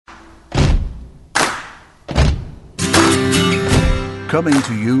Coming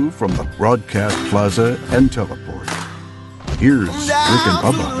to you from the Broadcast Plaza and Teleport, here's Rick and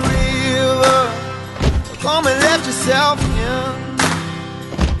Bubba. Come and let yourself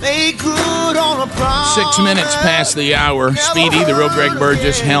in. Make good on a promise. 6 minutes past the hour. Speedy, the real Greg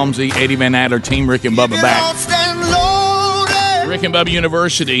Burgess, Helmsy, Eddie Van Adler, Team Rick and Bubba back. Rick and Bubba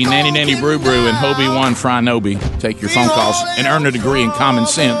University, Nanny Nanny Brew Brew, and Hobie One Fry Nobi. Take your phone calls and earn a degree in common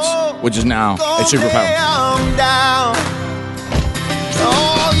sense, which is now a superpower.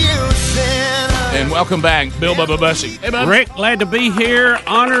 And welcome back, Bill Bubba Bussey. Hey, Bubba. Rick, glad to be here.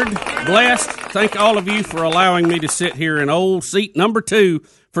 Honored, blessed. Thank all of you for allowing me to sit here in old seat number 2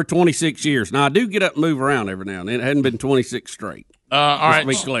 for 26 years. Now, I do get up and move around every now and then. It hadn't been 26 straight. All right. To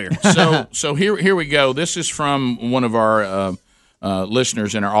be clear. So here we go. This is from one of our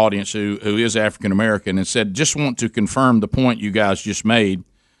listeners in our audience who is African American and said, just want to confirm the point you guys just made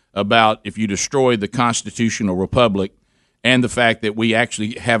about if you destroy the constitutional republic and the fact that we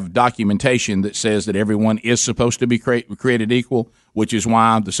actually have documentation that says that everyone is supposed to be created equal, which is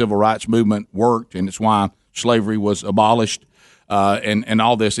why the civil rights movement worked and it's why slavery was abolished. And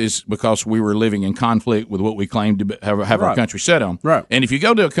all this is because we were living in conflict with what we claimed to have right. Our country set on. Right. And if you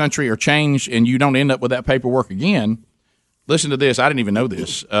go to a country or change and you don't end up with that paperwork again, listen to this. I didn't even know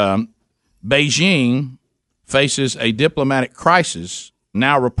this. Beijing faces a diplomatic crisis.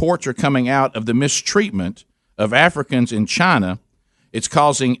 Now reports are coming out of the mistreatment of Africans in China. It's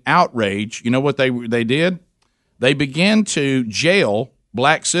causing outrage. You know what they did? They began to jail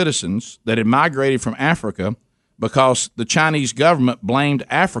black citizens that had migrated from Africa because the Chinese government blamed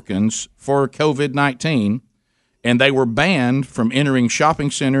Africans for COVID-19, and they were banned from entering shopping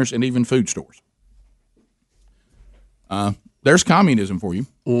centers and even food stores. There's communism for you.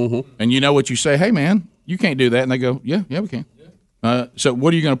 Mm-hmm. And you know what you say, hey, man, you can't do that. And they go, yeah, we can. So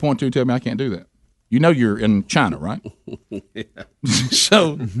what are you going to point to tell me I can't do that? You know you're in China, right?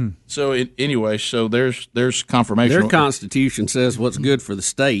 So anyway, there's confirmation. Their constitution says what's good for the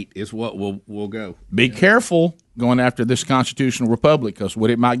state is what will go. Be careful going after this constitutional republic because what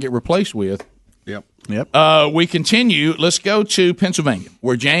it might get replaced with. Yep. We continue. Let's go to Pennsylvania,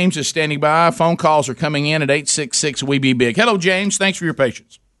 where James is standing by. Phone calls are coming in at 866-WE-BE-BIG. Hello, James. Thanks for your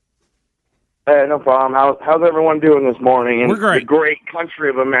patience. Hey, no problem. How's everyone doing this morning? We're great. The great country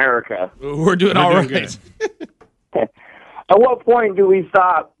of America. We're doing all right. At what point do we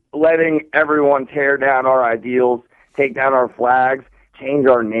stop letting everyone tear down our ideals, take down our flags, change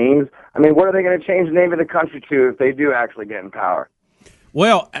our names? I mean, what are they going to change the name of the country to if they do actually get in power?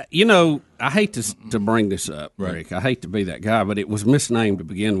 Well, I hate to bring this up, Rick. I hate to be that guy, but it was misnamed to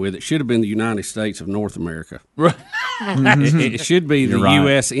begin with. It should have been the United States of North America. Right. It should be the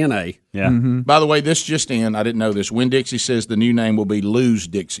USNA. Yeah. Mm-hmm. By the way, this just in. I didn't know this. Winn-Dixie says the new name will be Lose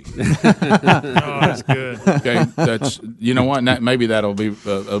Dixie. That's good. Okay, you know what? Maybe that'll be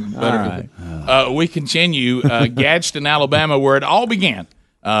a better. Right. We continue. Gadsden, Alabama, where it all began.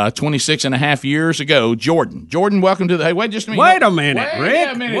 26 and a half years ago, Jordan. Jordan, welcome to the. Hey, wait just a minute. Wait a minute, Rick.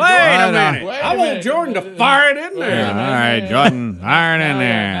 Wait a minute. I want Jordan to fire it in there. Yeah, all right, Jordan, fire it in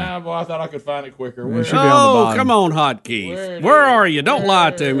there. Boy, I thought I could find it quicker. Oh, come on, hotkeys. Where are you? Don't lie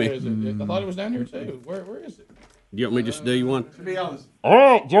to me. I thought it was down here, too. Where is it? You want me to just do you one? To be honest. All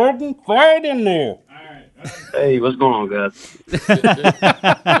right, Jordan, fire it in there. Hey, what's going on, guys?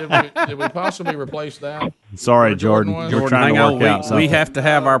 Did we possibly replace that? Sorry, Jordan. We're trying to work out something. We have to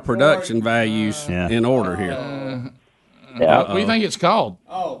have our production values in order here. What do you think it's called?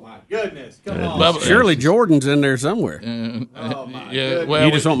 Oh, my goodness. Come on. Surely Jordan's in there somewhere. Well,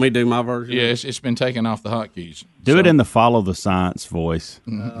 you just want me to do my version? Yeah, it's been taken off the hotkeys. Do it in the follow the science voice.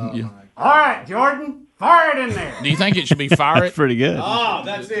 All right, Jordan. Fire it in there. Do you think it should be fire it? Pretty good. Oh,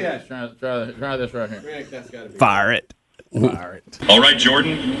 that's it. Try this right here. Rick, that's got to be Fire it. Fire it. All right,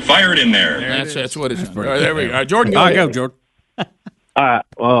 Jordan, fire it in there. That's what it's. All right, there we go. Jordan, go, Jordan. All right.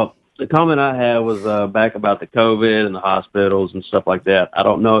 Well, the comment I had was back about the COVID and the hospitals and stuff like that. I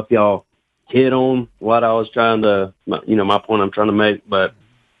don't know if y'all hit on what I was trying to, my point I'm trying to make, but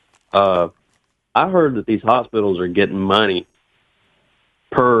I heard that these hospitals are getting money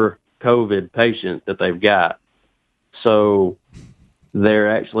per COVID patient that they've got. So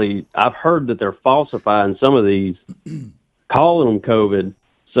they're actually, I've heard that they're falsifying some of these, calling them COVID,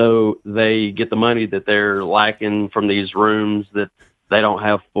 so they get the money that they're lacking from these rooms that they don't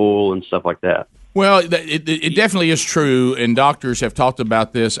have full and stuff like that. Well, it definitely is true, and doctors have talked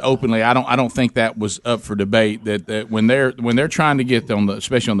about this openly. I don't think that was up for debate. That when they're trying to get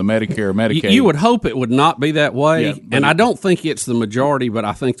especially on the Medicare or Medicaid, you would hope it would not be that way. Yeah, and I don't think it's the majority, but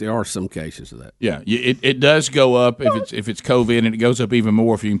I think there are some cases of that. Yeah, it does go up if it's COVID, and it goes up even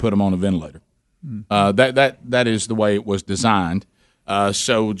more if you can put them on a ventilator. That is the way it was designed.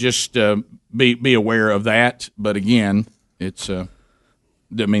 So just be aware of that. But again, it's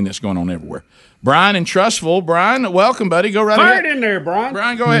doesn't mean that's going on everywhere. Brian in Trussville. Brian, welcome, buddy. Go right ahead. Fire it in there, Brian.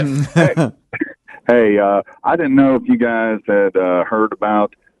 Brian, go ahead. Hey, I didn't know if you guys had heard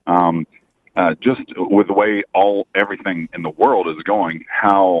about just with the way everything in the world is going,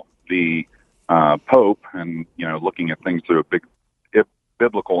 how the Pope, and looking at things through a big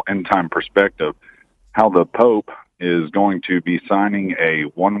biblical end time perspective, how the Pope is going to be signing a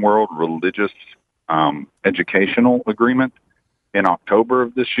one world religious educational agreement in October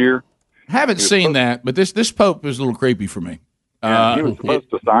of this year. I haven't seen that, but this Pope is a little creepy for me. He was supposed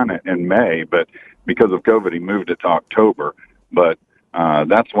to sign it in May, but because of COVID, he moved it to October. But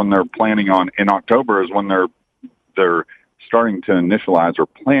that's when they're planning on. In October is when they're starting to initialize, or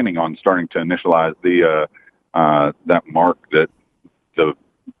planning on starting to initialize the that mark, that the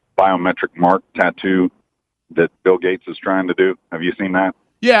biometric mark tattoo that Bill Gates is trying to do. Have you seen that?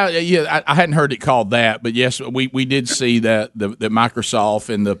 Yeah. I hadn't heard it called that, but yes, we did see that the Microsoft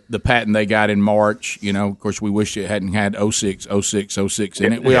and the patent they got in March. Of course, we wish it hadn't had 06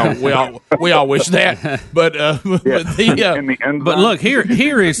 in it. We all wish that. But but look,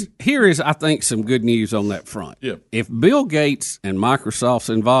 here is I think some good news on that front. Yeah. If Bill Gates and Microsoft's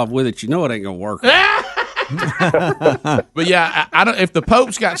involved with it, it ain't gonna work. But yeah, I don't. If the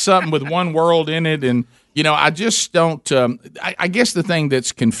Pope's got something with one world in it, and I just don't. I guess the thing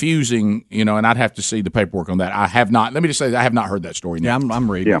that's confusing, and I'd have to see the paperwork on that. I have not. Let me just say that I have not heard that story. Yeah, I'm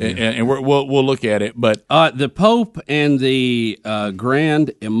reading, and we'll look at it. But the Pope and the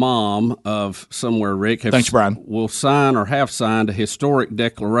Grand Imam of somewhere, Rick, thanks, Brian, will sign or have signed a historic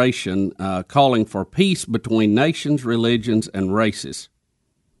declaration calling for peace between nations, religions, and races.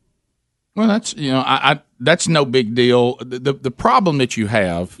 Well, that's that's no big deal. The problem that you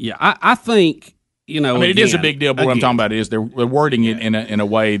have, I think. it is a big deal, but what I'm talking about is they're wording it in a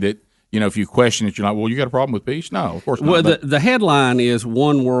way that, if you question it, you're like, well, you got a problem with peace? No, of course not. Well, the headline is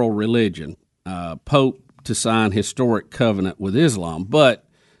One World Religion, Pope to sign historic covenant with Islam, but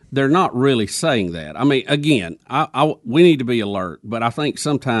they're not really saying that. I mean, again, we need to be alert, but I think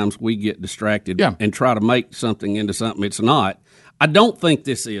sometimes we get distracted and try to make something into something it's not. I don't think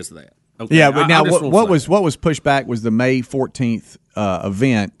this is that. Okay. Yeah, but now what was pushed back was the May 14th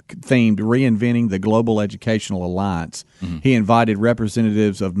event themed Reinventing the Global Educational Alliance. Mm-hmm. He invited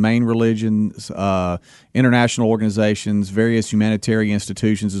representatives of main religions, international organizations, various humanitarian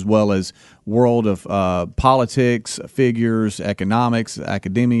institutions, as well as world of politics, figures, economics,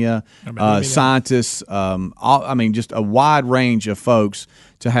 academia, scientists, just a wide range of folks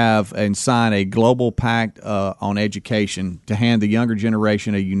to have and sign a global pact on education to hand the younger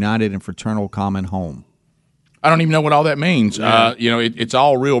generation a united and fraternal common home. I don't even know what all that means. Yeah. It's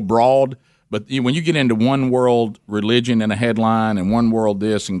all real broad, but when you get into one world religion in a headline and one world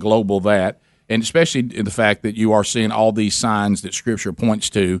this and global that, and especially in the fact that you are seeing all these signs that Scripture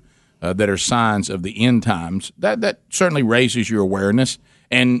points to that are signs of the end times, that certainly raises your awareness.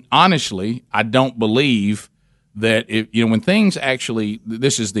 And honestly, I don't believe that when things actually,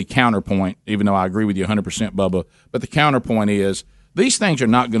 this is the counterpoint, even though I agree with you 100%, Bubba, but the counterpoint is these things are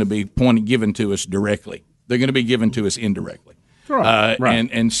not going to be given to us directly. They're going to be given to us indirectly. Right.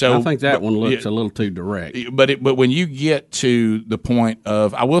 And so I think that one looks a little too direct. But when you get to the point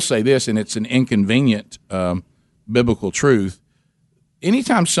of, I will say this, and it's an inconvenient biblical truth,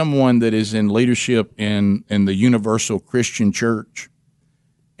 anytime someone that is in leadership in the universal Christian church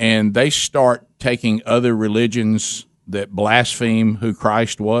and they start taking other religions that blaspheme who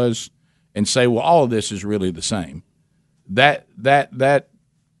Christ was and say, well, all of this is really the same, that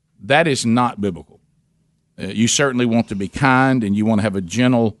is not biblical. You certainly want to be kind and you want to have a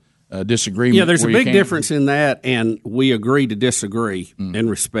gentle disagreement. Yeah, there's a big difference in that, and we agree to distree and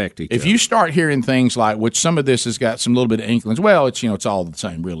respect each other. If you start hearing things like, which some of this has got some little bit of inklings, well, it's all the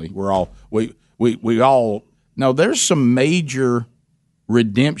same, really. We all no. There's some major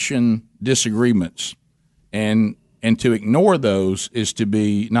redemption disagreements, and to ignore those is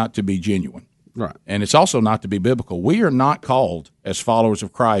not to be genuine. Right. And it's also not to be biblical. We are not called as followers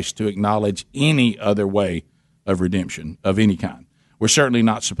of Christ to acknowledge any other way of redemption of any kind. We're certainly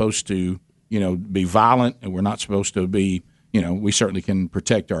not supposed to, be violent, and we're not supposed to be, we certainly can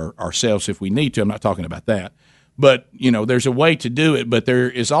protect ourselves if we need to. I'm not talking about that. But, there's a way to do it, but there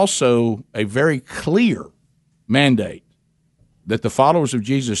is also a very clear mandate that the followers of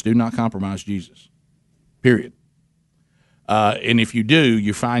Jesus do not compromise Jesus, period. And if you do,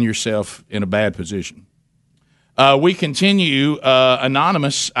 you find yourself in a bad position. We continue.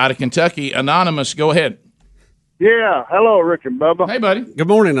 Anonymous out of Kentucky. Anonymous, go ahead. Yeah. Hello, Rick and Bubba. Hey, buddy. Good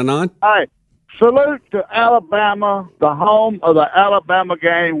morning, Anon. Hi. salute to Alabama, the home of the Alabama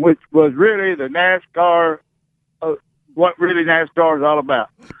game, which was really the NASCAR, what really NASCAR is all about.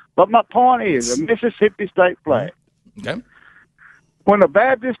 But my point is, the Mississippi state flag. Okay. When the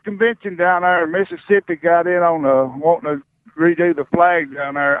Baptist convention down there in Mississippi got in on wanting to redo the flag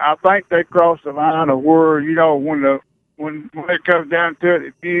down there, I think they crossed the line of where, when it comes down to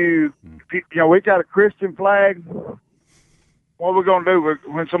it, if we got a Christian flag, what are we going to do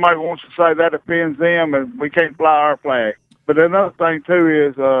when somebody wants to say that offends them and we can't fly our flag? But another thing, too,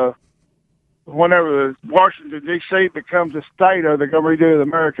 is whenever Washington, D.C. becomes a state, are they going to redo the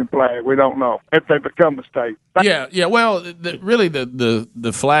American flag? We don't know if they become a state. Yeah. Well, really,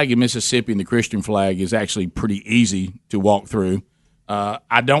 the flag in Mississippi and the Christian flag is actually pretty easy to walk through.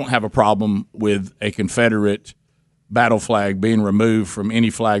 I don't have a problem with a Confederate battle flag being removed from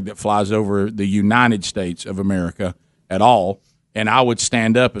any flag that flies over the United States of America at all. And I would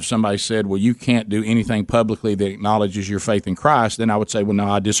stand up if somebody said, well, you can't do anything publicly that acknowledges your faith in Christ. Then I would say, well, no,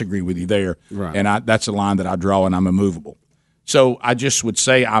 I disagree with you there. Right. And that's a line that I draw, and I'm immovable. So I just would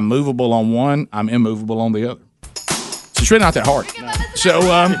say I'm movable on one, I'm immovable on the other. So it's really not that hard. So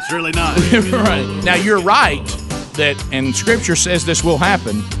it's really not. Right. Now, you're right that, and Scripture says this will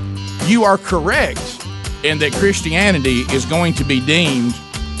happen. You are correct in that Christianity is going to be deemed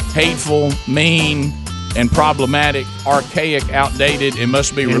hateful, mean, and problematic, archaic, outdated, and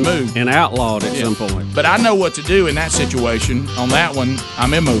must be removed. And outlawed at some point. But I know what to do in that situation. On that one,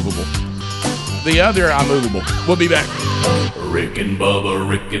 I'm immovable. The other, I'm movable. We'll be back. Rick and Bubba,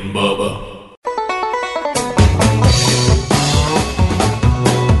 Rick and Bubba.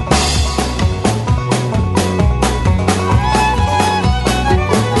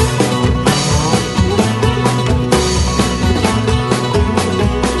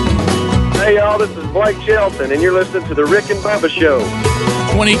 Hey, y'all, this is Blake Shelton, and you're listening to The Rick and Bubba Show.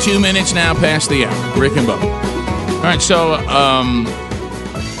 22 minutes now past the hour. Rick and Bubba. All right, so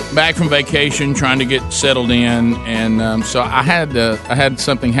back from vacation, trying to get settled in, and so I had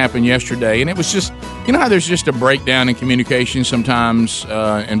something happen yesterday, and it was just, you know how there's just a breakdown in communication sometimes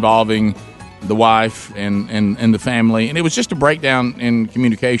involving the wife and the family, and it was just a breakdown in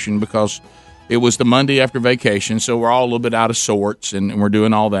communication because it was the Monday after vacation, so we're all a little bit out of sorts, and we're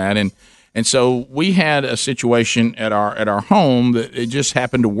doing all that, and so we had a situation at our home that it just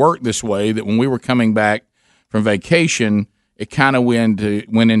happened to work this way, that when we were coming back from vacation, it kind of went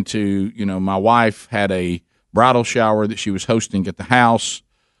into, my wife had a bridal shower that she was hosting at the house.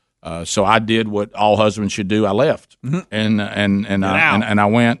 So I did what all husbands should do. I left, and I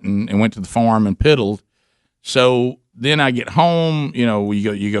went and went to the farm and piddled. So then I get home,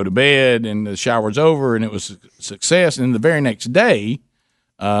 you go to bed, and the shower's over, and it was a success. And the very next day,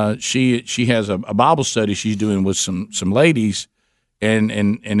 she has a Bible study she's doing with some ladies, and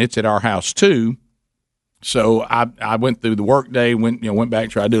it's at our house too. So I went through the work day, went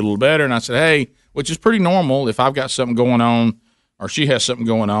back, tried to do a little better, and I said, hey, which is pretty normal if I've got something going on or she has something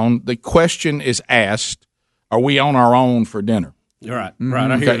going on. The question is asked: are we on our own for dinner? Right.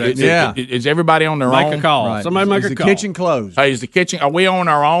 I hear that. Is everybody on their own? Make a call. Right. Somebody make a call. Is the kitchen closed? Hey, is the kitchen? Are we on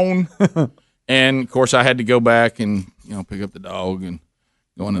our own? And of course, I had to go back and pick up the dog and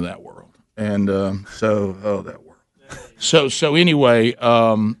go into that world. And that world. So anyway.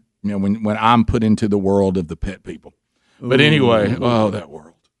 When I'm put into the world of the pet people. But anyway, that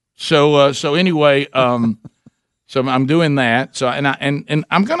world. So anyway, so I'm doing that. So and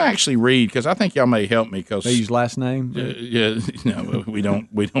I'm going to actually read, because I think y'all may help me. Cause they use last name. No, we don't.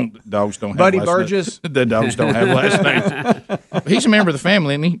 Dogs don't have Buddy last Burgess. Names. The dogs don't have last names. He's a member of the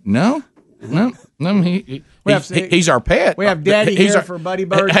family, isn't he? No. He's our pet. We have Daddy here for Buddy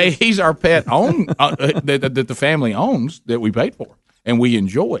Burgess. Hey, he's our pet that the family owns, that we paid for and we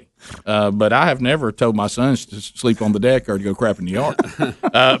enjoy. But I have never told my sons to sleep on the deck or to go crap in the yard.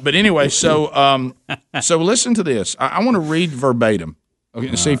 But anyway, so listen to this. I want to read verbatim, okay,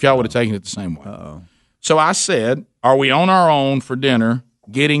 and see if y'all would have taken it the same way. Uh-oh. So I said, are we on our own for dinner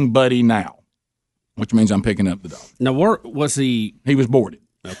getting Buddy now? Which means I'm picking up the dog. Now, where was he? He was boarded.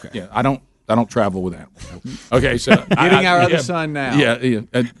 Okay. Yeah, I don't travel with animals. Okay, so getting our other son now. Yeah.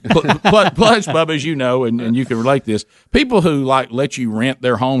 Plus, Bubba, as you know, and you can relate to this, people who let you rent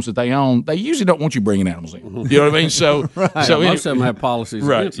their homes that they own, they usually don't want you bringing animals in. You know what I mean? So, right. So most of them have policies.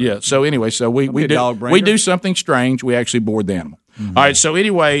 Right. Yeah. So anyway, so we do something strange. We actually board the animal. Mm-hmm. All right. So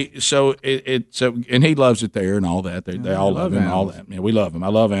anyway, so and he loves it there and all that. They all love him. All that. Yeah, we love him. I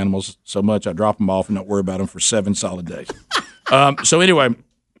love animals so much. I drop them off and don't worry about them for 7 solid days. So anyway.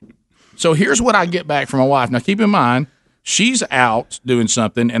 So here's what I get back from my wife. Now, keep in mind, she's out doing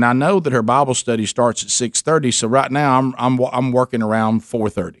something, and I know that her Bible study starts at 6:30. So right now, I'm working around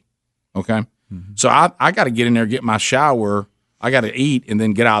 4:30. Okay, So I got to get in there, get my shower. I got to eat and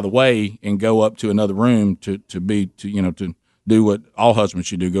then get out of the way and go up to another room to do what all husbands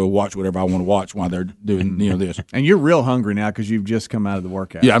should do: go watch whatever I want to watch while they're doing this. And you're real hungry now because you've just come out of the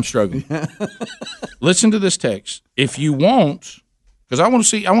workout. Yeah, I'm struggling. Listen to this text. If you want, because I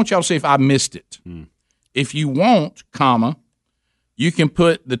want y'all to see if I missed it. If you want, you can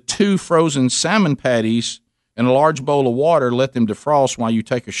put the 2 frozen salmon patties in a large bowl of water, let them defrost while you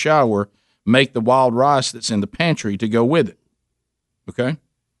take a shower, make the wild rice that's in the pantry to go with it. Okay?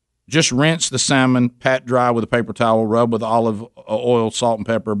 Just rinse the salmon, pat dry with a paper towel, rub with olive oil, salt, and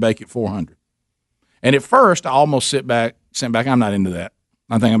pepper, bake at 400. And at first, I almost sent back, I'm not into that.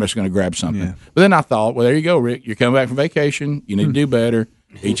 I think I'm just going to grab something. Yeah. But then I thought, well, there you go, Rick. You're coming back from vacation. You need to do better.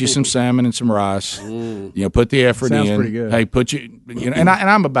 Eat you some salmon and some rice. Put the effort Sounds in. pretty good. Hey, and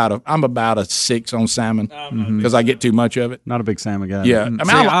I'm about a 6 on salmon because I get too much of it. Not a big salmon guy. Yeah,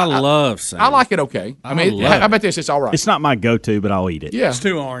 I love salmon. I like it. Okay, I bet this it's all right. It's not my go-to, but I'll eat it. Yeah, It's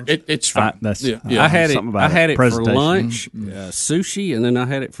too orange. It's fine. I had it for lunch, sushi, and then I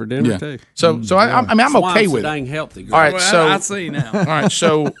had it for dinner too. So I'm okay with it. Dang healthy. All right, so I see now. All right,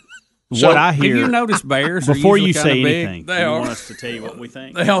 so. What I hear, have you noticed bears before you usually say kinda anything, They you are. want us to tell you what we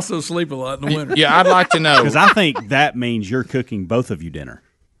think? They also sleep a lot in the winter. Yeah, I'd like to know because I think that means you're cooking both of you dinner.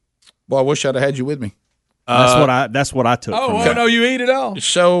 Well, I wish I'd have had you with me. That's what I took. Oh, from no, you eat it all.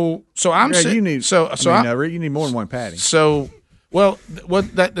 So I'm saying you need you need more than one patty. So that's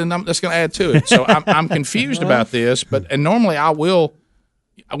going to add to it. So I'm confused about this, and normally I will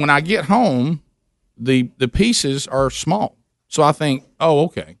when I get home, the pieces are small. So I think, oh,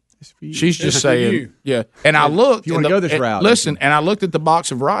 okay. She's just saying, yeah. And I looked. You want to go this route? Listen, and I looked at the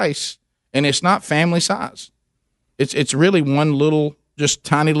box of rice, and it's not family size. It's really one little, just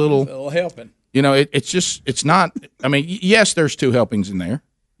tiny little. A little helping. It's not. I mean, yes, there's 2 helpings in there.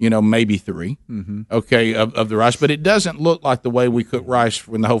 Maybe 3. Okay, of the rice, but it doesn't look like the way we cook rice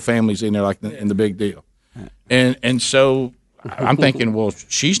when the whole family's in there, like in the big deal. And so I'm thinking, well,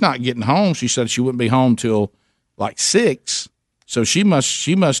 she's not getting home. She said she wouldn't be home till like 6. So she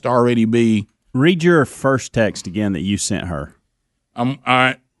must already be. Read your first text again that you sent her. All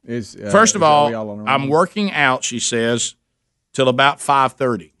right. First of all, I'm working out, she says, till about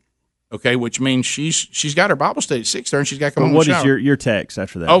 5:30. Okay, which means she's got her Bible study at 6:30 and she's got to come home and shower. What is your text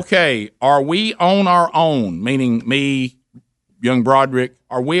after that? Okay, are we on our own? Meaning me, young Broderick,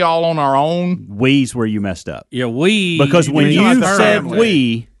 are we all on our own? We's where you messed up. Yeah, we. Because when you said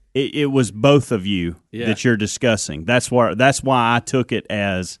we, it was both of you that you're discussing. That's why I took it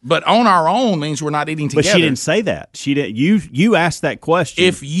as. But on our own means we're not eating together. But she didn't say that. She didn't. You asked that question.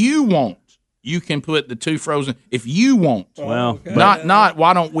 If you want, you can put the 2 frozen. If you want, well, okay. not.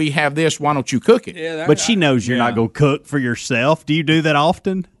 Why don't we have this? Why don't you cook it? Yeah, but she knows you're not going to cook for yourself. Do you do that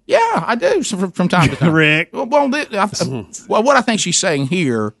often? Yeah, I do from time to time. Rick. Well, what I think she's saying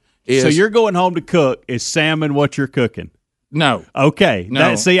here is. So you're going home to cook. Is salmon what you're cooking? No. Okay.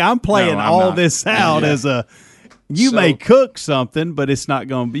 No. I'm playing all this out as a. You may cook something, but it's not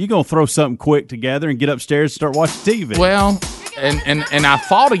going to be. You're going to throw something quick together and get upstairs and start watching TV. Well, and I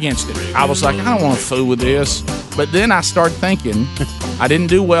fought against it. I was like, I don't want to fool with this. But then I started thinking, I didn't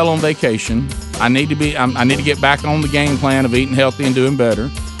do well on vacation. I need to get back on the game plan of eating healthy and doing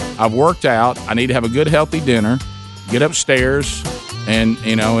better. I've worked out. I need to have a good, healthy dinner. Get upstairs, and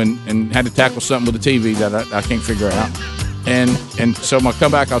had to tackle something with the TV that I can't figure out. And so when I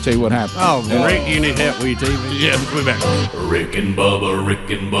come back, I'll tell you what happened. Oh, Rick, you need help with your TV? Yeah, we'll be back. Rick and Bubba,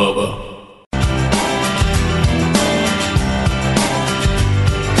 Rick and Bubba.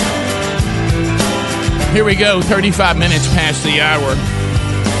 Here we go, 35 minutes past the hour.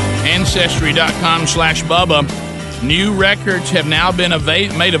 Ancestry.com/Bubba. New records have now been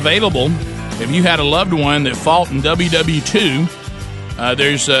made available. If you had a loved one that fought in WW2,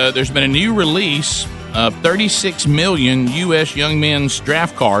 there's been a new release of 36 million U.S. young men's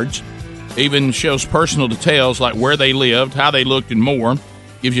draft cards. Even shows personal details like where they lived, how they looked, and more.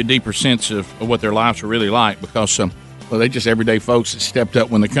 Gives you a deeper sense of what their lives were really like because they're just everyday folks that stepped up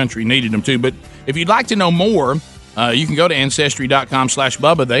when the country needed them to. But if you'd like to know more, you can go to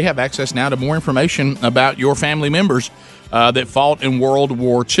Ancestry.com/Bubba. They have access now to more information about your family members that fought in World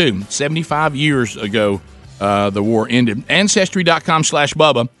War II. 75 years ago, the war ended.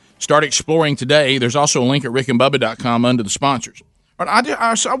 Ancestry.com/Bubba. Start exploring today. There's also a link at rickandbubba.com under the sponsors. But I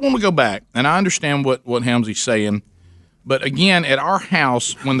want to go back, and I understand what Helmsley's saying. But again, at our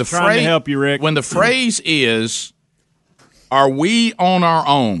house, when the trying to help you, Rick. When the phrase is, "Are we on our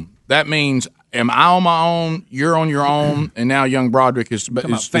own?" That means, am I on my own? You're on your own, and now young Broderick is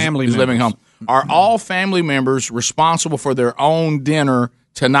living home. Are all family members responsible for their own dinner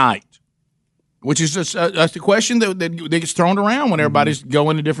tonight? which is just that's the question that gets thrown around when everybody's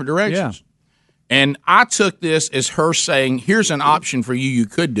going in different directions. Yeah. And I took this as her saying, "Here's an option for you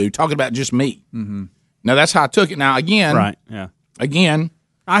could do," talking about just me. Mm-hmm. Now that's how I took it. Now again, right? Yeah. Again,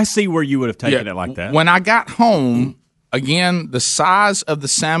 I see where you would have taken it like that. When I got home, again, the size of the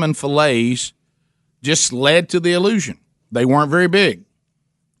salmon fillets just led to the illusion. They weren't very big.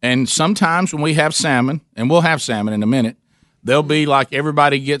 And sometimes when we have salmon, and we'll have salmon in a minute, they'll be like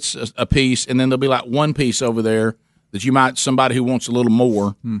everybody gets a piece, and then there'll be like one piece over there that somebody who wants a little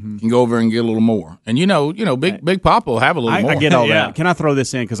more can go over and get a little more. And Big Papa will have a little more. I get all that. Can I throw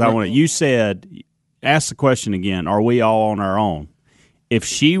this in because I want it? You said, ask the question again. Are we all on our own? If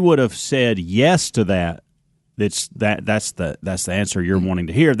she would have said yes to that, that's the answer you're wanting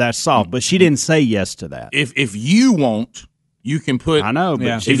to hear. That's solved. But she didn't say yes to that. If you won't, you can put. I know,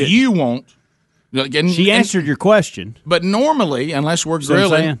 but if you won't. She answered your question. But normally, unless we're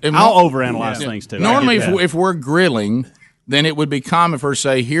grilling, I'll overanalyze things too. Normally, if we're grilling, then it would be common for her to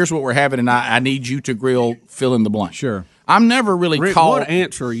say, "Here's what we're having, and I need you to grill fill in the blank." Sure. I'm never really Rick, called. What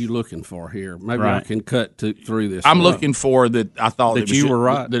answer are you looking for here? Maybe I can cut through this. I'm looking for that. I thought that you were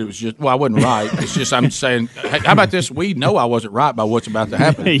right. That it was just. Well, I wasn't right. It's just I'm saying. How about this? We know I wasn't right by what's about to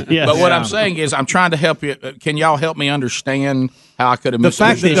happen. Yes. But what I'm saying is, I'm trying to help you. Can y'all help me understand how I could have the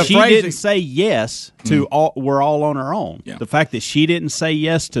fact that she didn't say say yes to all? We're all on our own. Yeah. The fact that she didn't say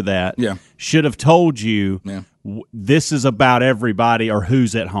yes to that. Yeah. Should have told you. Yeah. This is about everybody or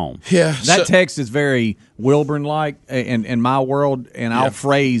who's at home. Yeah, that text is very Wilburn-like in my world, and I'll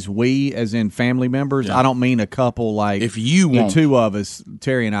phrase "we" as in family members. Yeah. I don't mean a couple like if you the want. two of us,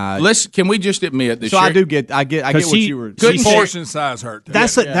 Terry and I. Can we just admit that? So I get what you were. Good portion size hurt.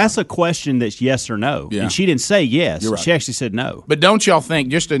 That's a question that's yes or no, and she didn't say yes. Right. She actually said no. But don't y'all think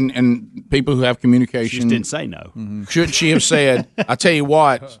just in people who have communication, she just didn't say no. Mm-hmm. Shouldn't she have said? I tell you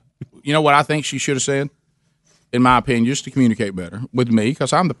what. You know what I think she should have said. In my opinion, just to communicate better with me,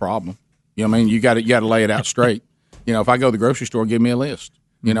 because I'm the problem. You know what I mean? You got to lay it out straight. If I go to the grocery store, give me a list.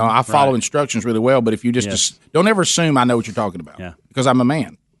 I follow instructions really well, but if you just don't ever assume I know what you're talking about, because I'm a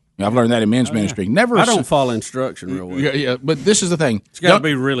man. I've learned that in men's ministry. Never. I don't follow instruction real well. Yeah, but this is the thing. It's got to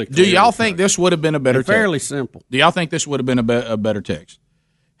be really clear. Do y'all think this would have been a better text? Fairly simple. Do y'all think this would have been a better text?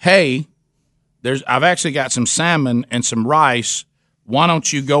 Hey, I've actually got some salmon and some rice. Why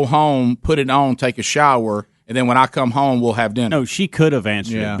don't you go home, put it on, take a shower, and then when I come home, we'll have dinner. No, she could have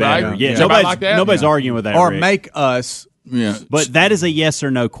answered it better. Right? Yeah, Nobody's arguing with that. Or Rick. make us. Yeah, but that is a yes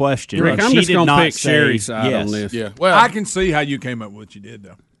or no question. Rick, I'm just going to pick Sherry's side on this. Yeah, well, I can see how you came up with what you did,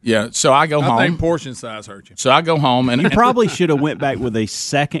 though. Yeah, so I go home. I think portion size hurt you. So I go home, and you probably should have went back with a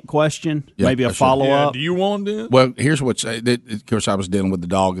second question, maybe a follow up. Do you want to do it? Well, here's what's. Of course, I was dealing with the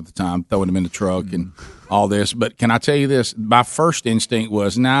dog at the time, throwing him in the truck and all this. But can I tell you this? My first instinct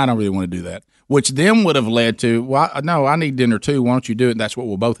was, I don't really want to do that. Which then would have led to, no, I need dinner too. Why don't you do it? And that's what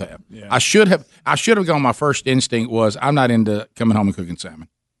we'll both have. Yeah. I should have gone. My first instinct was, I'm not into coming home and cooking salmon.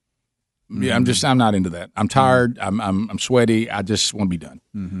 Mm-hmm. Yeah, I'm not into that. I'm tired. I'm sweaty. I just want to be done.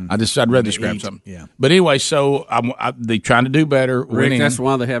 Mm-hmm. I'd rather just grab something. Yeah. But anyway, so they trying to do better. Rick, that's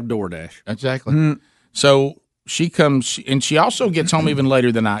why they have DoorDash. Exactly. Mm-hmm. So she comes, and she also gets home even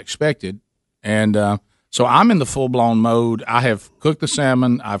later than I expected, and so I'm in the full-blown mode. I have cooked the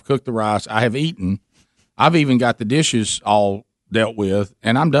salmon. I've cooked the rice. I have eaten. I've even got the dishes all dealt with,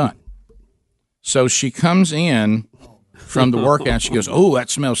 and I'm done. So she comes in from the workout. She goes, "Oh, that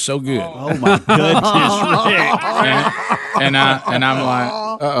smells so good." Oh, my goodness, Rick. And I'm like,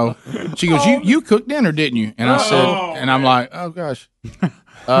 uh-oh. She goes, you cooked dinner, didn't you? And I said, and I'm like, oh, gosh.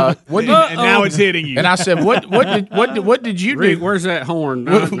 What did, and now it's hitting you. And I said, what did you do? Rick, where's that horn?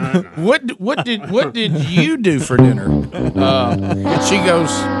 What did you do for dinner? And she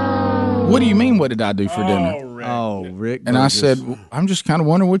goes, what do you mean? What did I do for dinner? Rick. And I said, I'm just kind of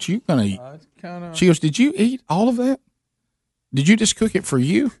wondering what you're gonna eat. She goes, did you eat all of that? Did you just cook it for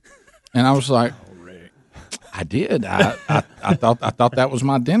you? And I was like, I did. I thought that was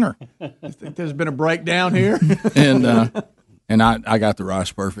my dinner. You think there's been a breakdown here? And I got the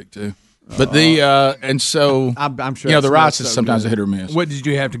rice perfect too. But and so I'm sure the rice is sometimes a hit or miss. What did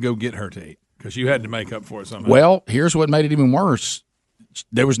you have to go get her to eat? Because you had to make up for it somehow. Well, here's what made it even worse.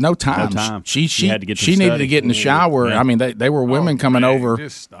 There was no time. She had to get. She needed to get in the shower. Yeah. I mean, they were women coming over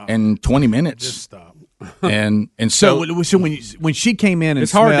in 20 minutes. Just stop. And so when she came in and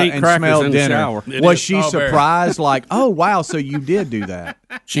it's hard to eat crackers smelled in dinner, the shower. Was she surprised? Like, oh wow, so you did do that?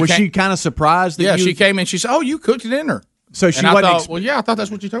 Was she kind of surprised? That she came in. She said, "Oh, you cooked dinner." So she and wasn't. I thought, well, yeah, I thought that's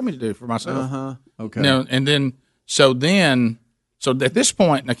what you told me to do for myself. Okay. And then so at this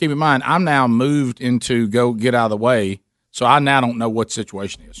point, now keep in mind, I'm now moved into go get out of the way. So I now don't know what the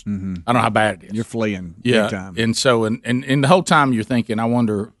situation is. Mm-hmm. I don't know how bad it is. You're fleeing Yeah, big time. and so and the whole time you're thinking, I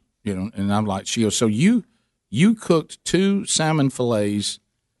wonder, and I'm like, she goes, so you cooked 2 salmon fillets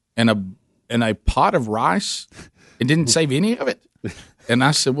in a pot of rice and didn't save any of it? And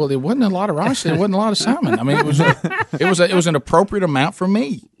I said, well, there wasn't a lot of rice. There wasn't a lot of salmon. I mean, it was an appropriate amount for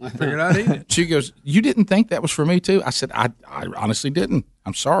me. I figured I'd eat it. She goes, you didn't think that was for me too? I said, I honestly didn't.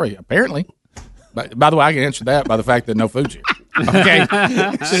 I'm sorry. Apparently. But by the way, I can answer that by the fact that no food's here. Okay.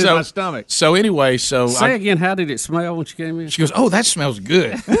 So my stomach. So anyway, say again, how did it smell when she came in? She goes, oh, that smells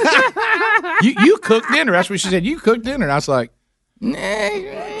good. you cooked dinner. That's what she said. You cooked dinner. And I was like, nah,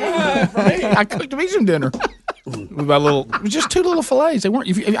 I cooked me some dinner. With my it was just 2 little fillets. They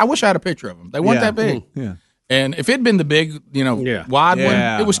weren't. I wish I had a picture of them. They weren't that big. Yeah. And if it'd been the big, wide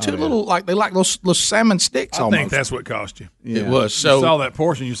one, it was 2 little they like those salmon sticks. I almost. think that's what cost you. It was. So you saw that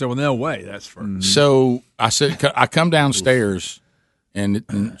portion. You said, "Well, no way, that's for." So I said, I come downstairs,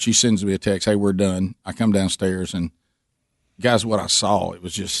 and she sends me a text. Hey, we're done. I come downstairs, and guys, what I saw, it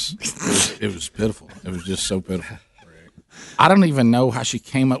was pitiful. It was just so pitiful. I don't even know how she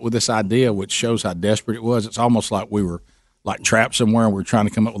came up with this idea, which shows how desperate it was. It's almost like we were like trapped somewhere and we're trying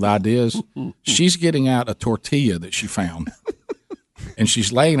to come up with ideas. She's getting out a tortilla that she found, and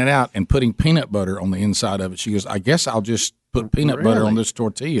she's laying it out and putting peanut butter on the inside of it. She goes, I guess I'll just put peanut butter on this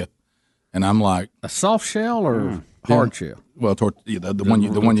tortilla. And I'm like, a soft shell or hard shell? Well, tortilla, the one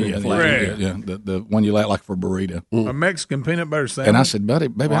you the one you like for a burrito, a Mexican peanut butter sandwich. And I said,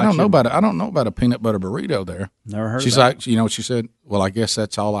 baby, I don't know about it. I don't know about a peanut butter burrito there. Never heard. She's like, what she said? Well, I guess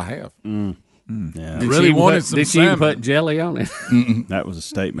that's all I have. Yeah. Did she put jelly on it? That was a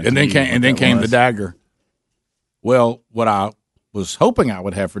statement. And then came the dagger. Well, what I was hoping I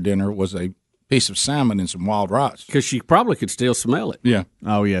would have for dinner was a piece of salmon and some wild rice. Because she probably could still smell it. Yeah.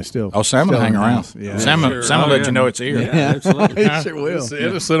 Oh yeah, still. Oh, salmon still hang in the around. house. Yeah. Salmon let you know it's here. Yeah, absolutely. It sure will.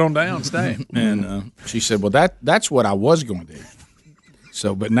 It'll sit on down, stay. And she said, "Well, that's what I was going to do."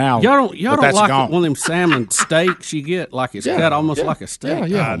 So, but now y'all don't like gone. one of them salmon steaks you get, like it's cut almost like a steak.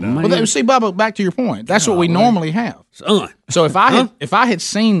 Yeah. Oh, Well, see, Bubba, back to your point. That's what we normally have. So if I had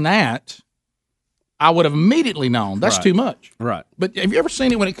seen that, I would have immediately known that's too much. Right. But have you ever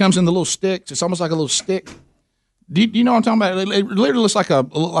seen it when it comes in the little sticks? It's almost like a little stick. Do you know what I'm talking about? It literally looks like a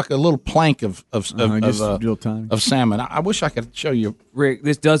little plank of salmon. I wish I could show you. Rick,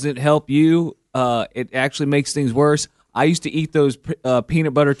 this doesn't help you. It actually makes things worse. I used to eat those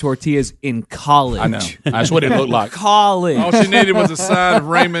peanut butter tortillas in college. I know. That's what it looked like. College. All she needed was a side of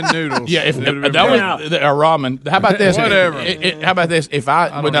ramen noodles. Yeah, if that was ramen. How about this? Whatever. How about this? If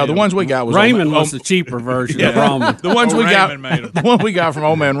the ones we got was ramen was the cheaper version of ramen. The ones the one we got from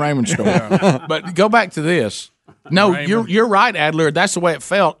Old Man Raymond's store. But go back to this. No, you're right, Adler. That's the way it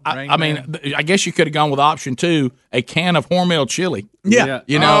felt. I mean, I guess you could have gone with option 2, a can of Hormel chili. Yeah.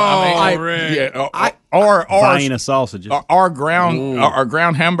 You know, or Vienna sausages. Our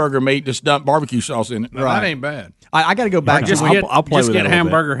ground hamburger meat, just dump barbecue sauce in it. Right. That ain't bad. I got to go back. I'll play with get it a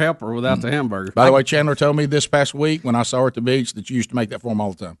hamburger helper without the hamburger. By the way, Chandler told me this past week when I saw her at the beach that you used to make that for him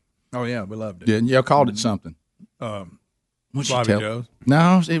all the time. Oh yeah, we loved it. Didn't you? Called it something. Sloppy Joe's.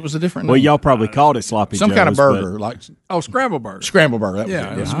 No, it was a different name. Well, y'all probably called it sloppy some Joe's, kind of burger, like scramble burger. Scramble burger. That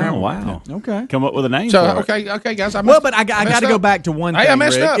Yeah, was it. scramble. Oh, wow. Okay. Come up with a name. So for it. okay, guys. I But I got to go back to one thing, I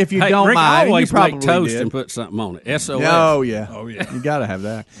messed Rick, up. if you Hey, don't Rick, mind. always you probably make toast did. and put something on it. SOS. Oh yeah. You got to have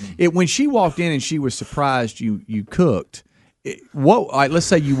that. When she walked in and she was surprised you cooked, let's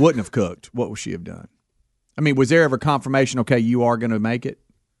say you wouldn't have cooked, what would she have done? I mean, was there ever confirmation? Okay, you are going to make it.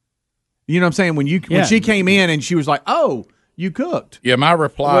 You know what I'm saying? When she came in and she was like, "Oh, you cooked." Yeah, my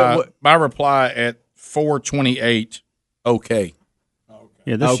reply. My reply at 4:28. Okay.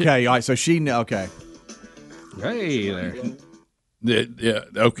 Yeah. Okay. All right. So she. Okay. Hey there. Yeah.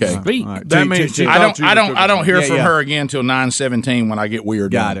 Okay. Speak. All right. That means she I thought don't hear Yeah, from yeah. her again till 9:17 when I get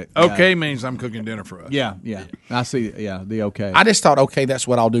weird. Got it. Okay means I'm cooking dinner for us. Yeah. I see. Yeah. The okay. I just thought, okay, that's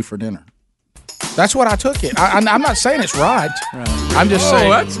what I'll do for dinner. That's what I took it. I'm not saying it's right. I'm just saying.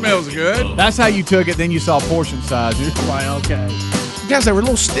 that smells good. That's how you took it. Then you saw portion size. You're like, okay. Guys, they were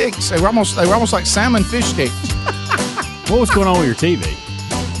little sticks. They were almost like salmon fish sticks. What was going on with your TV?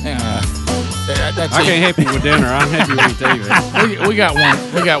 That's I it. can't help you with dinner. I'm happy with TV. We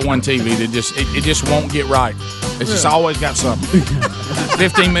got one TV that just it just won't get right. It's just always got something.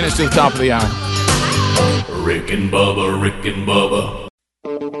 15 minutes to the top of the hour. Rick and Bubba, Rick and Bubba.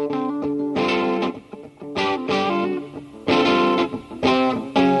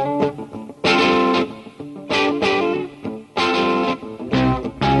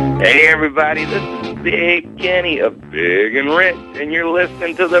 Hey everybody, this is Big Kenny of Big and Rich, and you're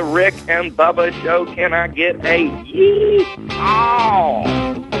listening to the Rick and Bubba Show. Can I get a yee-haw?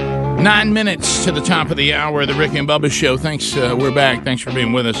 9 minutes to the top of the hour of the Rick and Bubba Show. Thanks. We're back. Thanks for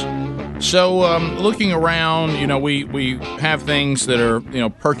being with us. So, looking around, we have things that are,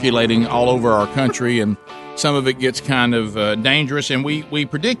 percolating all over our country, and some of it gets kind of dangerous. And we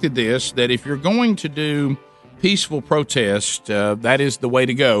predicted this, that if you're going to do peaceful protest, that is the way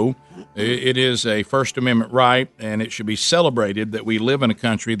to go. It is a First Amendment right, and it should be celebrated that we live in a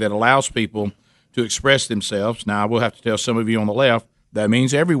country that allows people to express themselves. Now, I will have to tell some of you on the left, that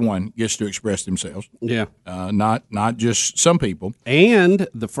means everyone gets to express themselves. Yeah. Not just some people. And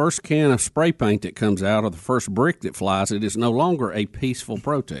the first can of spray paint that comes out, or the first brick that flies, it is no longer a peaceful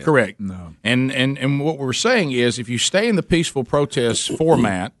protest. Correct. No. And what we're saying is, if you stay in the peaceful protest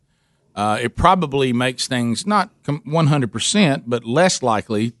format, it probably makes things not 100%, but less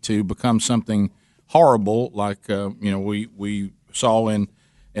likely to become something horrible, like we saw in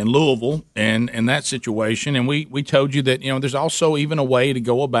Louisville and that situation. And we told you that there's also even a way to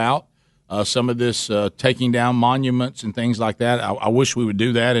go about some of this taking down monuments and things like that. I wish we would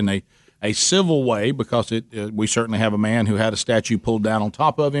do that in a civil way, because we certainly have a man who had a statue pulled down on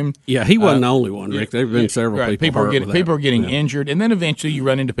top of him. Yeah, he wasn't the only one, Rick. There have been several people. People are getting injured, and then eventually you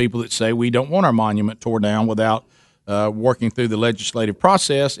run into people that say we don't want our monument tore down without working through the legislative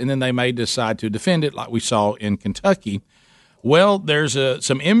process, and then they may decide to defend it, like we saw in Kentucky. Well, there's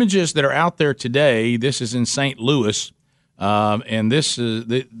some images that are out there today. This is in St. Louis, and this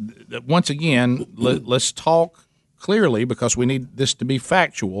is once again. Let's talk clearly, because we need this to be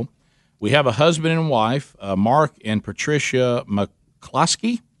factual. We have a husband and wife, Mark and Patricia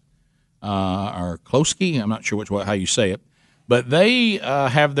McCloskey, or Klosky. I'm not sure how you say it, but they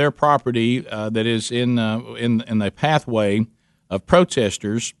have their property that is in the pathway of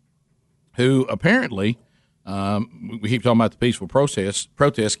protesters who apparently. We keep talking about the peaceful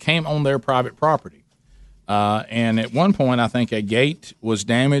protest came on their private property. And at one point, I think a gate was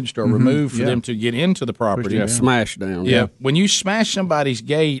damaged or removed for them to get into the property. Yeah, smashed down. Yeah. When you smash somebody's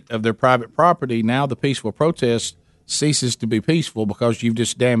gate of their private property, now the peaceful protest ceases to be peaceful, because you've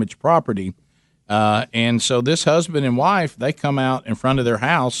just damaged property. And so this husband and wife, they come out in front of their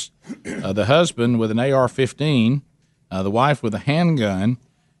house, the husband with an AR-15, the wife with a handgun,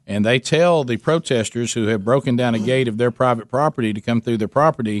 and they tell the protesters who have broken down a gate of their private property to come through their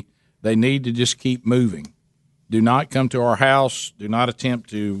property, they need to just keep moving. Do not come to our house. Do not attempt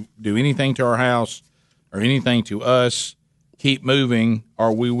to do anything to our house or anything to us. Keep moving,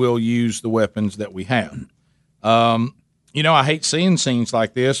 or we will use the weapons that we have. I hate seeing scenes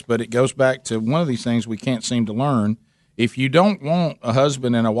like this, but it goes back to one of these things we can't seem to learn. If you don't want a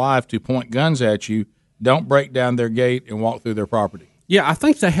husband and a wife to point guns at you, don't break down their gate and walk through their property. Yeah, I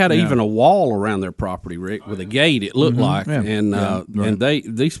think they had even a wall around their property, Rick, with a gate. It looked like, and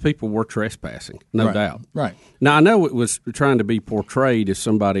these people were trespassing, no doubt. Right. Now, I know it was trying to be portrayed as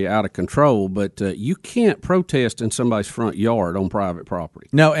somebody out of control, but you can't protest in somebody's front yard on private property.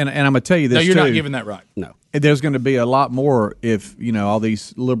 No, and I'm going to tell you this. No, you're not giving that right. No. There's going to be a lot more if all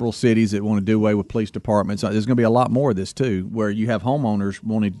these liberal cities that want to do away with police departments. There's going to be a lot more of this too, where you have homeowners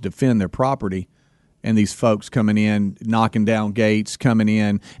wanting to defend their property. And these folks coming in, knocking down gates, coming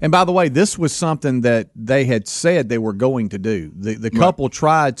in. And by the way, this was something that they had said they were going to do. The couple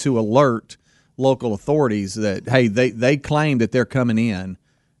tried to alert local authorities that, hey, they claim that they're coming in,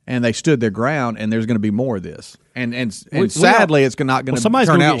 and they stood their ground, and there's going to be more of this. And sadly, it's not going to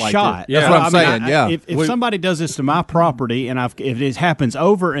turn out like shot. This. That's what I'm saying. If somebody does this to my property, and if it happens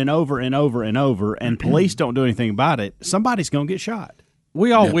over and over and over and over, and police don't do anything about it, somebody's going to get shot.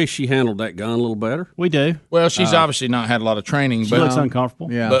 We all wish she handled that gun a little better. We do. Well, she's obviously not had a lot of training. She looks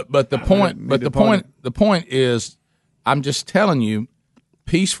uncomfortable. Yeah. But the point is, I'm just telling you,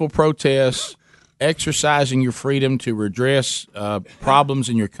 peaceful protests, exercising your freedom to redress problems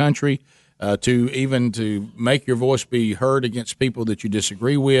in your country, to make your voice be heard against people that you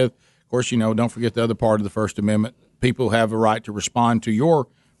disagree with. Of course, don't forget the other part of the First Amendment. People have a right to respond to your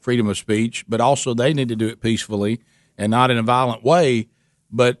freedom of speech, but also they need to do it peacefully and not in a violent way.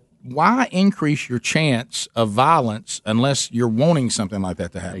 But why increase your chance of violence unless you're wanting something like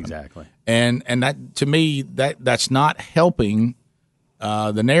that to happen? Exactly. And that, to me, that's not helping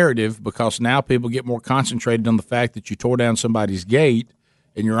the narrative, because now people get more concentrated on the fact that you tore down somebody's gate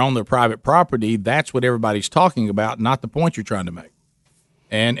and you're on their private property. That's what everybody's talking about, not the point you're trying to make.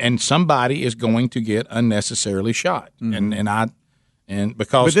 And somebody is going to get unnecessarily shot. Mm-hmm.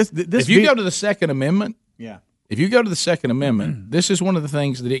 Because if you go to the Second Amendment, yeah. If you go to the Second Amendment, this is one of the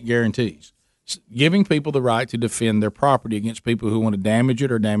things that it guarantees. giving people the right to defend their property against people who want to damage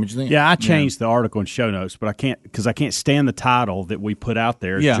it or damage them. Yeah, I changed the article in show notes, but I can't stand the title that we put out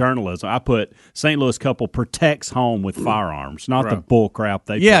there as journalism. I put St. Louis couple protects home with firearms, not the bull crap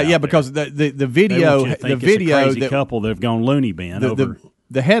they. Because the video crazy that couple that have gone loony bin over.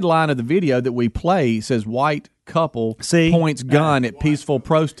 The headline of the video that we play says white couple points gun at peaceful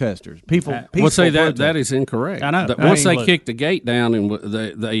protesters. That is incorrect. I know. Once they kick the gate down, and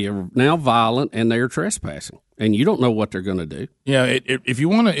they are now violent and they are trespassing, and you don't know what they're going to do. Yeah, if you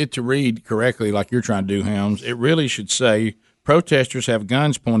want it to read correctly, like you're trying to do, Helms, it really should say protesters have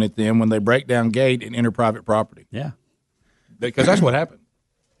guns pointed at them when they break down gate and enter private property. Yeah, because that's what happened.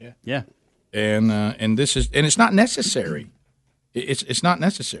 Yeah, and this is it's not necessary. It's not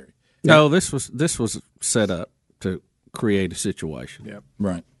necessary. No, this was set up to create a situation. Yeah,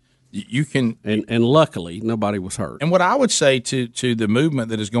 right. You can, and luckily nobody was hurt. And what I would say to the movement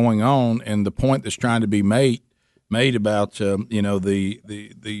that is going on, and the point that's trying to be made about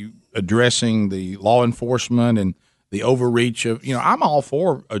the addressing the law enforcement and the overreach of I'm all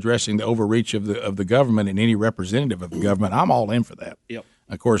for addressing the overreach of the government and any representative of the government. I'm all in for that. Yep.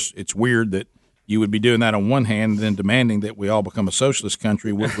 Of course, it's weird that you would be doing that on one hand, and then demanding that we all become a socialist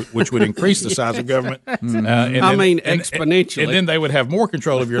country, which would increase the size of government. Exponentially. And then they would have more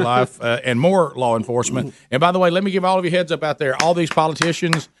control of your life and more law enforcement. And by the way, let me give all of you heads up out there. All these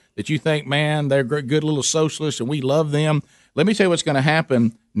politicians that you think, man, they're good little socialists and we love them. Let me tell you what's going to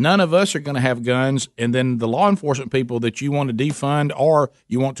happen. None of us are going to have guns, and then the law enforcement people that you want to defund or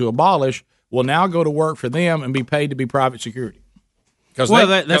you want to abolish will now go to work for them and be paid to be private security. Well,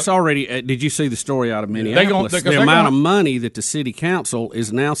 that's already. Did you see the story out of Minneapolis? The amount of money that the city council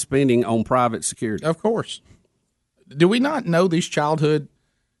is now spending on private security. Of course. Do we not know these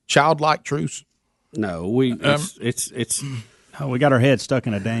childlike truths? No, it's. Oh, we got our head stuck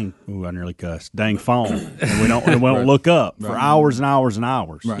in a dang. Ooh, I nearly cussed. Dang phone, and we don't look up for hours and hours and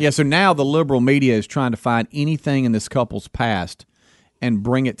hours. Right. Yeah. So now the liberal media is trying to find anything in this couple's past and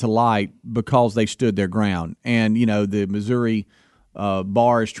bring it to light because they stood their ground, and the Missouri.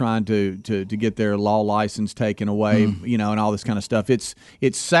 Bar is trying to get their law license taken away, and all this kind of stuff. It's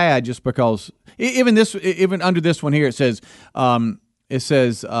sad just because even under this one here it says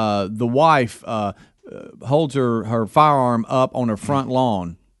the wife holds her firearm up on her front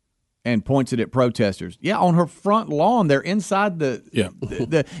lawn and points it at protesters. Yeah, on her front lawn. They're inside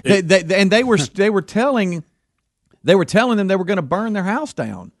and they were telling them they were going to burn their house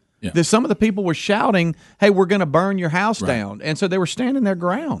down. Yeah. Some of the people were shouting, "Hey, we're going to burn your house down," and so they were standing their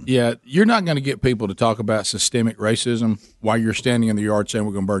ground. Yeah, you're not going to get people to talk about systemic racism while you're standing in the yard saying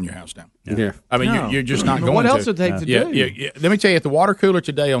we're going to burn your house down. Yeah, I mean, you're just not going. What to. else would take to do? Yeah. Let me tell you, at the water cooler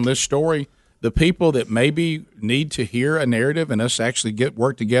today on this story, the people that maybe need to hear a narrative and us actually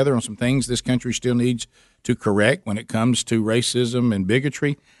work together on some things this country still needs to correct when it comes to racism and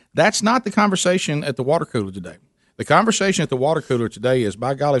bigotry. That's not the conversation at the water cooler today. The conversation at the water cooler today is,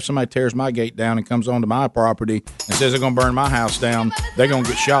 by golly, if somebody tears my gate down and comes onto my property and says they're going to burn my house down, they're going to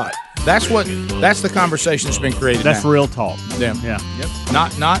get shot. That's the conversation that's been created. That's real talk. Yeah. Yep.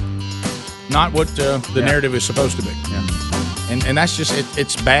 Not what the narrative is supposed to be. Yeah. And that's just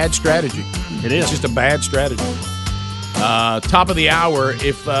it's bad strategy. It is. It's just a bad strategy. Top of the hour.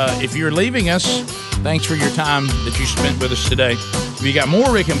 If you're leaving us, thanks for your time that you spent with us today. If you got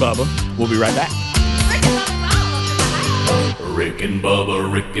more Rick and Bubba, we'll be right back. Rick and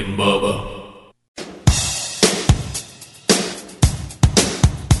Bubba, Rick and Bubba.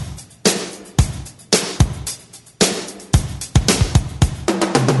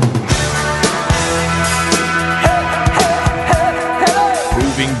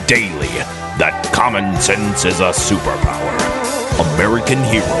 Proving daily that common sense is a superpower. American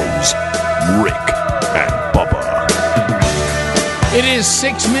heroes, Rick and Bubba. It is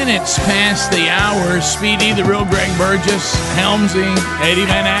 6 minutes past the hour. Speedy, the real Greg Burgess, Helmsy, Eddie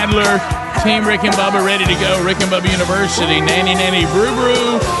Van Adler, Team Rick and Bubba ready to go. Rick and Bubba University, Nanny Nanny Brew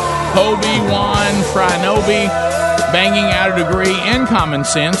Brew, Hobie, Juan, Frinobi, banging out a degree in common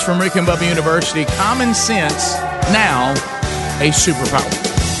sense from Rick and Bubba University. Common sense, now a superpower.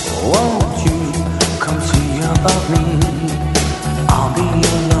 Won't you come see about me? I'll be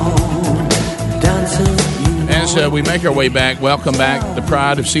alone, dancing. As we make our way back, welcome back, the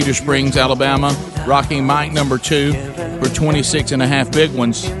pride of Cedar Springs, Alabama, rocking mic number 2 for 26 and a half big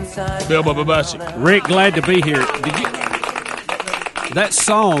ones, Bill Bubba Bussey. Rick, glad to be here. That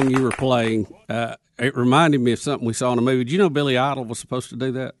song you were playing, it reminded me of something we saw in a movie. Did you know Billy Idol was supposed to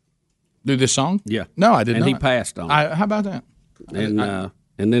do that? Do this song? Yeah. No, I did not. And he passed on it. How about that?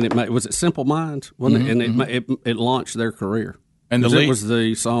 And then was it Simple Minds? Wasn't it? And it launched their career. And it was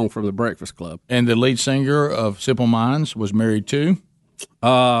the song from the Breakfast Club. And the lead singer of Simple Minds was married to?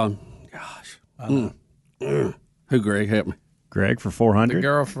 Who, Greg? Help me. Greg for 400? The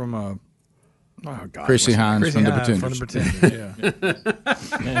girl from Chrissy Hines from the Pretenders.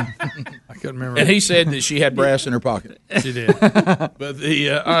 Yeah. I couldn't remember. And he said that she had brass in her pocket. She did.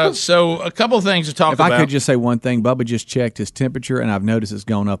 But so a couple of things to talk about. If I could just say one thing, Bubba just checked his temperature, and I've noticed it's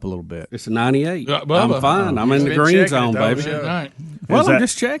gone up a little bit. It's 98. Bubba. I'm fine. I'm in the green zone, baby. Right. Well, I'm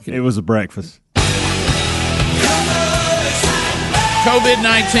just checking. It was a breakfast.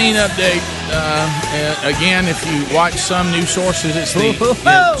 COVID-19 update. Again, if you watch some news sources, it's the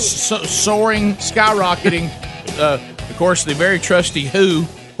soaring, skyrocketing. Of course, the very trusty WHO,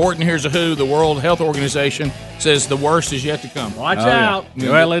 Horton Hears a WHO, the World Health Organization, says the worst is yet to come. Watch out.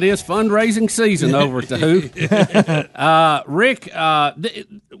 Yeah. Well, it is fundraising season over at the WHO. Rick,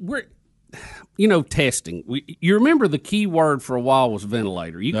 we're... testing. You remember the key word for a while was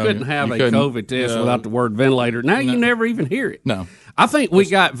ventilator. You couldn't have a COVID test without the word ventilator. Now you never even hear it. No. I think we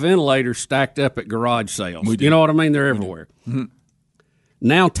got ventilators stacked up at garage sales. You know what I mean? They're everywhere. Mm-hmm.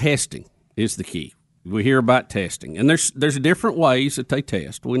 Now testing is the key. We hear about testing. And there's different ways that they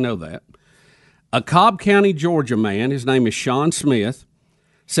test. We know that. A Cobb County, Georgia man, his name is Sean Smith,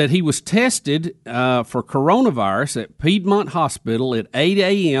 said he was tested for coronavirus at Piedmont Hospital at 8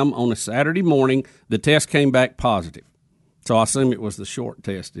 a.m. on a Saturday morning. The test came back positive. So I assume it was the short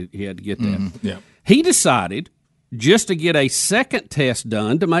test. He had to get that. Mm-hmm. Yeah. He decided just to get a second test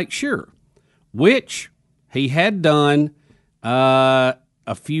done to make sure, which he had done a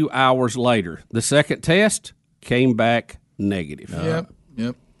few hours later. The second test came back negative. Yep.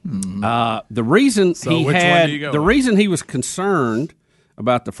 Mm-hmm. The reason the reason he was concerned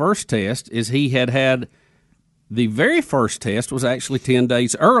about the first test is he had the very first test was actually 10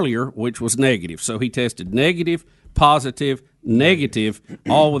 days earlier, which was negative. So he tested negative, positive, negative,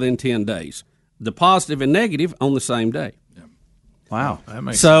 all within 10 days. The positive and negative on the same day. Yeah. Wow. That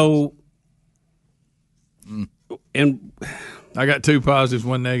makes sense. And I got 2 positives,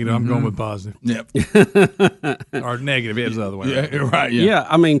 1 negative. I'm going with positive. Yep. Or negative. It was the other way. Yeah, right. Yeah,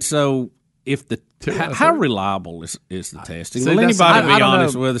 I mean, so if the how reliable is the testing? Will anybody be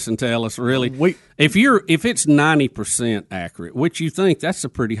honest with us and tell us really? If it's 90% accurate, which you think that's a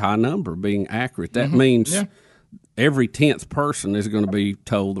pretty high number being accurate, that means every 10th person is going to be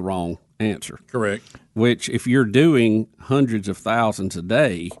told the wrong answer. Correct. Which, if you're doing hundreds of thousands a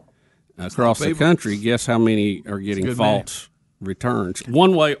day across the country, guess how many are getting false returns,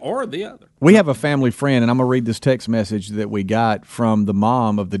 one way or the other? We have a family friend, and I'm going to read this text message that we got from the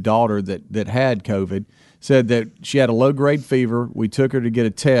mom of the daughter that had COVID. Said that she had a low-grade fever. We took her to get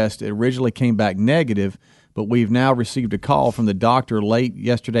a test. It originally came back negative, but we've now received a call from the doctor late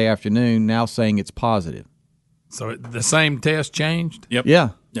yesterday afternoon now saying it's positive. So the same test changed? Yep. Yeah.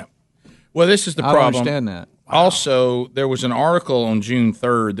 Well, this is the I problem. don't understand that. Also, there was an article on June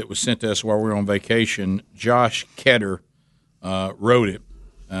 3rd that was sent to us while we were on vacation. Josh Ketter wrote it.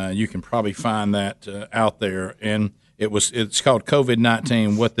 You can probably find that out there. And it's called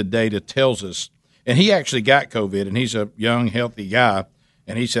COVID-19, What the Data Tells Us. And he actually got COVID, and he's a young, healthy guy.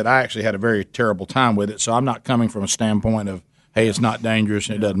 And he said, I actually had a very terrible time with it, so I'm not coming from a standpoint of, hey, it's not dangerous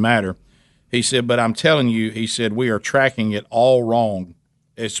and it doesn't matter. He said, but I'm telling you, he said, we are tracking it all wrong,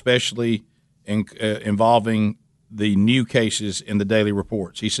 especially involving the new cases in the daily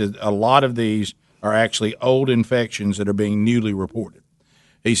reports. He said a lot of these are actually old infections that are being newly reported.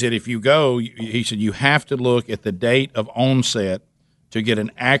 He said if you go, he said you have to look at the date of onset to get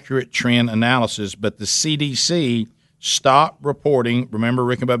an accurate trend analysis, but the CDC stopped reporting. Remember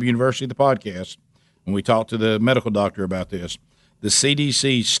Rick and Bubba University, the podcast, when we talked to the medical doctor about this, the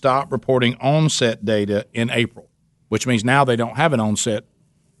CDC stopped reporting onset data in April, which means now they don't have an onset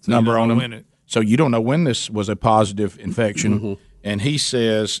number on them. So you don't know when this was a positive infection. Mm-hmm. And he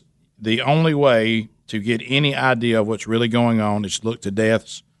says the only way to get any idea of what's really going on is look to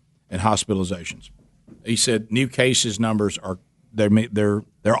deaths and hospitalizations. He said new cases numbers are they're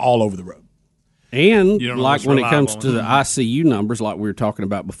all over the road. And like when it comes to the ICU numbers, like we were talking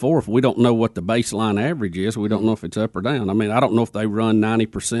about before, if we don't know what the baseline average is, we don't know if it's up or down. I mean, I don't know if they run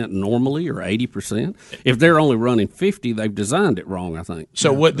 90% normally or 80%. If they're only running 50, they've designed it wrong, I think.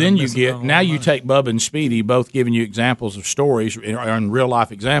 So what then you get, now you take Bubba and Speedy, both giving you examples of stories and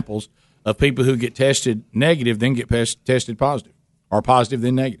real-life examples of people who get tested negative, then get tested positive, or positive,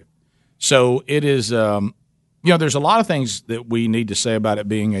 then negative. So it is there's a lot of things that we need to say about it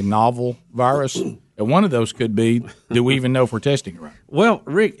being a novel virus, and one of those could be, do we even know if we're testing it right? Well,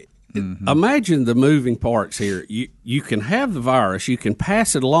 Rick, Imagine the moving parts here. You can have the virus, you can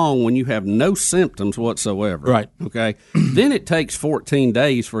pass it along when you have no symptoms whatsoever. Right. Okay. Then it takes 14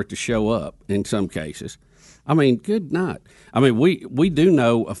 days for it to show up in some cases. I mean, good night. I mean, we do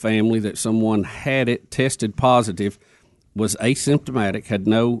know a family that someone had it, tested positive, was asymptomatic, had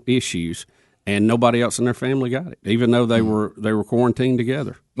no issues, and nobody else in their family got it, even though they were quarantined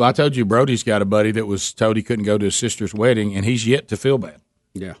together. Well, I told you, Brody's got a buddy that was told he couldn't go to his sister's wedding, and he's yet to feel bad.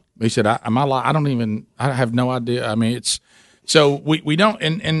 Yeah. He said, I have no idea. I mean, it's so we don't,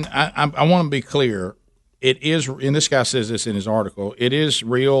 and I want to be clear. It is, and this guy says this in his article, it is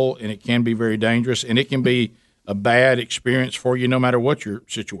real and it can be very dangerous and it can be a bad experience for you no matter what your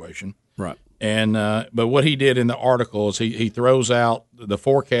situation. Right. And but what he did in the article is he throws out the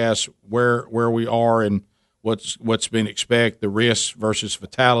forecast where we are and what's been expected, the risk versus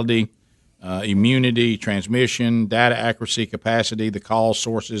fatality, immunity, transmission, data accuracy, capacity, the cause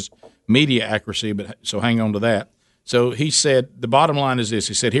sources, media accuracy. But so hang on to that. So he said the bottom line is this.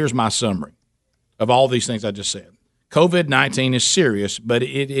 He said, here's my summary of all these things I just said. COVID-19 is serious, but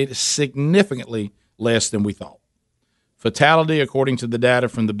it is significantly less than we thought. Fatality, according to the data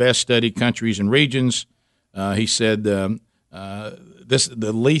from the best studied countries and regions, he said how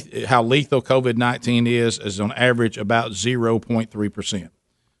lethal COVID-19 is on average about 0.3%,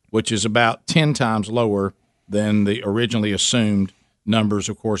 which is about 10 times lower than the originally assumed numbers,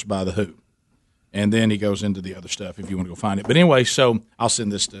 of course, by the WHO. And then he goes into the other stuff if you want to go find it. But anyway, so I'll send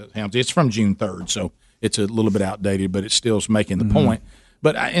this to Helmsy. It's from June 3rd, so it's a little bit outdated, but it still's making the point.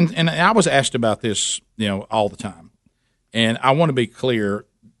 But and I was asked about this, all the time. And I want to be clear,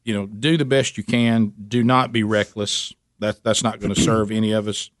 do the best you can. Do not be reckless. That's not going to serve any of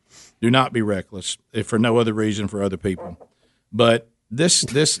us. Do not be reckless, if for no other reason for other people. But this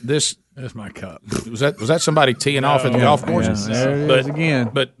that's my cup. Was that somebody teeing off at the golf course? Yeah, there it is again.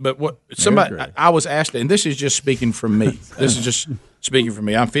 But what somebody I was asked, and this is just speaking from me. This is just speaking from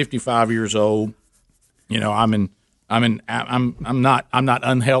me. I'm 55 years old. I'm not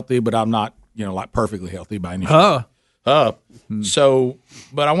unhealthy, but I'm not like perfectly healthy by any means. So,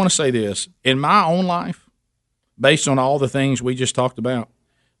 but I want to say this in my own life, based on all the things we just talked about.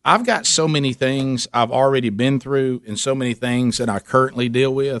 I've got so many things I've already been through, and so many things that I currently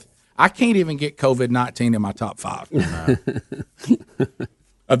deal with. I can't even get COVID-19 in my top 5.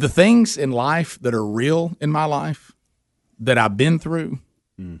 Of the things in life that are real in my life that I've been through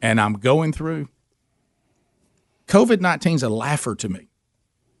and I'm going through, COVID-19 is a laugher to me.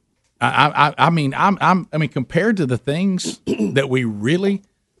 I mean, compared to the things that we really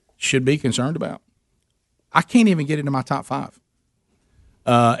should be concerned about, I can't even get into my top 5.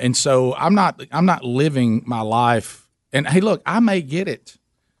 And so I'm not living my life. And hey, look, I may get it.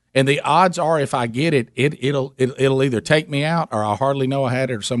 And the odds are, if I get it, it'll either take me out, or I'll hardly know I had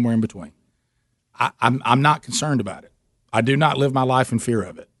it, or somewhere in between. I'm not concerned about it. I do not live my life in fear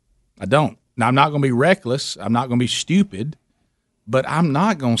of it. I don't. Now, I'm not going to be reckless. I'm not going to be stupid. But I'm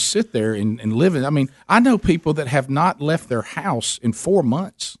not going to sit there and live in. I mean, I know people that have not left their house in 4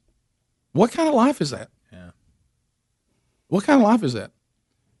 months. What kind of life is that? Yeah. What kind of life is that?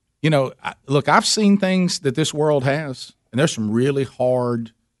 Look, I've seen things that this world has, and there's some really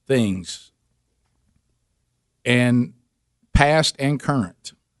hard things, and past and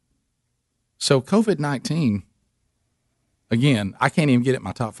current. So COVID-19, again, I can't even get it in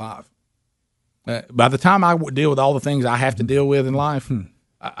my top 5. By the time I deal with all the things I have to deal with in life,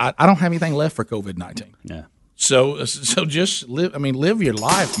 I don't have anything left for COVID-19. Yeah. So just live. I mean, live your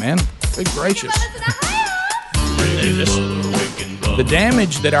life, man. Good gracious. The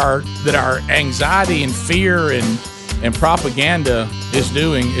damage that our anxiety and fear and propaganda is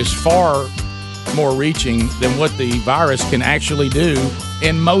doing is far more reaching than what the virus can actually do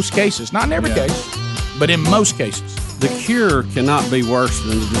in most cases. Not in every case, but in most cases. The cure cannot be worse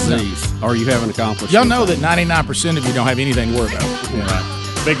than the disease, or you haven't accomplished. Y'all know that 99% of you don't have anything to worry about. Yeah.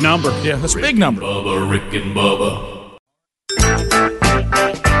 Right. Big number. Yeah, that's a big number. Rick and Bubba.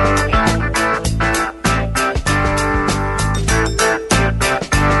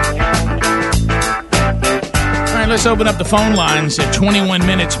 Let's open up the phone lines at 21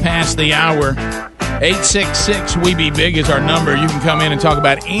 minutes past the hour. 866-WE-BE-BIG is our number. You can come in and talk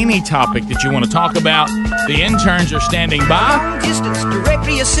about any topic that you want to talk about. The interns are standing by. Distance,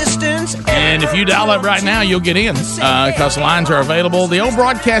 directory assistance. And if you dial up right now, you'll get in because lines are available. The old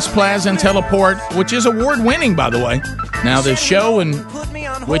Broadcast Plaza and Teleport, which is award-winning, by the way. Now, the show in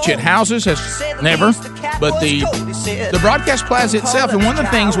which it houses has never, but the Broadcast Plaza itself, and one of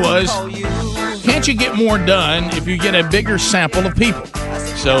the things was, can't you get more done if you get a bigger sample of people?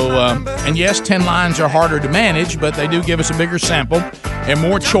 So, and yes, 10 lines are harder to manage, but they do give us a bigger sample. and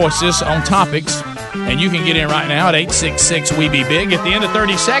more choices on topics. And you can get in right now at 866-WE-BE-BIG. At the end of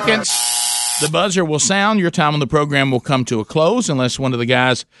 30 seconds, the buzzer will sound. Your time on the program will come to a close unless one of the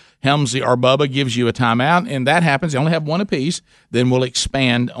guys, Helmsley or Bubba, gives you a timeout. And that happens. They only have one apiece. Then we'll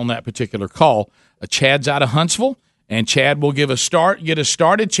expand on that particular call. Chad's out of Huntsville, and Chad will get us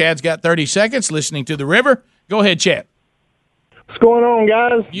started. Chad's got 30 seconds listening to the river. Go ahead, Chad. What's going on,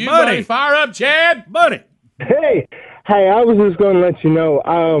 guys? You buddy, fire up, Chad. Buddy. Hey, I was just going to let you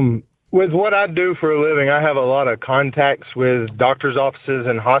know, with what I do for a living, I have a lot of contacts with doctors' offices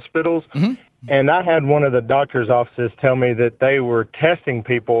and hospitals. Mm-hmm. And I had one of the doctor's offices tell me that they were testing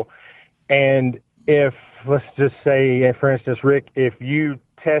people. And if, let's just say, for instance, Rick, if you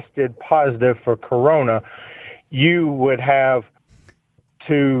tested positive for corona, you would have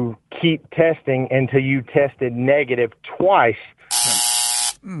to keep testing until you tested negative twice.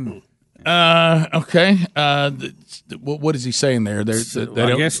 Okay. What is he saying there?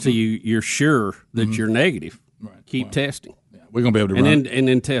 I guess to you, you're sure that you're negative. Right. Keep testing. We're going to be able to run. And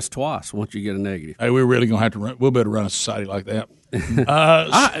then test twice once you get a negative. Hey, we're really going to have to run. We'll be able to run a society like that.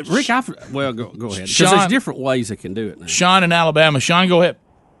 Rick, go ahead. Because there's different ways they can do it now. Sean in Alabama. Sean, go ahead.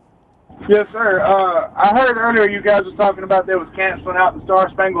 Yes, sir. I heard earlier you guys were talking about they was canceling out the Star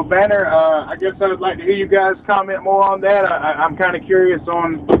Spangled Banner. I guess I would like to hear you guys comment more on that. I'm kind of curious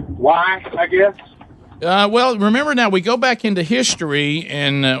on why, I guess. Well, remember now, we go back into history,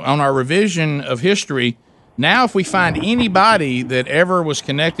 and on our revision of history, now if we find anybody that ever was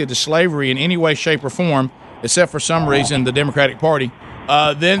connected to slavery in any way, shape, or form, except for some reason the Democratic Party,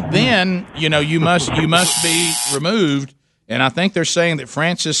 then you must be removed. And I think they're saying that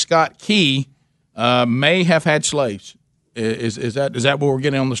Francis Scott Key may have had slaves. Is that what we're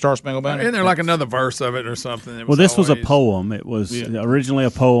getting on the Star Spangled Banner? Isn't there like another verse of it or something? Well, this was a poem. It was originally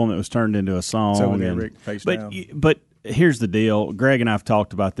a poem that was turned into a song. So Rick face down. But here's the deal. Greg and I have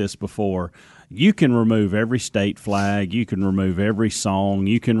talked about this before. You can remove every state flag. You can remove every song.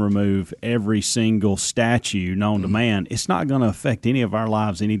 You can remove every single statue known to man. It's not going to affect any of our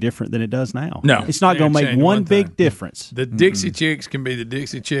lives any different than it does now. No. It's not going to make one big difference. The Dixie Chicks can be the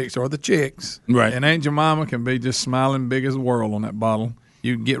Dixie Chicks or the Chicks. Right. And Aunt Jemima can be just smiling big as the world on that bottle.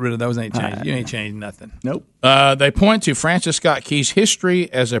 You can get rid of those. You ain't changed nothing. Nope. They point to Francis Scott Key's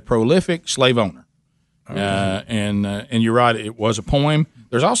history as a prolific slave owner. And you're right, it was a poem.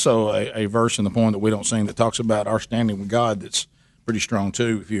 There's also a verse in the poem that we don't sing that talks about our standing with God that's pretty strong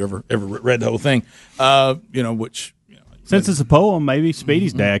too. If you ever read the whole thing, since it's a poem, maybe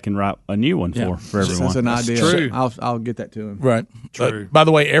Speedy's dad can write a new one for everyone. That's an idea. True. I'll get that to him. Right. True. By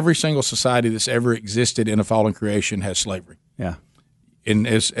the way, every single society that's ever existed in a fallen creation has slavery. Yeah. And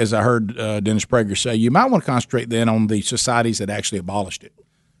as I heard Dennis Prager say, you might want to concentrate then on the societies that actually abolished it,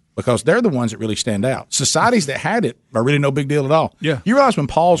 because they're the ones that really stand out. Societies that had it are really no big deal at all. Yeah. You realize when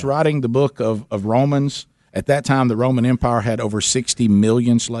Paul's writing the book of Romans, at that time the Roman Empire had over 60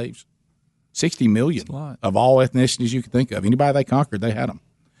 million slaves. 60 million of all ethnicities you could think of. Anybody they conquered, they had them.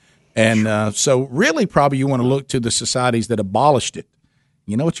 And so really probably you want to look to the societies that abolished it.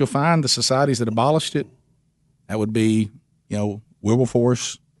 You know what you'll find? The societies that abolished it, that would be,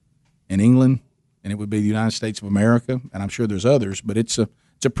 Wilberforce in England, and it would be the United States of America, and I'm sure there's others, but it's a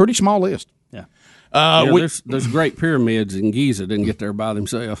pretty small list. Yeah. There's great pyramids in Giza didn't get there by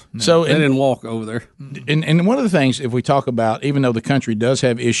themselves. So they didn't walk over there. And one of the things, if we talk about, even though the country does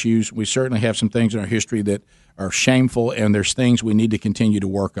have issues, we certainly have some things in our history that are shameful, and there's things we need to continue to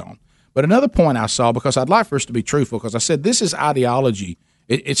work on. But another point I saw, because I'd like for us to be truthful, because I said this is ideology.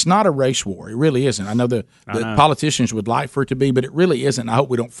 It's not a race war. It really isn't. I know the politicians would like for it to be, but it really isn't. I hope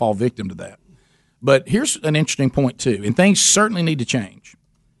we don't fall victim to that. But here's an interesting point, too, and things certainly need to change.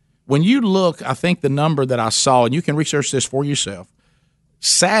 When you look, I think the number that I saw, and you can research this for yourself,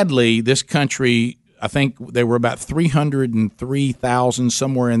 sadly, this country, I think there were about 303,000,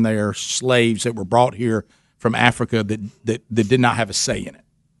 somewhere in there, slaves that were brought here from Africa that did not have a say in it.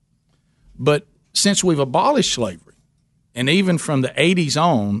 But since we've abolished slavery, and even from the 80s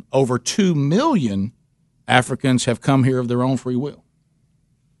on, over 2 million Africans have come here of their own free will.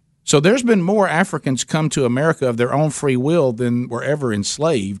 So there's been more Africans come to America of their own free will than were ever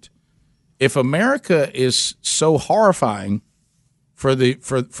enslaved. If America is so horrifying for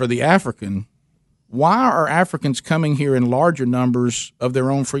the African, why are Africans coming here in larger numbers of their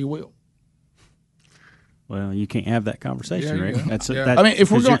own free will? Well, you can't have that conversation, right? I mean, if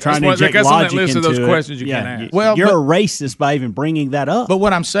we're going, trying to inject logic into those questions you can't ask. Well, you're a racist by even bringing that up. But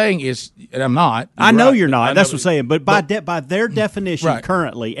what I'm saying is, and I'm not. I know you're not. That's what I'm saying. But by their definition,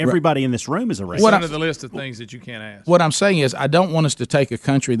 currently, everybody in this room is a racist. What under the list of things that you can't ask? What I'm saying is, I don't want us to take a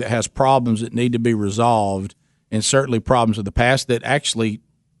country that has problems that need to be resolved and certainly problems of the past that actually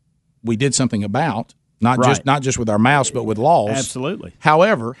we did something about. Not just with our mouths, but with laws. Absolutely.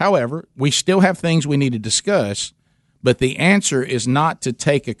 However, we still have things we need to discuss. But the answer is not to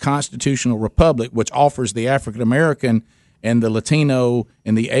take a constitutional republic, which offers the African American and the Latino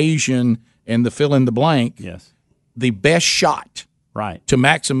and the Asian and the fill in the blank, the best shot, to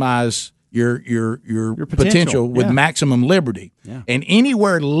maximize your potential with maximum liberty. Yeah. And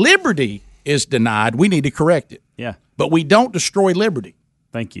anywhere liberty is denied, we need to correct it. Yeah. But we don't destroy liberty.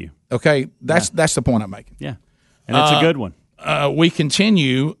 Thank you. Okay, that's the point I'm making. Yeah, and it's a good one. We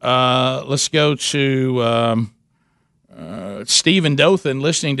continue. Let's go to Steve in Dothan,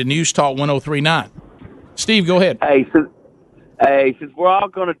 listening to News Talk 103.9. Steve, go ahead. Hey, since we're all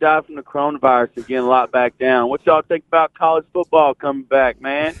going to die from the coronavirus again, lock back down, what y'all think about college football coming back,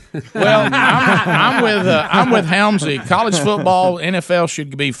 man? Well, I'm with Helmsy. College football, NFL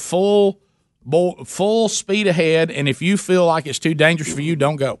should be full speed ahead, and if you feel like it's too dangerous for you,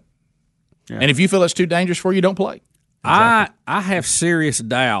 don't go. Yeah. And if you feel it's too dangerous for you, don't play. Exactly. I have serious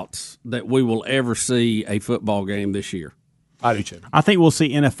doubts that we will ever see a football game this year. I do too. I think we'll see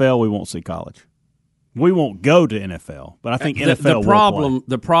NFL. We won't see college. We won't go to NFL, but I think NFL will play.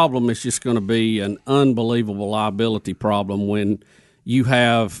 The problem is just going to be an unbelievable liability problem when you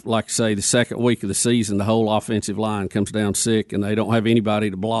have, like say, the second week of the season, the whole offensive line comes down sick, and they don't have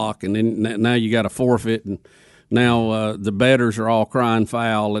anybody to block, and then now you got to forfeit, and now the bettors are all crying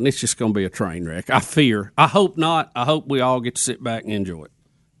foul, and it's just going to be a train wreck. I fear. I hope not. I hope we all get to sit back and enjoy it.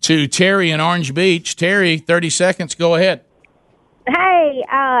 To Terry in Orange Beach. Terry, 30 seconds. Go ahead. Hey,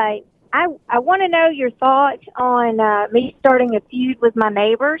 I want to know your thoughts on me starting a feud with my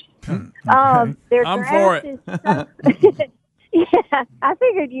neighbors. Their I'm grass for it. Is so, yeah, I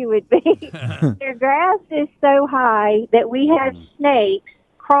figured you would be. Their grass is so high that we have snakes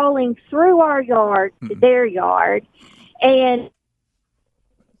crawling through our yard to their yard, and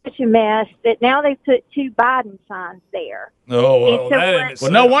such a mess that now they put 2 Biden signs there. Oh,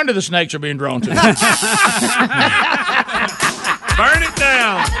 well, no wonder the snakes are being drawn to it. Burn it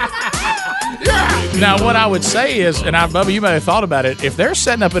down. Now, what I would say is, and Bubba, you may have thought about it, if they're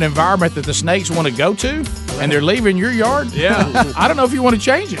setting up an environment that the snakes want to go to and they're leaving your yard, I don't know if you want to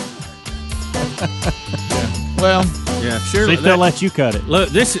change it. Well, yeah, sure. See if they'll let you cut it. Look,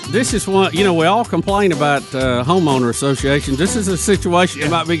 this is one. You know, we all complain about homeowner associations. This is a situation that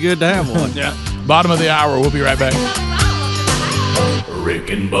might be good to have one. Yeah. Bottom of the hour. We'll be right back. Rick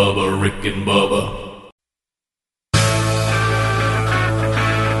and Bubba, Rick and Bubba.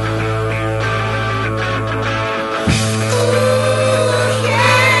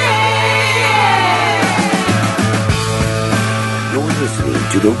 You're listening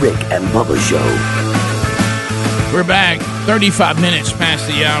to the Rick and Bubba Show. We're back, 35 minutes past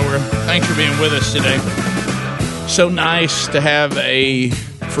the hour. Thanks for being with us today. So nice to have a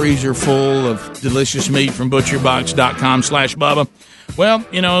freezer full of delicious meat from butcherbox.com/Bubba. Well,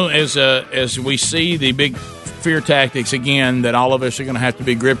 you know, as we see the big fear tactics again, that all of us are going to have to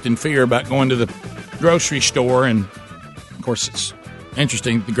be gripped in fear about going to the grocery store. And, of course, it's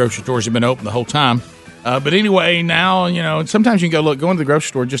interesting. The grocery stores have been open the whole time. But anyway, now, you know, sometimes you can go, look, going to the grocery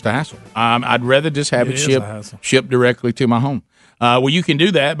store is just a hassle. I'd rather just have it shipped directly to my home. Well, you can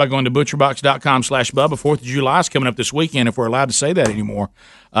do that by going to butcherbox.com/Bubba. 4th of July is coming up this weekend, if we're allowed to say that anymore.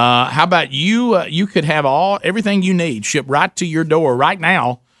 How about you? You could have everything you need shipped right to your door right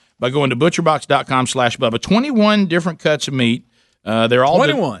now by going to butcherbox.com/Bubba. 21 different cuts of meat. They're all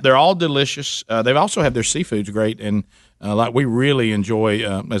 21. They're all delicious. They also have their seafood's great, and like we really enjoy,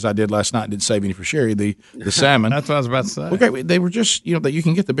 as I did last night, did save any for Sherry, the salmon. That's what I was about to say. Okay, they were just, you know, that you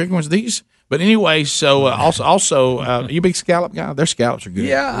can get the bigger ones. These, but anyway, so also, you a big scallop guy? Their scallops are good.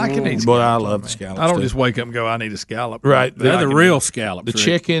 Yeah, I can eat. Boy, I love the scallops. I don't too. just wake up and go, I need a scallop. Right, they're the real scallops. The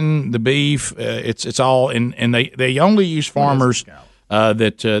chicken, the beef, it's all, and they only use farmers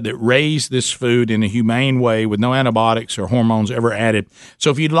that raise this food in a humane way with no antibiotics or hormones ever added. So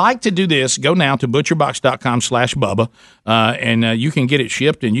if you'd like to do this, go now to butcherbox.com/Bubba, and you can get it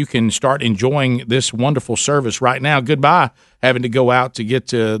shipped, and you can start enjoying this wonderful service right now. Goodbye having to go out to get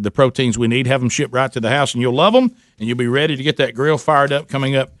the proteins we need. Have them shipped right to the house, and you'll love them, and you'll be ready to get that grill fired up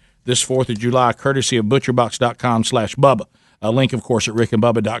coming up this 4th of July, courtesy of butcherbox.com/Bubba. A link, of course, at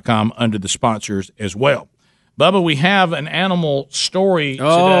rickandbubba.com under the sponsors as well. Bubba, we have an animal story today.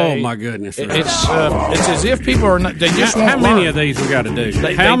 Oh, my goodness. It's as if people are not, they just won't learn. How many of these we got to do?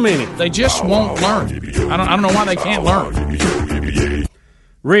 How many? They just won't learn. I don't know why they can't learn.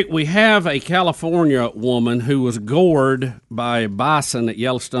 Rick, we have a California woman who was gored by a bison at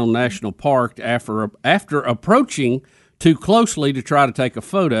Yellowstone National Park after approaching too closely to try to take a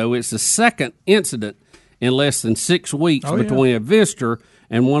photo. It's the second incident in less than 6 weeks between a visitor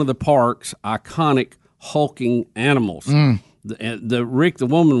and one of the park's iconic hulking animals. The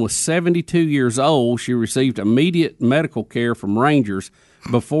woman was 72 years old. She received immediate medical care from rangers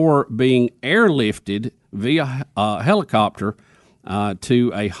before being airlifted via helicopter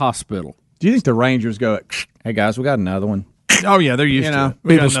to a hospital. Do you think the Rangers go, hey, guys, we got another one? Oh, yeah, they're used to it.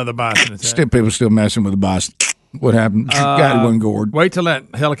 We got another bison attack. People still messing with the bison. What happened? God, one gourd. Wait till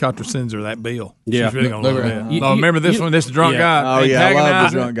that helicopter sends her that bill. Yeah. She's really going to love it. Remember this one, this drunk guy? Oh, yeah, I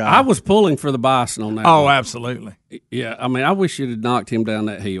love the drunk guy. I was pulling for the bison on that Oh, one. absolutely. Yeah, I mean, I wish you'd have knocked him down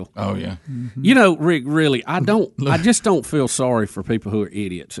that hill. Oh, yeah. You know, Rick, really, I just don't feel sorry for people who are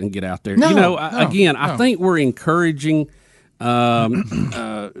idiots and get out there. I think we're encouraging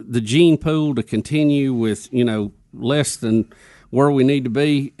the gene pool to continue with, less than where we need to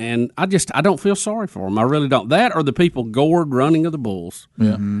be, and I don't feel sorry for them. I really don't. That or the people gored running of the bulls.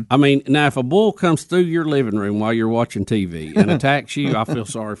 Yeah. I mean, now if a bull comes through your living room while you're watching TV and attacks you, I feel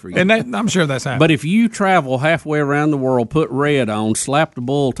sorry for you. And I'm sure that's happening. But if you travel halfway around the world, put red on, slap the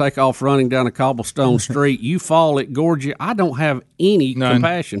bull, take off running down a cobblestone street, you fall, it gored you, I don't have any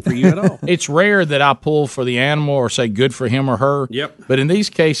compassion for you at all. It's rare that I pull for the animal or say good for him or her. Yep. But in these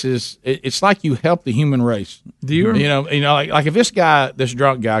cases, it's like you help the human race. Do you? Like if this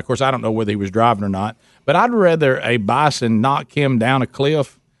drunk guy, of course, I don't know whether he was driving or not, but I'd rather a bison knock him down a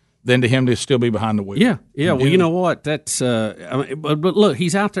cliff than to him to still be behind the wheel. Yeah. Well, you know what? That's but look,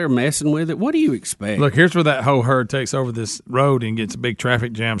 he's out there messing with it. What do you expect? Look, here's where that whole herd takes over this road and gets a big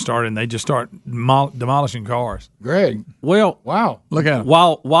traffic jam started, and they just start demolishing cars. Greg. Well, wow. Look at them.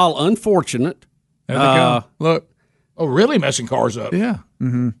 While unfortunate, there they go. Look. Oh, really messing cars up. Yeah.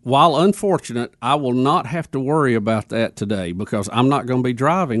 Mm-hmm. While unfortunate, I will not have to worry about that today because I'm not going to be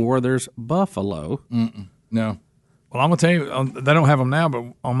driving where there's buffalo. No. Well, I'm going to tell you, they don't have them now, but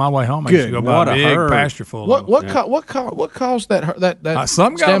on my way home, I used to go by a big pasture full of them. What caused that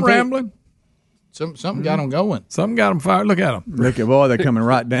something got them rambling. Something got them going. Something got them fired. Look at them. Look at boy, they're coming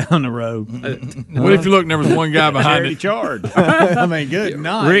right down the road. What if you look and there was one guy behind it? Charge. I mean, good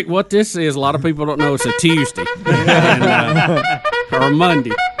night. Rick, what this is, a lot of people don't know it's a Tuesday or a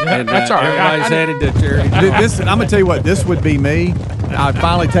Monday. And, that's all right. Everybody's headed to church. I'm going to tell you what, this would be me. I'd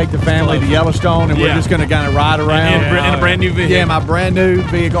finally take the family to Yellowstone, and we're just going to kind of ride around. In a brand new vehicle. Yeah, my brand new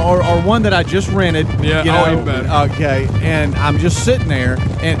vehicle, or one that I just rented. Yeah, even better. Okay, and I'm just sitting there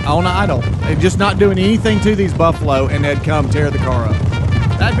and on idle, and just not doing anything to these buffalo, and they'd come tear the car up.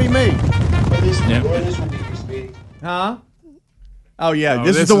 That'd be me. Huh? Oh, yeah,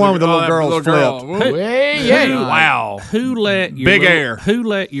 this is the one with the little girls flipped. Wow. Who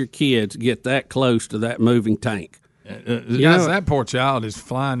let your kids get that close to that moving tank? That poor child is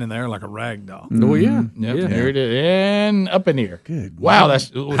flying in the air like a rag doll. Oh, yeah. Yep. Here it is. And up in here. Good. Wow.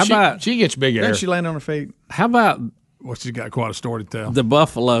 She gets big air. Then she landed on her feet. How about... Well, she's got quite a story to tell. The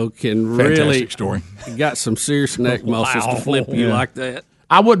buffalo can really story. Got some serious neck muscles to flip you like that.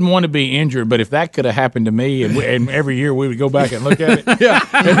 I wouldn't want to be injured, but if that could have happened to me, and every year we would go back and look at it, and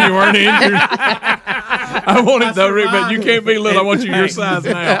you weren't injured. I want it though, Rick, but you can't be little. I want you your size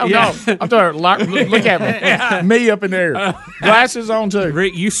now. No, I'm talking. Look at me, me up in there, glasses on too.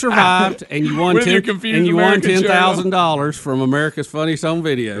 Rick, you survived, and you won $10,000 from America's Funniest Home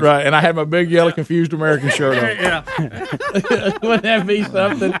Videos. Right, and I had my big yellow confused American shirt on. Yeah, wouldn't that be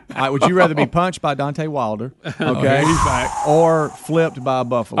something? All right, would you rather be punched by Dante Wilder, okay, he's back, or flipped by a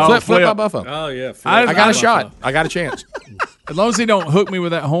buffalo? Flip by buffalo. Oh yeah, I got a shot. I got a chance. As long as he don't hook me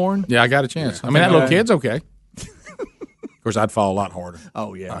with that horn. Yeah, I got a chance. I mean, that little kid's okay. Of course, I'd fall a lot harder.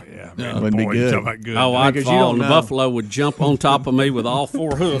 Oh, yeah. Man, wouldn't be good. Oh, I'd fall, and the buffalo would jump on top of me with all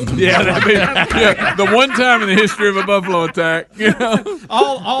four hoofs. Yeah, the one time in the history of a buffalo attack.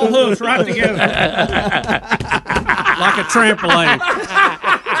 All hoofs right together. Like a trampoline.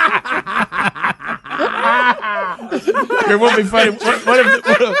 It would be funny.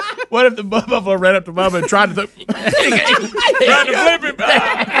 What if the buffalo ran up to Bubba and tried to flip him?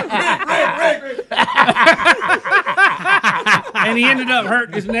 And he ended up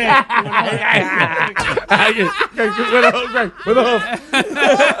hurting his neck. With a hoof.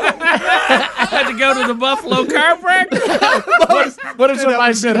 Had to go to the Buffalo chiropractor. What if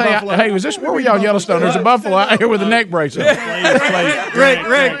somebody said, "Hey, was this where were y'all Yellowstone? There's a buffalo out here with a neck brace on." Rick,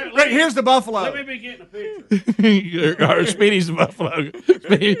 here's the buffalo. Let me be getting a picture. Or Speedy's the buffalo.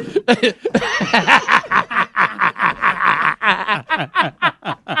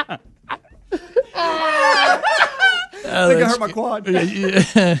 I think I hurt my quad.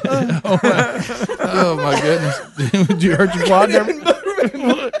 Oh my goodness! Did you hurt your quad? You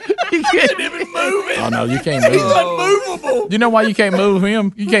can't even move it. Oh no, you can't move it. It's unmovable. You know why you can't move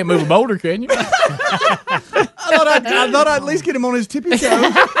him? You can't move a boulder, can you? I thought I'd at least get him on his tippy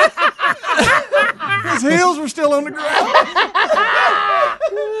toes. His heels were still on the ground.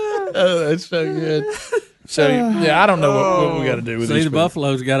 Oh, that's so good. So yeah, I don't know what we got to do with these the people.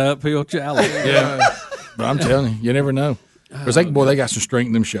 Buffalo's got an uphill challenge. Yeah, but I'm telling you never know. Because they got some strength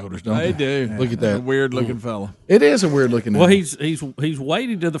in them shoulders, don't they? They do. Look at that. Weird looking fella. It is a weird looking. Well, animal. he's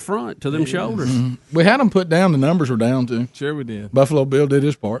weighted to the front, to them shoulders. Mhm. We had them put down. The numbers were down too. Sure, we did. Buffalo Bill did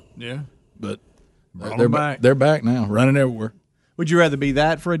his part. Yeah, but Brought they're 'em back. They're back now, running everywhere. Would you rather be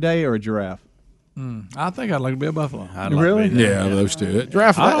that for a day or a giraffe? I think I'd like to be a buffalo. Really? Yeah, those two.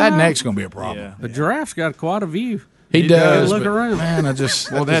 Giraffe. I don't That know. neck's going to be a problem. Yeah. The giraffe's got quite a view. He does. Look but, around. Man, I just.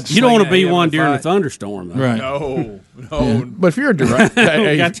 Well, that's You don't want to be him one to during a fight. thunderstorm, though. Right. No. Yeah. But if you're a giraffe,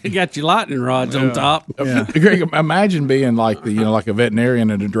 hey, got your lightning rods on top. Greg, imagine being like like a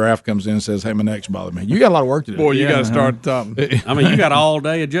veterinarian and a giraffe comes in and says, "Hey, my neck's bothering me." You got a lot of work to do. Boy, you got to start at the top. I mean, you got all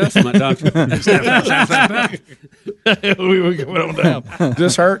day adjustment, don't you? we coming on down.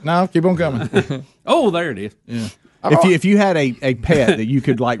 This hurt? No, keep on coming. Oh, there it is. Yeah. If you had a pet that you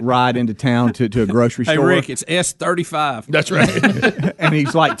could like ride into town to a grocery Hey, store, Rick, it's S35. That's right. and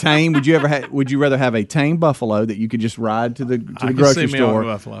he's like tame, would you rather have a tame buffalo that you could just ride to the can grocery see me on a store,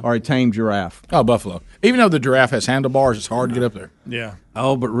 buffalo. or a tame giraffe? Oh, buffalo. Even though the giraffe has handlebars, it's hard to get up there. Yeah.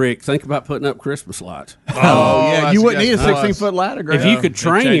 Oh, but Rick, think about putting up Christmas lights. Yeah, you wouldn't need a that's 16-foot ladder, Greg. If you could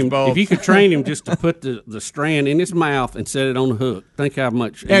train change him, bulbs. if you could train him just to put the strand in his mouth and set it on the hook, think how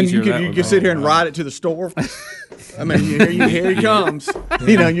much and easier you that could would be. sit here and ride it to the store. I mean, here he comes.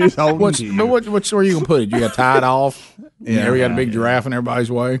 You know, you just hold. What store you gonna put it? You got to tie it off. Yeah. We got a big giraffe in everybody's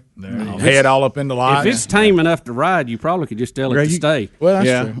way. Head all up in the light. If it's tame enough to ride, you probably could just tell it Greg, to stay. Well, that's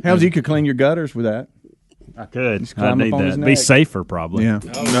Yeah, true. how's you could clean your gutters with that? I could. Just I climb need up on his that. Be neck. safer, probably. Yeah.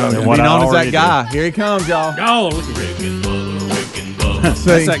 Than Be what I known as already that guy. Here he comes, y'all. Oh, look at Rick. See?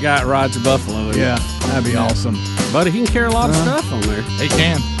 That's that guy that rides a buffalo. isn't it? Yeah, that'd be awesome. Buddy, he can carry a lot of stuff on there. He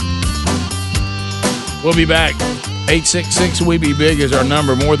can. We'll be back. 866-WE-BE-BIG is our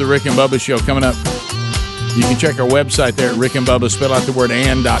number. More of the Rick and Bubba Show coming up. You can check our website there at Rick and Bubba, spell out the word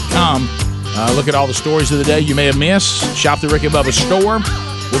and.com. Look at all the stories of the day you may have missed. Shop the Rick and Bubba store.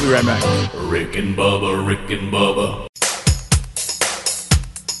 We'll be right back. Rick and Bubba, Rick and Bubba.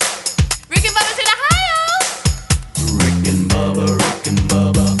 Rick and Bubba's in Ohio. Rick and Bubba, Rick and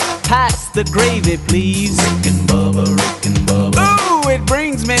Bubba. Pass the gravy, please. Rick and Bubba, Rick and Bubba. Ooh, it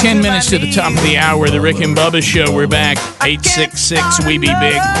brings me 10 to minutes my to the top of the hour, the Rick and Bubba Show. We're back.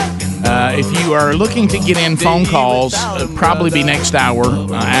 866-WE-BE-BIG. If you are looking to get in phone calls, probably be next hour.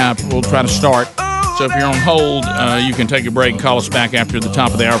 We'll try to start. So if you're on hold, you can take a break and call us back after the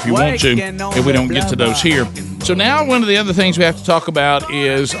top of the hour if you want to, if we don't get to those here. So now one of the other things we have to talk about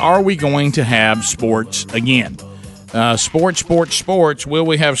is, are we going to have sports again? Sports. Will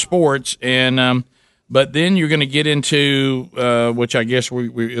we have sports? And but then you're going to get into, which I guess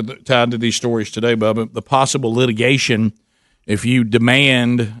we tied to these stories today, Bubba, the possible litigation if you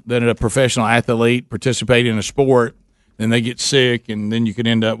demand that a professional athlete participate in a sport, then they get sick, and then you could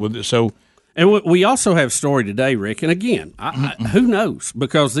end up with it. So. And we also have a story today, Rick. And again, who knows?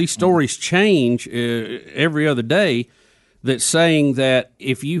 Because these stories change every other day. That's saying that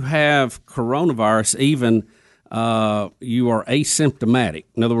if you have coronavirus, even you are asymptomatic,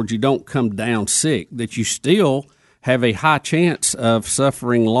 in other words, you don't come down sick, that you still have a high chance of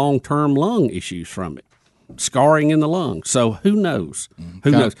suffering long-term lung issues from it, scarring in the lung. So who knows?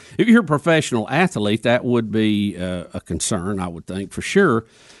 Who knows? If you're a professional athlete, that would be a concern, I would think, for sure.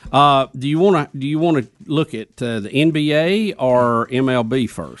 Do you want to look at the NBA or MLB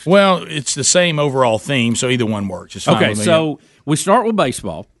first? Well, it's the same overall theme, so either one works. It's fine Okay, with me. so we start with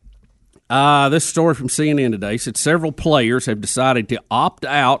baseball. This story from CNN today said several players have decided to opt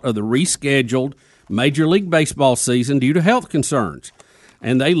out of the rescheduled Major League Baseball season due to health concerns,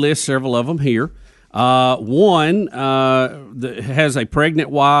 and they list several of them here. One has a pregnant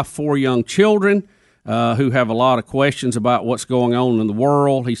wife, 4 young children, who have a lot of questions about what's going on in the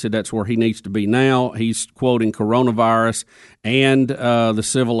world. He said that's where he needs to be now. He's quoting coronavirus and the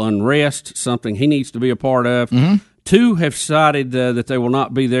civil unrest, something he needs to be a part of. Mm-hmm. 2 have decided that they will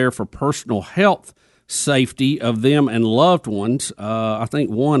not be there for personal health safety of them and loved ones. I think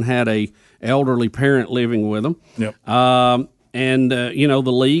 1 had a elderly parent living with them. Yep. And, the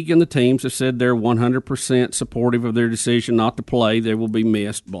league and the teams have said they're 100% supportive of their decision not to play. They will be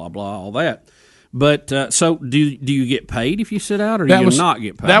missed, blah, blah, all that. But so do you get paid if you sit out, or do you not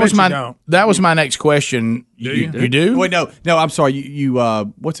get paid? That was my next question. You do? Wait, no. I'm sorry. You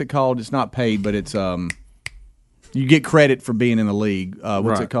what's it called? It's not paid, but it's You get credit for being in the league. What's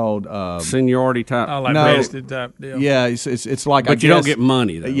Right. it called? Seniority type. Oh, like No. vested type deal. Yeah, it's like. But I you don't guess- get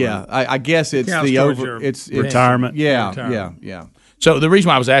money, though, Yeah, I guess it's Counts the towards over. your It's retirement. Yeah, Retirement. yeah. So the reason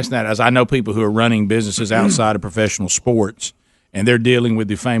why I was asking that is I know people who are running businesses outside of professional sports, and they're dealing with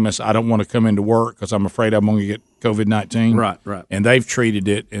the famous "I don't want to come into work because I'm afraid I'm going to get COVID-19." Right. And they've treated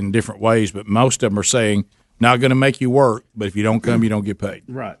it in different ways, but most of them are saying, "Not going to make you work, but if you don't come, you don't get paid."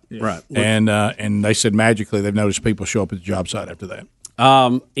 Right. Right. And they said magically they've noticed people show up at the job site after that.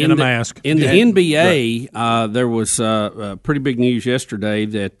 In a mask. In the Yeah. NBA, there was pretty big news yesterday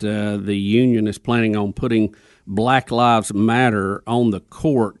that the union is planning on putting Black Lives Matter on the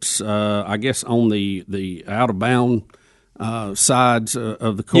courts. I guess on the out of bound sides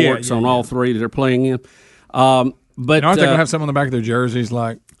of the courts on all three that they're playing in. But Aren't they going to uh, have some on the back of their jerseys?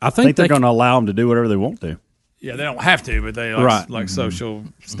 Like, I I think they're they going to allow them to do whatever they want to. yeah, they don't have to, but they like, Right. like social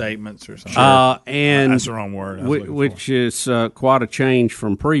statements or something. and That's the wrong word. I was looking for. which is quite a change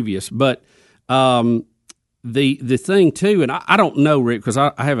from previous. But the thing too, and I don't know, Rick, because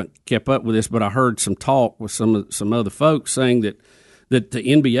I haven't kept up with this, but I heard some talk with some other folks saying that the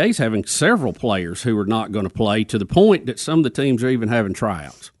NBA's having several players who are not going to play, to the point that some of the teams are even having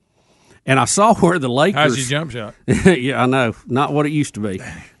tryouts. And I saw where the Lakers. How's your jump shot? Yeah, I know. Not what it used to be.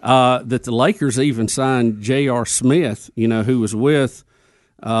 That the Lakers even signed J.R. Smith, who was with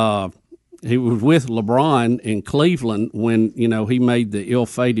LeBron in Cleveland when, he made the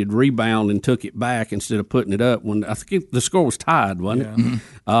ill-fated rebound and took it back instead of putting it up when I think the score was tied, wasn't it?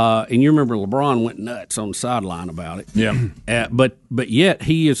 And you remember LeBron went nuts on the sideline about it. Yeah. But yet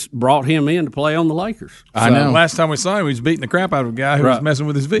he has brought him in to play on the Lakers. I know. Last time we saw him, he was beating the crap out of a guy who was Right. messing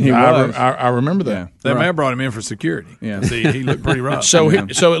with his video. I remember that. They may have brought him in for security. Yeah. See, he looked pretty rough. So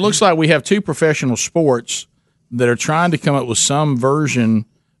it looks like we have two professional sports that are trying to come up with some version,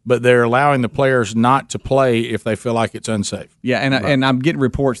 but they're allowing the players not to play if they feel like it's unsafe. Yeah, and I'm getting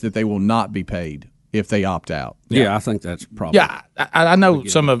reports that they will not be paid if they opt out. Yeah, I think that's probably. Yeah, I know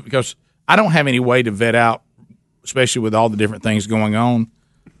some of because I don't have any way to vet out, especially with all the different things going on.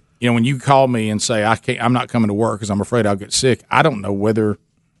 When you call me and say I'm not coming to work because I'm afraid I'll get sick, I don't know what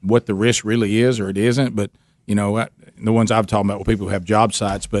the risk really is or it isn't. But the ones I've talked about with people who have job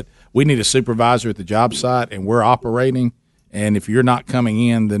sites, but we need a supervisor at the job site, and we're operating. And if you're not coming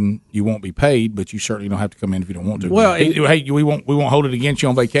in, then you won't be paid. But you certainly don't have to come in if you don't want to. Well, hey, we won't hold it against you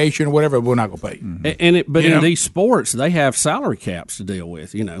on vacation or whatever. But we're not going to pay you. But in these sports, they have salary caps to deal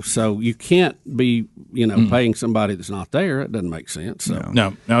with, so you can't be, paying somebody that's not there. It doesn't make sense. So.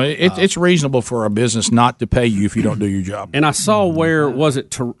 No, it's reasonable for a business not to pay you if you don't do your job. And I saw where was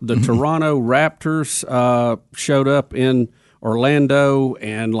it the Toronto Raptors showed up in Orlando,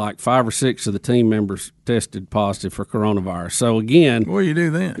 and like 5 or 6 of the team members tested positive for coronavirus. So again, what do you do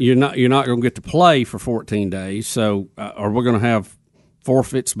then? You're not going to get to play for 14 days. So, or we're going to have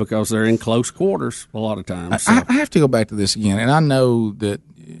forfeits because they're in close quarters a lot of times. So. I have to go back to this again, and I know that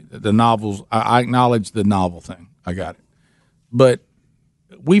the novels. I acknowledge the novel thing. I got it, but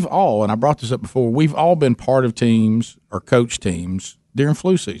we've all, and I brought this up before. We've all been part of teams or coach teams during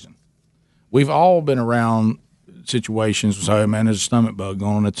flu season. We've all been around situations where, hey, man, there's a stomach bug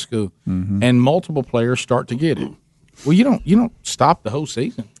going on at the school, and multiple players start to get it. Well, you don't stop the whole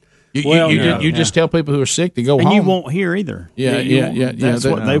season. You just tell people who are sick to go home. And you won't hear either. Yeah. That's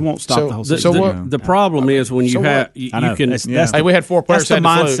what they won't stop the whole season. So the problem is when you have you can. Hey, we had 4 players. That's the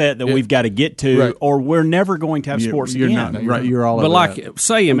had the mindset that we've got to get to, Right. or we're never going to have sports you're again. not, right? You're all. But over like, that.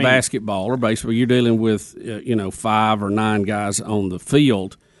 say in basketball or baseball, you're dealing with 5 or 9 guys on the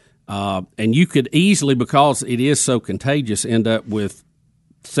field, and you could easily, because it is so contagious, end up with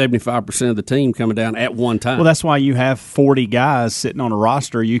 75% of the team coming down at one time. Well, that's why you have 40 guys sitting on a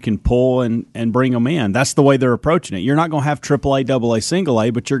roster you can pull and bring them in. That's the way they're approaching it. You're not going to have AAA, AA, single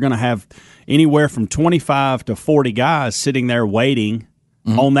A, but you're going to have anywhere from 25 to 40 guys sitting there waiting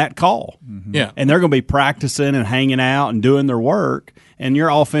on that call. Yeah. And they're going to be practicing and hanging out and doing their work. And your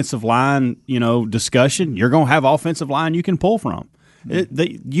offensive line, discussion, you're going to have offensive line you can pull from.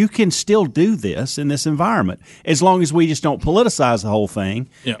 You can still do this in this environment as long as we just don't politicize the whole thing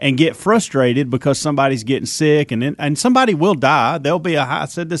and get frustrated because somebody's getting sick and somebody will die. There'll be I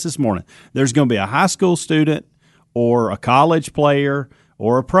said this morning. There's going to be a high school student or a college player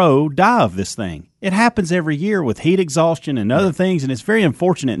or a pro die of this thing. It happens every year with heat exhaustion and other things, and it's very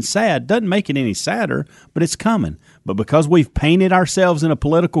unfortunate and sad. Doesn't make it any sadder, but it's coming. But because we've painted ourselves in a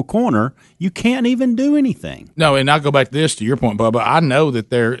political corner, you can't even do anything. No, and I'll go back to this, to your point, Bubba. I know that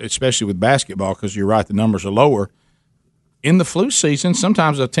they're, especially with basketball, because you're right, the numbers are lower. In the flu season,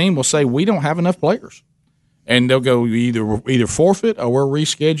 sometimes a team will say, we don't have enough players. And they'll go either forfeit or we'll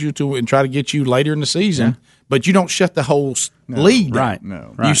reschedule and try to get you later in the season but you don't shut the whole league down. Right.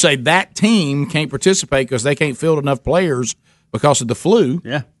 No. You say that team can't participate because they can't field enough players because of the flu.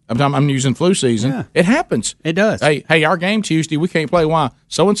 Yeah. I'm using flu season. Yeah. It happens. It does. Hey, our game Tuesday, we can't play. Why?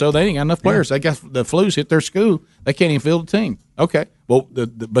 So-and-so, they ain't got enough players. They got the flu's hit their school. They can't even field a team. Okay. Well,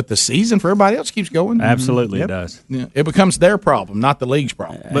 but the season for everybody else keeps going. Absolutely, it does. Yeah. It becomes their problem, not the league's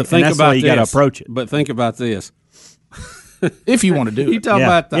problem. But think that's about the way you this. gotta approach it. But think about this. If you want to do it. You talk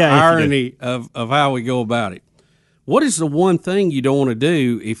about the irony of how we go about it. What is the one thing you don't want to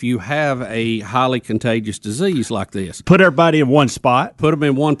do if you have a highly contagious disease like this? Put everybody in one spot. Put them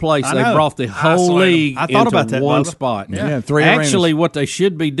in one place. I They know. brought the whole Isolate 'em. league I thought into about that, one Bubba. spot. Yeah, 3 Actually, arenas. what they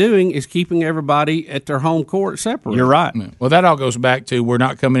should be doing is keeping everybody at their home court separate. You're right. Well, that all goes back to we're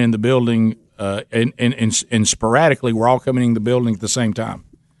not coming in the building, and sporadically we're all coming in the building at the same time.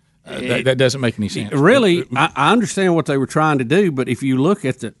 That doesn't make any sense. Really, I understand what they were trying to do, but if you look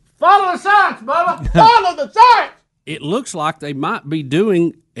at the Follow the science, Bubba. Follow the science. it looks like they might be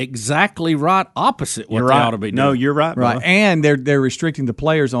doing exactly right opposite what You're they right. ought to be doing. No, you're right. Right, Bubba. and they're restricting the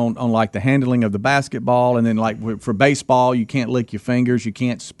players on like the handling of the basketball, and then like for baseball, you can't lick your fingers, you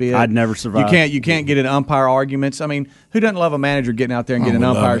can't spit. I'd never survive. You can't get in umpire arguments. I mean, who doesn't love a manager getting out there and getting an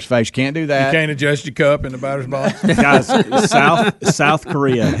umpire's face? You can't do that. You can't adjust your cup in the batter's box. Guys, South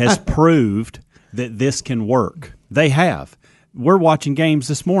Korea has proved that this can work. They have. We're watching games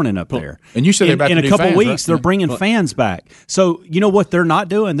this morning up there. And you said they're about in to a do couple fans, weeks, right? they're bringing fans back. So you know what they're not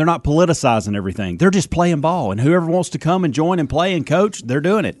doing? They're not politicizing everything. They're just playing ball. And whoever wants to come and join and play and coach, they're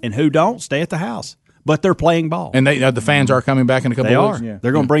doing it. And who don't, stay at the house. But they're playing ball. And the fans are coming back in a couple They of are. weeks. Yeah.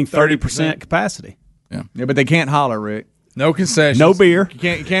 They're going to bring 30% capacity. Yeah. Yeah, but they can't holler, Rick. No concessions. No beer. You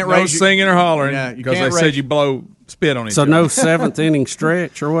can't No raise your- singing or hollering Yeah, you because they can't said raise- you blow spit on each So other. no seventh inning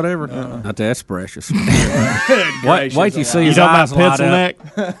stretch or whatever. That's precious. wait till you see You his talking eyes about light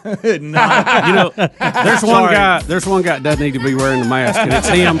pencil up. neck? No. You know, there's one guy that doesn't need to be wearing the mask, and it's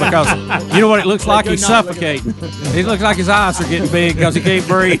him because you know what it looks like? He's suffocating. It looks like his eyes are getting big because he can't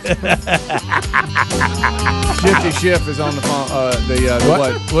breathe. Shifty Schiff is on the phone.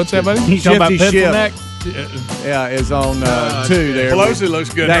 What's that, buddy? You talking about Shifty pencil Schiff. neck? Yeah, is on 2 there. Pelosi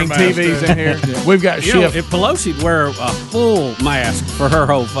looks good in Dang her mask, TVs too. in here. We've got You know, Schiff. if Pelosi'd wear a full mask for her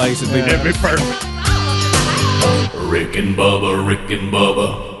whole face, it'd be It'd be perfect. Rick and Bubba, Rick and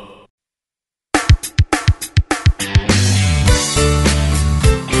Bubba.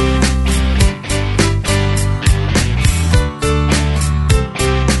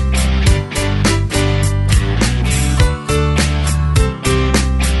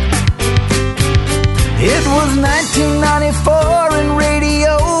 It was 1994 and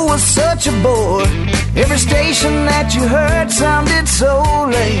radio was such a bore. Every station that you heard sounded so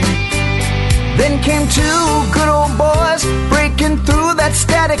lame. Then came 2 good old boys breaking through that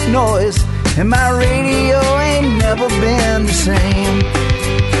static noise, and my radio ain't never been the same.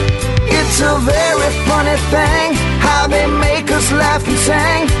 It's a very funny thing how they make us laugh and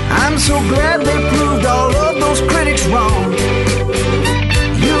sing. I'm so glad they proved all of those critics wrong.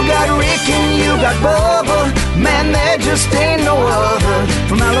 You got Rick and you got Bubba, man, there just ain't no other.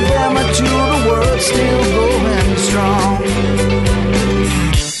 From Alabama to the world, still going strong.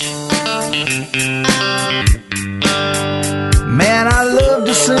 Man, I love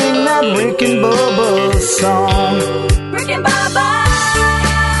to sing that Rick and Bubba song. Rick and Bubba.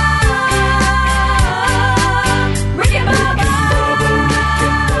 Rick and Bubba.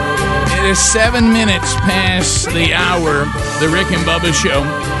 It is 7 minutes past the hour. The Rick and Bubba Show.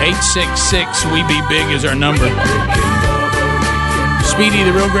 866 We Be Big is our number. Speedy,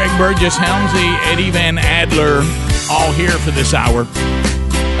 the real Greg Burgess, Helmsy, Eddie Van Adler, all here for this hour.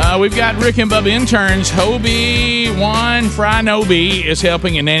 We've got Rick and Bubba interns. Hobie, Juan Fry-Nobi is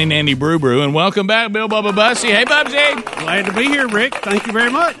helping in Nanny Nanny Brew Brew. And welcome back, Bill Bubba Bussy. Hey, Bubsy. glad to be here, Rick. Thank you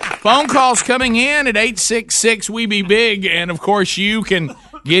very much. Phone calls coming in at 866 We Be Big. And, of course, you can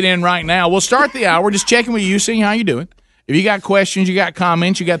get in right now. We'll start the hour just checking with you, seeing how you doing. If you got questions, you got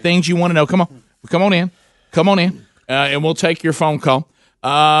comments, you got things you want to know, come on in. And we'll take your phone call.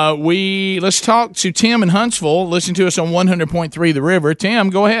 Let's talk to Tim in Huntsville. Listen to us on 100.3 The River. Tim,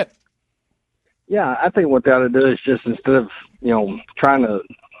 go ahead. Yeah, I think what they ought to do is just instead of, trying to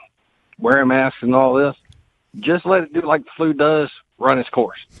wear a mask and all this, just let it do like the flu does, run its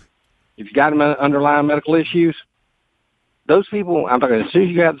course. If you got underlying medical issues, those people, I'm talking, as soon as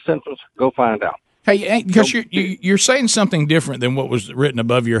you have the symptoms, go find out. Hey, because you're saying something different than what was written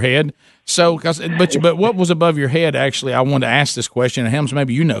above your head. So, but what was above your head? Actually, I wanted to ask this question. And Helms,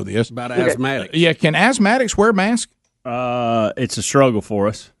 maybe you know this about asthmatics. Yeah, can asthmatics wear masks? It's a struggle for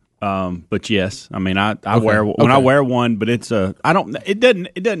us. But yes, I mean, I Okay. wear when I Okay. wear one, but it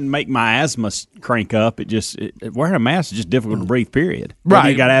doesn't make my asthma crank up. Wearing a mask is just difficult to breathe. Period.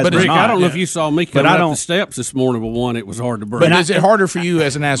 Whether you got asthma But or Rick, not. I don't know if you saw me But coming I up don't- the steps this morning with one. It was hard to breathe. But is it harder for you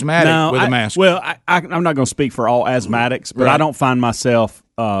as an asthmatic with a mask? Well, I'm not going to speak for all asthmatics, but Right. I don't find myself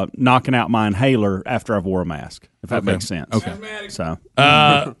knocking out my inhaler after I've wore a mask. If that Okay. makes sense. Okay. So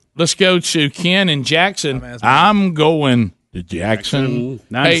Let's go to Ken in Jackson. I'm going to Jackson.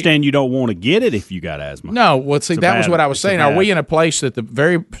 Now, I understand you don't want to get it if you got asthma. No, well, see, that was what I was it's a saying. bad- Are we in a place that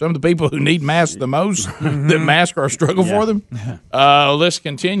some of the people who need masks the most, that masks are a struggle for them? Let's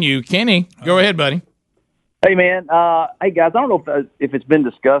continue. Kenny, go ahead, buddy. Hey, man. Hey, guys, I don't know if it's been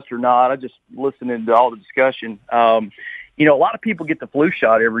discussed or not. I just listening to all the discussion. A lot of people get the flu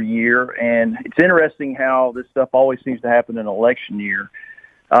shot every year, and it's interesting how this stuff always seems to happen in election year.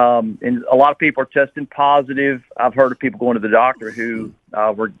 And a lot of people are testing positive. I've heard of people going to the doctor who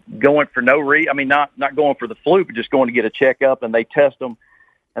were going for no reason. I mean, not going for the flu, but just going to get a checkup, and they test them,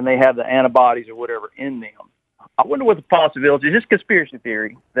 and they have the antibodies or whatever in them. I wonder what the possibility is. Just conspiracy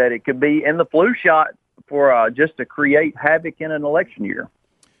theory that it could be in the flu shot for just to create havoc in an election year.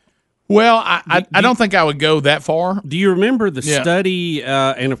 Well, I don't think I would go that far. Do you remember the Yeah. study?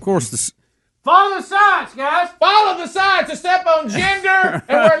 And of course, the Follow the science, guys. Follow the science to step on gender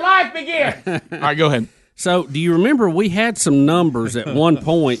and where life begins. All right, go ahead. So, do you remember we had some numbers at one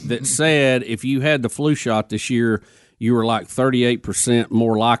point that said if you had the flu shot this year, you were like 38%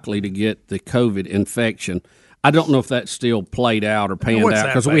 more likely to get the COVID infection. I don't know if that's still played out or panned What's out that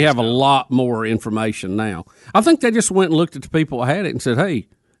because we based have a lot more information now. I think they just went and looked at the people who had it and said, hey,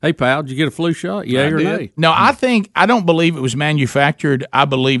 pal, did you get a flu shot? Yay or nay? No, I don't believe it was manufactured. I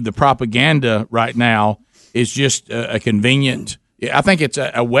believe the propaganda right now is just a convenient. I think it's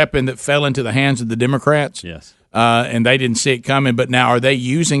a weapon that fell into the hands of the Democrats. Yes. And they didn't see it coming, but now are they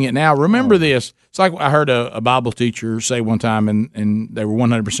using it now? Remember this. It's like I heard a Bible teacher say one time, and they were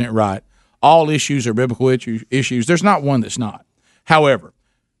 100% right. All issues are biblical issues. There's not one that's not. However,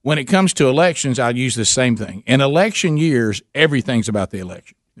 when it comes to elections, I'd use the same thing. In election years, everything's about the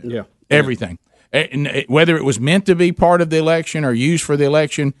election. Yeah. Everything. And whether it was meant to be part of the election or used for the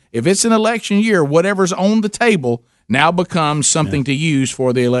election, if it's an election year, whatever's on the table now becomes something to use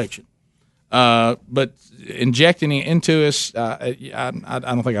for the election. But injecting it into us, I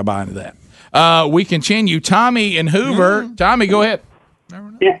don't think I buy into that. We continue. Tommy and Hoover. Tommy, go ahead.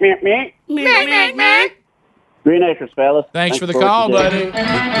 Green Acres, fellas. Thanks for the call, buddy.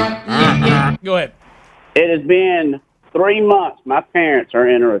 Go ahead. It has been 3 months. My parents are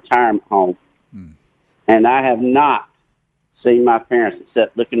in a retirement home, and I have not seen my parents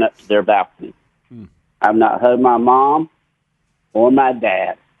except looking up to their balcony. I've not hugged my mom or my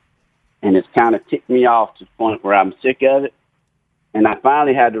dad, and it's kind of ticked me off to the point where I'm sick of it. And I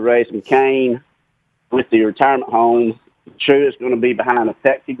finally had to raise some cane with the retirement home. True, it's going to be behind a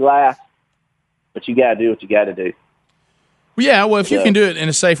plexiglass, but you got to do what you got to do. Yeah, well, if you can do it in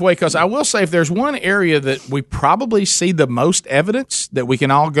a safe way, because I will say if there's one area that we probably see the most evidence that we can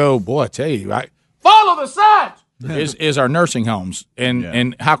all go, boy, I tell you, right, follow the science, is our nursing homes.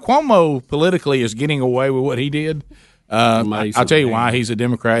 And how Cuomo politically is getting away with what he did. I'll tell you why. He's a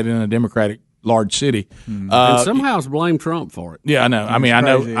Democrat in a Democratic large city. And somehow it's blame Trump for it. Yeah, I know. I mean,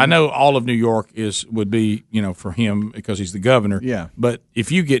 I know all of New York would be, for him because he's the governor. Yeah. But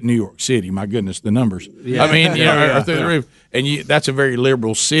if you get New York City, my goodness, the numbers. Yeah. I mean, are through the roof. And that's a very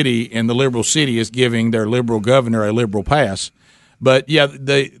liberal city, and the liberal city is giving their liberal governor a liberal pass. But yeah,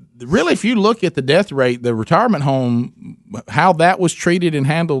 really, if you look at the death rate, the retirement home, how that was treated and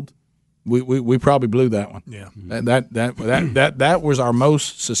handled, we probably blew that one. Yeah, that was our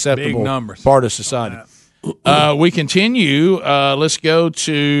most susceptible part of society. We continue. Let's go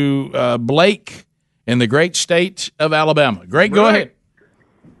to Blake in the great state of Alabama. Greg, go ahead.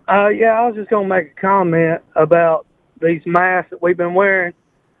 Yeah, I was just going to make a comment about these masks that we've been wearing.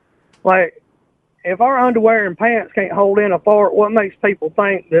 Like, if our underwear and pants can't hold in a fart, what makes people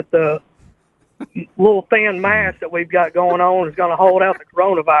think that the little thin mask that we've got going on is going to hold out the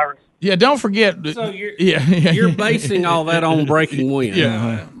coronavirus? Yeah, don't forget. So you're basing all that on breaking wind.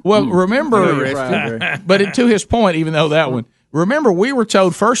 Yeah. Well, remember, but to his point, even though that one, remember, we were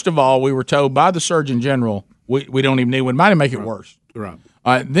told, first of all, by the Surgeon General, we don't even need one. Might make it worse. Right.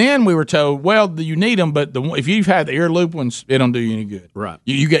 Then we were told, well, you need them, but if you've had the ear loop ones, it don't do you any good. Right.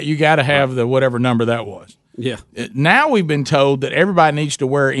 You got to have the whatever number that was. Yeah. Now we've been told that everybody needs to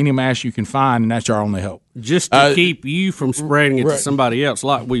wear any mask you can find, and that's our only hope. Just to keep you from spreading it to somebody else,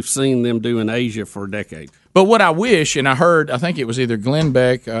 like we've seen them do in Asia for decades. But what I wish, and I think it was either Glenn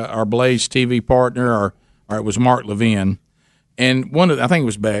Beck, our Blaze TV partner, or it was Mark Levin, And I think it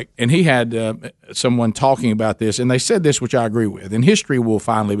was Beck, and he had someone talking about this, and they said this, which I agree with. And history will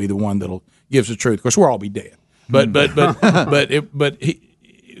finally be the one that'll give us the truth. Of course, we'll all be dead. Why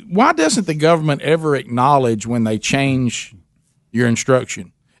doesn't the government ever acknowledge when they change your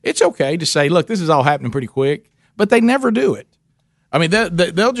instruction? It's okay to say, look, this is all happening pretty quick, but they never do it. I mean,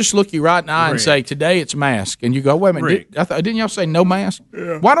 they'll just look you right in the eye and say, today it's mask. And you go, wait a minute, didn't y'all say no mask?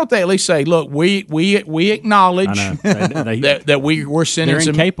 Yeah. Why don't they at least say, look, we acknowledge that we're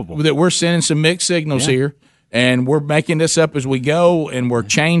sending we're sending some mixed signals here, and we're making this up as we go, and we're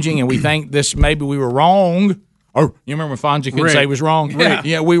changing, and we think this, maybe we were wrong. Or you remember when Fonzie couldn't say he was wrong?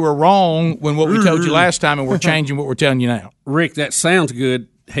 Yeah, we were wrong when what we told you last time, and we're changing what we're telling you now. Rick, that sounds good.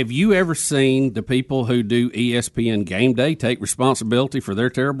 Have you ever seen the people who do ESPN Game Day take responsibility for their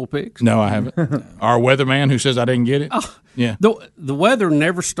terrible picks? No, I haven't. Our weatherman who says I didn't get it? Oh, yeah. The weather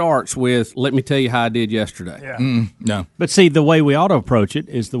never starts with, let me tell you how I did yesterday. Yeah. No. But see, the way we ought to approach it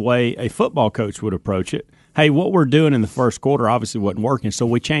is the way a football coach would approach it. Hey, what we're doing in the first quarter obviously wasn't working, so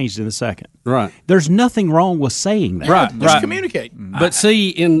we changed in the second. Right. There's nothing wrong with saying that. Right. Just communicate. But see,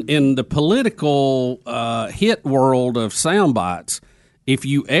 in the political hit world of sound bites, if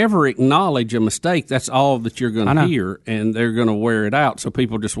you ever acknowledge a mistake, that's all that you're going to hear, and they're going to wear it out, so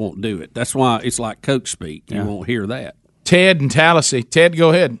people just won't do it. That's why it's like coach speak. You won't hear that. Ted and Tallahassee. Ted,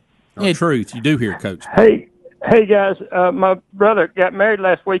 go ahead. Truth, you do hear coach speak. Hey guys, my brother got married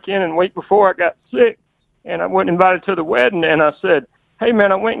last weekend, and the week before I got sick, and I wasn't invited to the wedding, and I said, hey,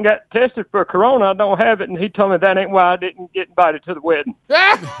 man, I went and got tested for corona. I don't have it. And he told me that ain't why I didn't get invited to the wedding. Good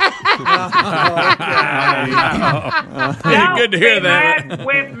to hear that.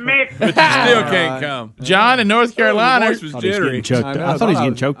 With me. But you still can't come. John in North Carolina. I thought he was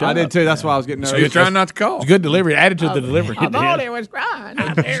getting choked up. I did too. That's why I was getting nervous. So you're trying not to call. It's good delivery. Added to the delivery. I thought he was crying.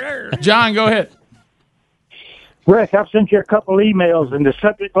 John, go ahead. Rick, I've sent you a couple emails, and the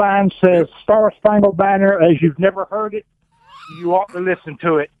subject line says Star Spangled Banner as you've never heard it. You ought to listen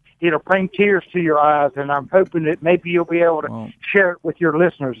to it. It'll bring tears to your eyes, and I'm hoping that maybe you'll be able to share it with your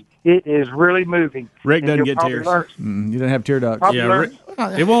listeners. It is really moving. Rick doesn't get tears. You don't have tear ducts.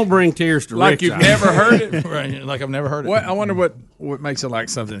 It won't bring tears to like Rick's you've eyes. never heard it. Right, like I've never heard it. I wonder what makes it like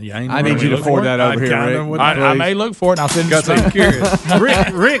something you ain't. I need you to forward that over here, Rick. I may look for it, and I'll send it to you. I'm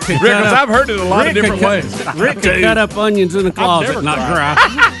curious. Rick, because I've heard it a lot of different ways. Rick could cut up onions in the closet and not cry.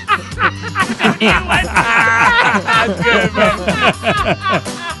 That's good, man.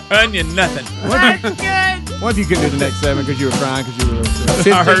 Onion, nothing. That's good. What if you couldn't do the next 7 because you were crying because you were...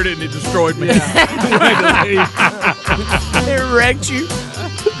 I heard it and it destroyed me. It wrecked you.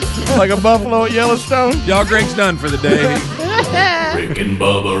 Like a buffalo at Yellowstone. Y'all, Greg's done for the day. Rick and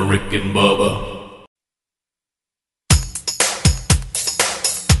Bubba, Rick and Bubba.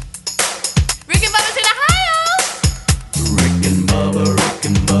 Rick and Bubba's in Ohio. Rick and Bubba, Rick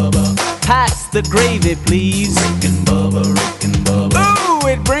and Bubba. Pass the gravy, please. Rick and Bubba, Rick and Bubba. Ooh,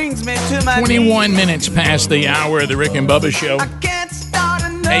 it brings me to my 21 minutes past the hour of the Rick and Bubba Show.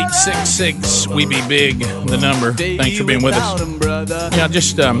 866 We Be Big, the number. Thanks for being with us. Yeah,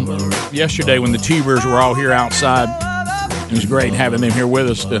 just yesterday when the tubers were all here outside, it was great having them here with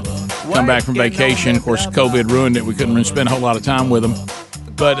us to come back from vacation. Of course, COVID ruined it. We couldn't spend a whole lot of time with them.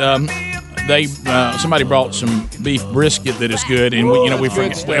 But somebody brought some beef brisket that is good, and we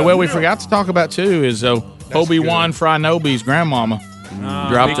forgot to talk about too is Obi-Wan Frinobi's grandmama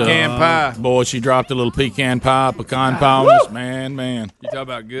dropped pecan pie. Boy, she dropped a little pecan pie, pecan pie on us. Man. You talk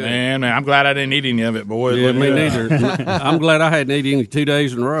about good. Man, I'm glad I didn't eat any of it, boy. Yeah, me neither. I'm glad I hadn't eaten any 2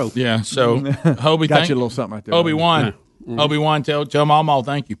 days in a row. Yeah, so Hobie, got you a little something right there. Obi-Wan. Obi-Wan, tell Mama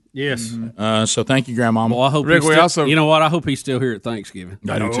thank you. Yes. So thank you, Grandmama. Well, I hope Rick, you know what? I hope he's still here at Thanksgiving.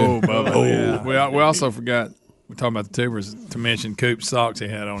 I do too. Oh, Bubba. Yeah. We also forgot. We're talking about the tubers to mention Coop's socks he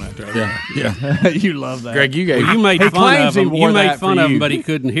had on after. Yeah. You love that. Greg, you made fun of him. You made fun of him, but he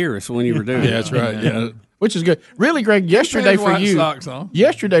couldn't hear us when you were doing it. Yeah, that's right. Yeah. Which is good. Really, Greg, yesterday for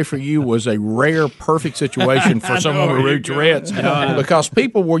you was a rare, perfect situation for someone with rude Tourette's because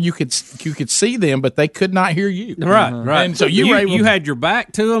people were you could see them, but they could not hear you. Right. And so you had your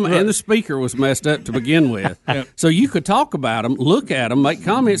back to them, and the speaker was messed up to begin with. So you could talk about them, look at them, make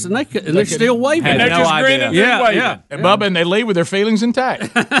comments, and they're still waving. And they're just grinning and waving. Yeah. And Bubba, and they leave with their feelings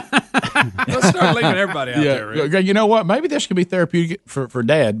intact. Let's start leaving everybody out there, Rick. Greg, you know what? Maybe this could be therapeutic for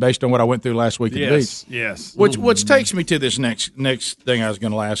Dad based on what I went through last week at the beach. Yes. Which takes me to this next thing I was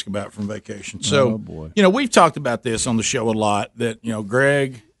going to ask about from vacation. So, we've talked about this on the show a lot. That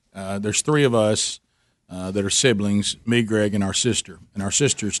Greg, there's 3 of us that are siblings: me, Greg, and our sister. And our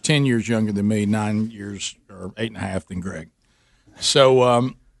sister's 10 years younger than me, 9 years or 8.5 than Greg.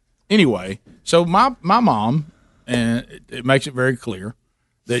 So, anyway, so my mom and it makes it very clear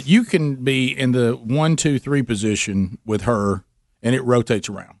that you can be in the 1, 2, 3 position with her, and it rotates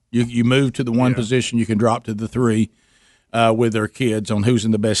around. You move to the 1 position, you can drop to the 3 with their kids on who's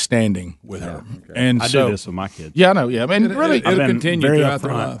in the best standing with her. Okay. And I so, do this with my kids. Yeah, I know. Yeah, I mean, really, it'll continue throughout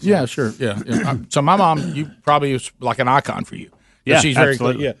their lives. Yeah, sure. Yeah. So my mom, you probably is like an icon for you. Yeah, she's very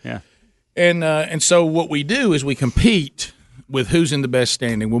absolutely. clear. Yeah. And so what we do is we compete with who's in the best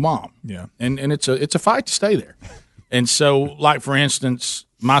standing with mom. Yeah. And it's a fight to stay there. And so, like for instance,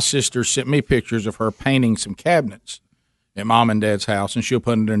 my sister sent me pictures of her painting some cabinets at mom and dad's house, and she'll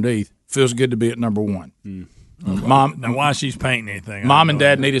put it underneath. Feels good to be at number 1. Mom, now why she's painting anything? Mom and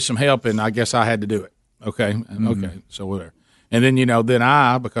dad needed some help, and I guess I had to do it. Okay, okay, so whatever. And then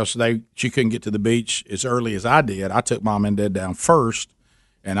then because she couldn't get to the beach as early as I did, I took mom and dad down first,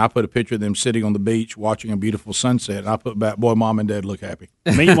 and I put a picture of them sitting on the beach watching a beautiful sunset. And I put back, boy, mom and dad look happy.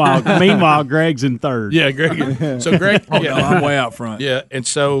 Meanwhile, Greg's in third. Yeah, Greg. So Greg, I'm way out front. Yeah, and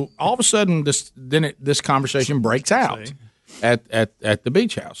so all of a sudden, this conversation breaks out at the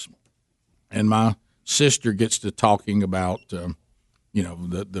beach house, and my sister gets to talking about the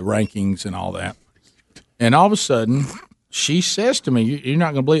rankings and all that, and all of a sudden she says to me, "You're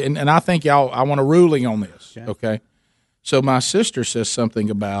not going to believe," and I think I want a ruling on this. Okay, so my sister says something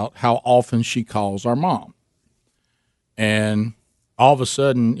about how often she calls our mom, and all of a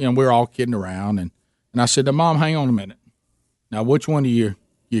sudden, we're all kidding around, and I said to Mom, "Hang on a minute, now which one of your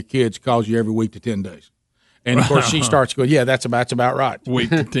kids calls you every week to 10 days?" And of course, she starts going, "Yeah, that's about right. Week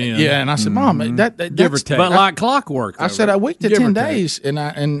to 10." Yeah, and I said, "Mom, that give or take, but like clockwork." I said, "A week to 10 days," and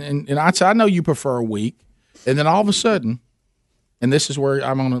I said, "I know you prefer a week." And then all of a sudden, and this is where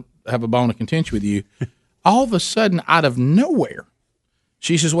I'm going to have a bone of contention with you. All of a sudden, out of nowhere,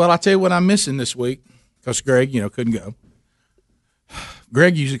 she says, "Well, I tell you what I'm missing this week," because Greg, couldn't go.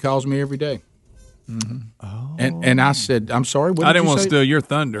 Greg usually calls me every day. Mm-hmm. Oh. And I said, "I'm sorry, what did I didn't you want to say?" steal your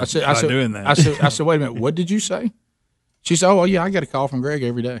thunder by doing that. I said, "Wait a minute, what did you say?" She said, "Oh, yeah, I get a call from Greg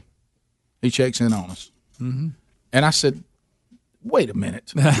every day. He checks in on us." Mm-hmm. And I said, "Wait a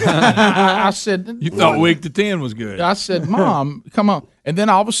minute." I said, "You thought week to 10 was good." I said, "Mom, come on." And then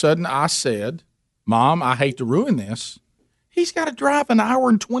all of a sudden I said, "Mom, I hate to ruin this. He's got to drive an hour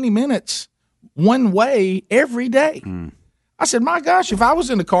and 20 minutes one way every day." I said, "My gosh, if I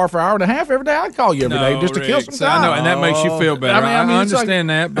was in the car for an hour and a half every day, I'd call you every day just to kill some time." I know, and that makes you feel better. I understand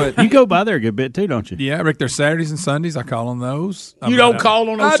that, but you go by there a good bit too, don't you? Yeah, Rick. There's Saturdays and Sundays. I call on those. You don't call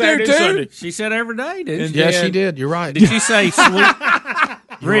on those Saturdays and Sundays. She said every day, didn't she? Yes, she did. You're right. Did she say sweet?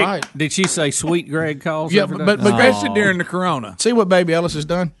 Rick, right. Did she say sweet Greg calls? Yeah, every day? but especially during the Corona. See what Baby Ellis has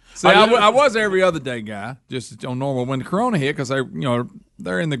done. See, I was every other day guy, just on normal when the Corona hit, because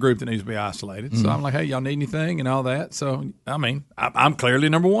they're in the group that needs to be isolated. So I'm like, "Hey, y'all need anything?" and all that. So I mean, I'm clearly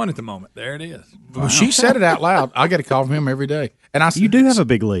number 1 at the moment. There it is. Well, she said it out loud. I get a call from him every day, and I said, "You do have a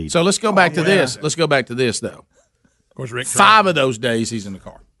big lead." So let's go back to this. Let's go back to this though. Of course, Rick. 5 of those days he's in the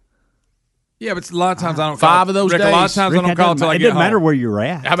car. Yeah, but a lot of times I don't. 5 of those Rick, days. A lot of times Rick, I don't call until I it get doesn't home. matter where you're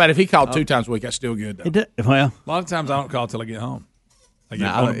at. How about if he called 2 times a week? That's still good though. Well, A lot of times I don't call till I get home. I get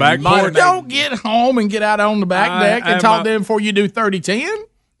Nah, on the back porch. Don't get home and get out on the back deck and talk to him before you do 30-10.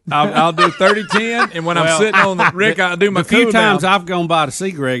 I'll do 30-10, and when I'm sitting on the Rick, I'll do my The few cool times down. I've gone by to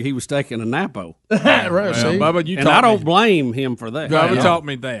see Greg, he was taking a napo. Right, Well, see? Bubba, you And taught I don't me. blame him for that. Bubba taught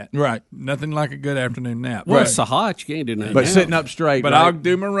me that. Right. Nothing like a good afternoon nap. Well, Right. it's so hot, you can't do nothing. But now. sitting up straight. But right? I'll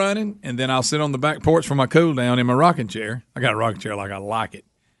do my running, and then I'll sit on the back porch for my cool down in my rocking chair. I got a rocking chair like I like it.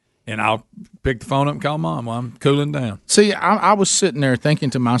 And I'll pick the phone up and call Mom while I'm cooling down. See, I was sitting there thinking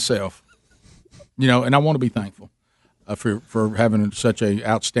to myself, and I want to be thankful for having such a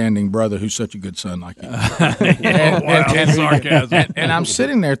outstanding brother who's such a good son like you. And I'm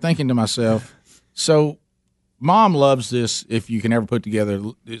sitting there thinking to myself, so Mom loves this if you can ever put together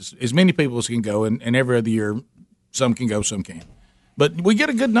as many people as can go, and every other year some can go, some can't. But we get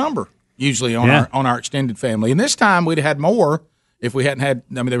a good number usually on our extended family. And this time we'd have had more if we hadn't had.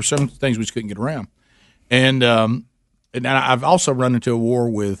 I mean, there were some things we just couldn't get around. And I've also run into a war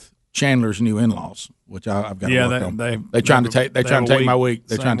with Chandler's new in-laws, which I've got to work on. They're trying to take my week.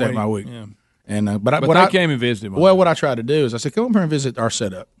 They're trying to take my week. Yeah. And but they came and visited. Well, what I tried to do is I said, come over here and visit our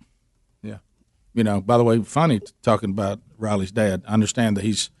setup. Yeah. By the way, funny talking about Riley's dad. I understand that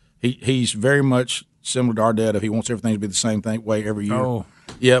he's very much similar to our dad. If he wants everything to be the same way every year. Oh.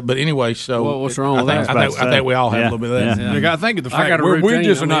 Yeah, but anyway, so what's wrong with that? I think we all have a little bit of that. Yeah. I think of the fact we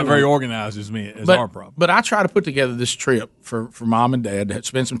just are not very organized as our problem. But I try to put together this trip for Mom and Dad to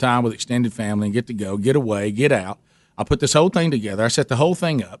spend some time with extended family and get to go, get away, get out. I put this whole thing together. I set the whole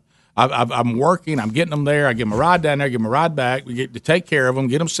thing up. I'm working. I'm getting them there. I give them a ride down there, give them a ride back. We get to take care of them,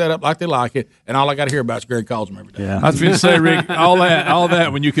 get them set up like they like it, and all I got to hear about is Greg calls them every day. I was going to say, Rick, all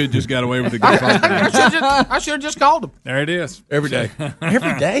that when you could have just got away with it. I should have just called them. There it is. Every day.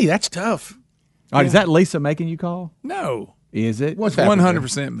 Every day. That's tough. All right, is that Lisa making you call? No. Is it? What's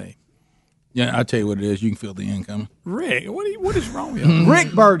 100% me. Yeah, I tell you what it is. You can feel the end coming. Rick, what is wrong with you?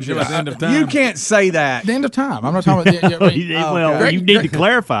 Rick Burgess. At the end of time. You can't say that. The end of time. I'm not talking about. You need to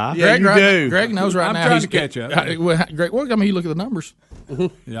clarify. Yeah, you do. Greg knows right I'm now. trying He's to catch up. Greg, well, I mean, you look at the numbers.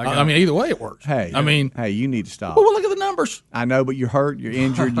 Yeah, I mean, either way, it works. Hey, you need to stop. Well, look at the numbers. I know, but you're hurt. You're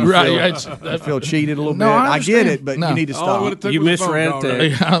injured. You Right, feel cheated a little No, bit. I I get understand. it, but No. you need to stop. You misread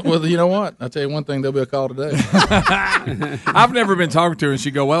it. Yeah, well, you know what? I'll tell you one thing. There'll be a call today. I've never been talking to her, and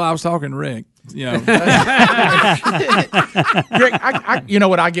she go, "Well, I was talking to Rick." You know, Greg, you know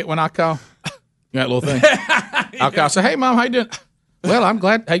what I get when I call? That little thing. I'll call. Say, "Hey, Mom, how you doing?" Well, I'm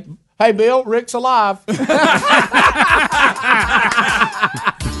glad. Hey, Bill, Rick's alive. There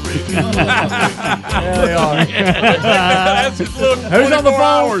they are. That's his look. Who's on the phone?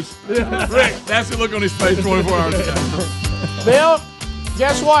 Hours. Rick, that's the look on his face 24 hours a day. Bill,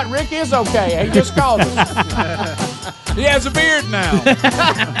 guess what? Rick is okay. He just called us. He has a beard now.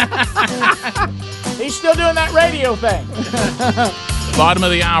 He's still doing that radio thing. Bottom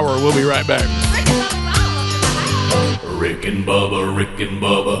of the hour. We'll be right back. Rick and Bubba, Rick and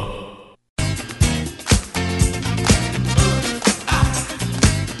Bubba.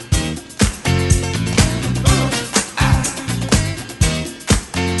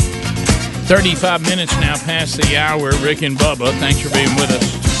 35 minutes now past the hour. Rick and Bubba, thanks for being with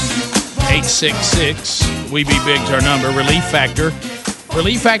us. 866-WE-BE-BIG's our number. Relief Factor.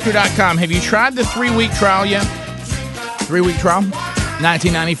 ReliefFactor.com. Have you tried the 3-week trial yet? 3-week trial?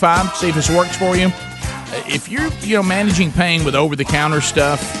 $19.95. See if this works for you. If you're managing pain with over-the-counter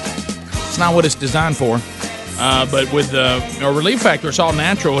stuff, it's not what it's designed for. But with Relief Factor, it's all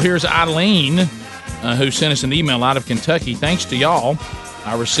natural. Here's Eileen, who sent us an email out of Kentucky. Thanks to y'all,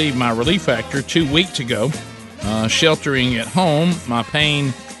 I received my Relief Factor 2 weeks ago. Sheltering at home, my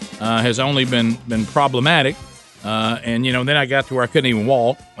pain has only been problematic. And then I got to where I couldn't even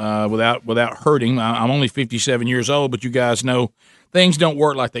walk without hurting. I'm only 57 years old, but you guys know things don't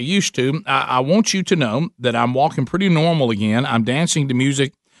work like they used to. I want you to know that I'm walking pretty normal again. I'm dancing to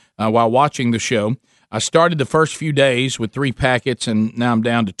music while watching the show. I started the first few days with 3 packets, and now I'm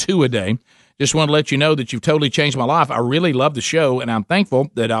down to 2 a day. Just want to let you know that you've totally changed my life. I really love the show, and I'm thankful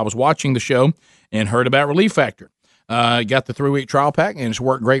that I was watching the show and heard about Relief Factor. Got the 3-week trial pack, and it's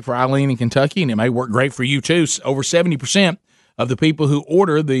worked great for Eileen in Kentucky, and it may work great for you too. Over 70% of the people who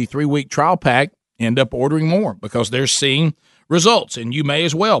order the 3-week trial pack end up ordering more because they're seeing results, and you may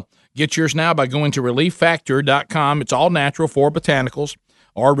as well. Get yours now by going to ReliefFactor.com. It's all natural for botanicals,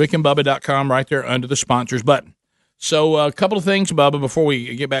 or RickandBubba.com right there under the sponsors button. So a couple of things, Bubba, before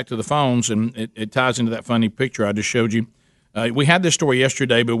we get back to the phones, and it ties into that funny picture I just showed you. We had this story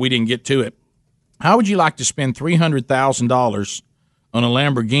yesterday, but we didn't get to it. How would you like to spend $300,000 on a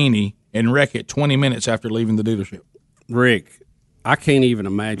Lamborghini and wreck it 20 minutes after leaving the dealership? Rick, I can't even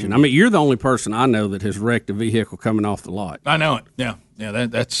imagine. I mean, you're the only person I know that has wrecked a vehicle coming off the lot. I know it. Yeah.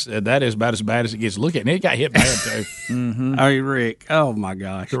 That is about as bad as it gets. Look at it. It got hit bad too. Mm-hmm. Hey, Rick. Oh my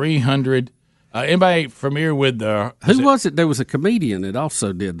gosh. 300. Anybody familiar with the? Who was it? There was a comedian that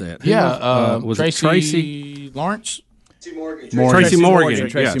also did that. Was it Tracy Lawrence? Tracy Morgan.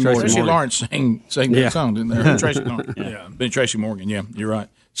 Tracy Lawrence sang that song, didn't they? Tracy Lawrence. Yeah, Tracy Morgan. Yeah, you're right.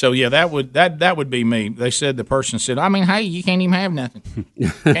 So yeah, that would be me. They said the person said, I mean, hey, you can't even have nothing.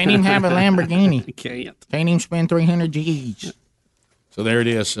 Can't even have a Lamborghini. Can't even spend 300 G's. So there it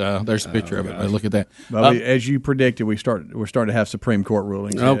is. There's a picture of it. Look at that. Well, as you predicted, we're starting to have Supreme Court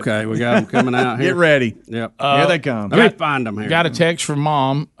rulings. Okay, we got them coming out here. Get ready. Yep. Here they come. Let me find them here. Got a text from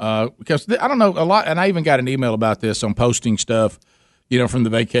Mom because I don't know a lot, and I even got an email about this on posting stuff, from the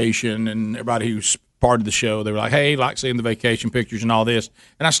vacation and everybody who's part of the show. They were like, "Hey, like seeing the vacation pictures and all this,"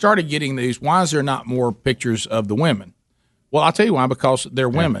 and I started getting these. Why is there not more pictures of the women? Well, I'll tell you why, because they're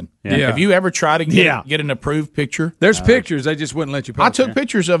women. Yeah. Have you ever tried to get an approved picture? There's pictures. They just wouldn't let you post. I took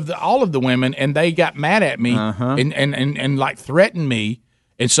pictures of all of the women, and they got mad at me and like threatened me.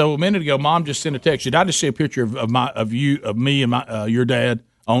 And so a minute ago, Mom just sent a text. Did I just see a picture of me and your dad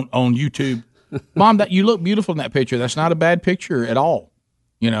on YouTube? Mom, that you look beautiful in that picture. That's not a bad picture at all.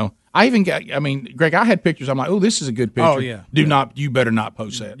 I even got. I mean, Greg, I had pictures. I'm like, oh, this is a good picture. Oh yeah. You better not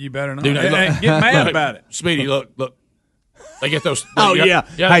post that. You better not. Do not Get mad about it. Speedy, look. They get those.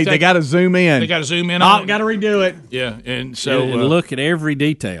 Hey, they got to zoom in. They got to zoom in. Got to redo it. Yeah, and so and look at every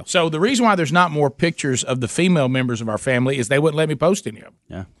detail. So the reason why there's not more pictures of the female members of our family is they wouldn't let me post any of them.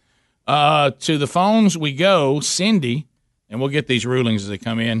 Yeah. To the phones we go. Cindy, and we'll get these rulings as they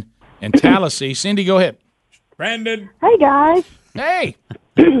come in. And Tallahassee. Cindy, go ahead. Brandon. Hey, guys. Hey.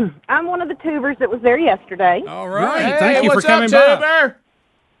 I'm one of the tubers that was there yesterday. All right. Hey, Thank you what's for coming up, by. Tuber?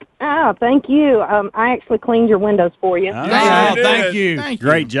 Oh, thank you. I actually cleaned your windows for you. Thank you. Thank you.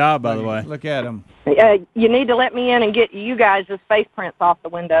 Great job, by the way. Look at him. You need to let me in and get you guys' face prints off the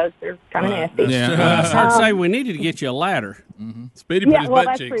windows. They're kind of nasty. Yeah, it's hard to say. We needed to get you a ladder. Speedy put Yeah, his well, butt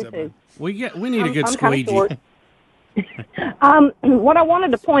that's cheeks true, up. too. We need a good I'm kinda squeegee. short. What I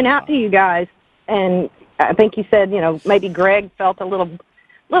wanted to point out to you guys, and I think you said, maybe Greg felt a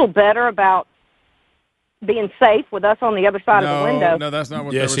little better about being safe with us on the other side of the window. No, that's not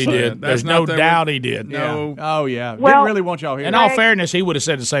what Yes, they he were saying. did. That's There's not no they doubt were- he did. No. Oh, yeah. Well, Didn't really want y'all here. In all fairness, he would have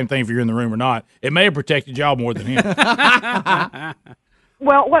said the same thing if you're in the room or not. It may have protected y'all more than him.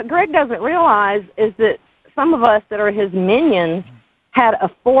 Well, what Greg doesn't realize is that some of us that are his minions had a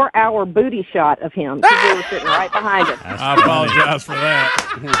 4-hour booty shot of him because we were sitting right behind him. I apologize for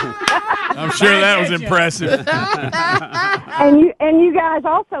that. I'm sure that was impressive. And you guys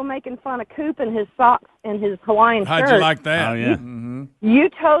also making fun of Coop and his socks and his Hawaiian shirt. How'd you like that? Oh, yeah. You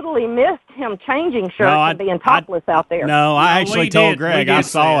totally missed him changing shirts and being topless out there. No, I actually we told did. Greg. We I did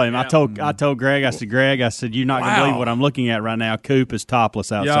saw see it, him. yeah. I told Greg. I said, Greg. I said, you're not gonna Wow. believe what I'm looking at right now. Coop is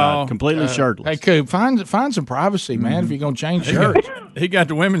topless outside, Y'all, completely shirtless. Hey, Coop, find some privacy, man, if you're going to change shirts. He got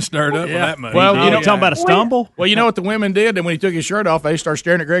the women stirred up with that move. Well, you you know, know, talking about a stumble? Well, you know what the women did? And when he took his shirt off, they started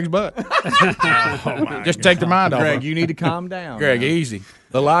staring at Greg's butt. Just take their mind off. Greg, him. you need to calm down. Greg, easy.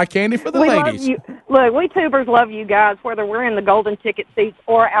 The eye candy for the We ladies. love you. Look, we tubers love you guys, whether we're in the golden ticket seats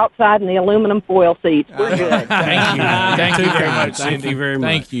or outside in the aluminum foil seats. We're good. Thank you. Thank you very much, Thank Cindy. you very much.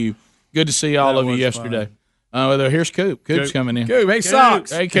 Thank you. Good to see all That of you was yesterday. Here's Coop. Coop's coming in. Coop, hey,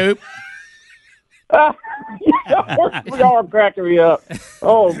 socks. Hey, Coop. Y'all are cracking me up.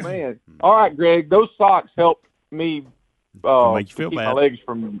 Oh man! All right, Greg. Those socks helped me Make you feel keep bad. my legs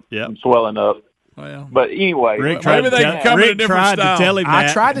from swelling up. Well, But anyway, Rick tried, to tell him that.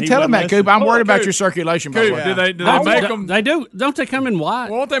 I tried to He tell him that, wouldn't Coop. I'm Look, worried about Coop. your circulation. by the Coop, way. do they make them? They do. Don't they come in white?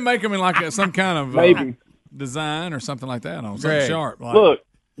 Won't they make them in like some kind of maybe. design or something like that? On something Greg, sharp. Like, Look,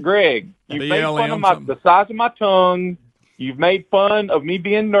 Greg, you made BLM fun of something. the size of my tongue. You've made fun of me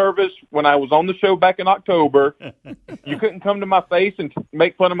being nervous when I was on the show back in October. You couldn't come to my face and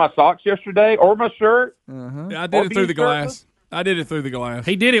make fun of my socks yesterday or my shirt. I did it through the glass. I did it through the glass.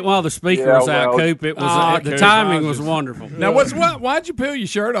 He did it while the speaker Yeah, was out, well, Coop. It was the Coop, timing I was just- wonderful. Now, why'd you peel your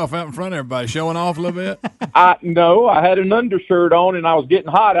shirt off out in front of everybody, showing off a little bit? No, I had an undershirt on and I was getting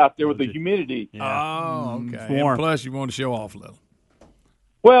hot out there with the humidity. Oh, okay. It's And warm. plus, you want to show off a little.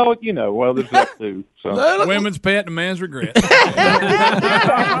 Well, there's that too. So. Women's pet and man's regret.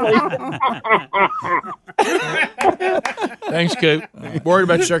 Thanks, Coop. Worried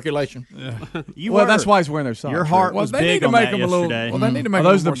about your circulation. Well, that's why he's wearing their socks. Your heart Well, was they big need to on make that them a little. yesterday. Well, they need to make Are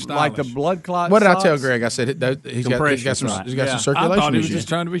them those more like the stylish. blood clot? What did I socks? tell Greg? I said he's got Compression some socks. some I circulation thought he was issues. just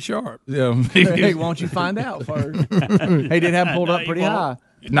trying to be sharp. Yeah. Hey, why don't you find out first? He did have them pulled up pretty high.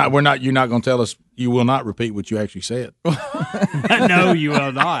 We're not. You're not going to tell us. You will not repeat what you actually said. No, you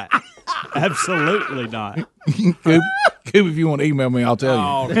will not. Absolutely not. Coop, if you want to email me, I'll tell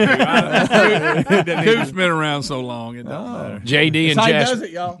you. Oh, Coop's been around so long. It don't matter. JD and That's how he Jasper. does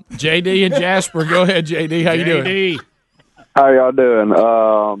it, y'all. JD and Jasper, go ahead, JD. How you doing? JD. How y'all doing?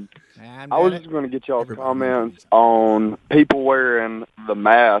 I was just going to get y'all's comments on people wearing the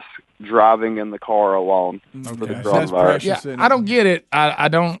mask driving in the car alone for the coronavirus. Yeah, I don't get it. I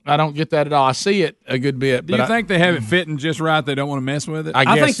don't get that at all. I see it a good bit. Do but you think they have it fitting just right? They don't want to mess with it. I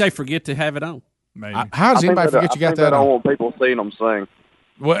I guess. think they forget to have it on. Maybe. How does anybody forget you got that I don't on? want people seeing them sing.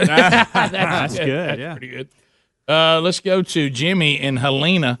 What? That's good. Yeah. Pretty good. Let's go to Jimmy in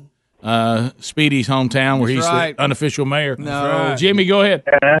Helena, Speedy's hometown, where he's right. the unofficial mayor. No. Right. Jimmy, go ahead.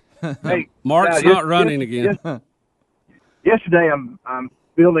 Hey, Mark's not running again. yesterday, I'm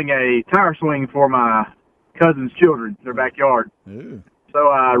building a tire swing for my cousin's children, their backyard. Ooh. So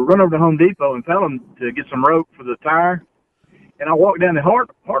I run over to Home Depot and tell them to get some rope for the tire. And I walk down the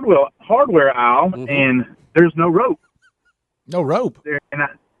hardware aisle, and there's no rope. No rope.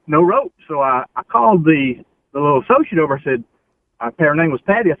 No rope. So I called the little associate over. I said, her name was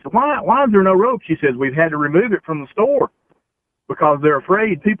Patty. I said, why is there no rope? She says, we've had to remove it from the store because they're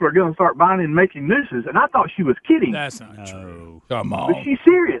afraid people are going to start buying and making nooses. And I thought she was kidding. That's not true. Come But she's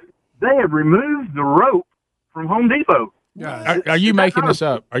serious. They have removed the rope from Home Depot. Are you making this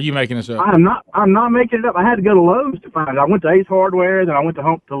up? Are you making this up? I'm not making it up. I had to go to Lowe's to find it. I went to Ace Hardware, then I went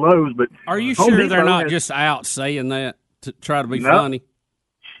to Lowe's. But Are you Home sure Depot they're not has- just out saying that to try to be No. funny?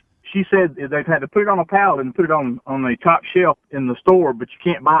 She said they've had to put it on a pallet and put it on the top shelf in the store, but you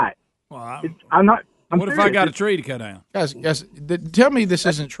can't buy it. Well, I'm not. What if I got a tree to cut down? Guys, tell me this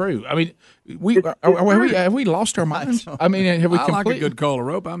isn't true. I mean, have we lost our minds? I mean, have we I like a completely? good coil of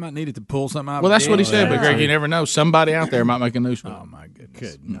rope. I might need it to pull something out. Well, of that's what he said, but Greg, you Yeah. never know. Somebody out there might make a noose. Oh my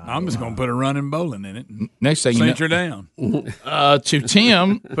goodness! I'm just going to put a running bowling in it. And Next thing you cinch know, her down. To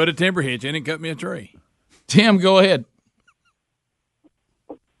Tim, Put a timber hitch in and cut me a tree. Tim, go ahead.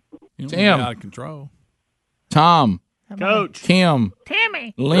 You don't Tim. be out of control. Tom, Coach, Kim,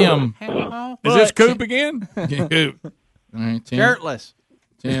 Timmy. Lim. Is this Coop again? Coop. All right, Tim. Shirtless.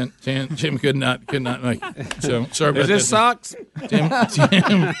 Tim could not make it. So sorry about Is this that. socks? Tim,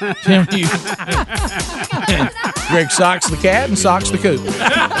 you. Greg socks the cat and socks the coop.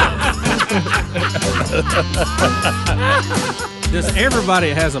 Does everybody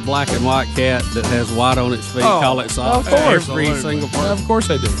that has a black and white cat that has white on its feet call it socks? Of course. Every single person. Of course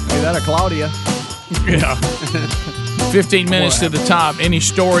they do. Hey, that a Claudia. Yeah. 15 minutes to the top. Any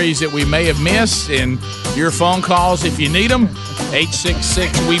stories that we may have missed, and your phone calls if you need them.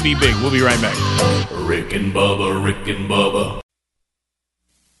 866 We Be Big. We'll be right back. Rick and Bubba, Rick and Bubba.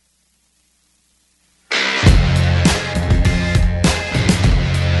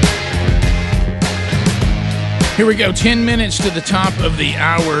 Here we go. 10 minutes to the top of the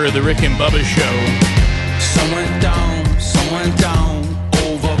hour of the Rick and Bubba Show. Someone down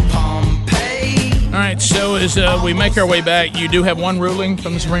over Pompeii. All right, so as we make our way back, you do have one ruling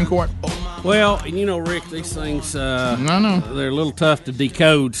from the Supreme Court? Well, you know, Rick, these things, they're a little tough to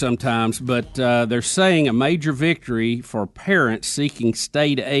decode sometimes, but they're saying a major victory for parents seeking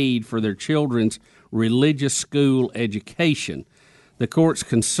state aid for their children's religious school education. The court's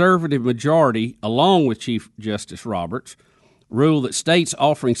conservative majority, along with Chief Justice Roberts, ruled that states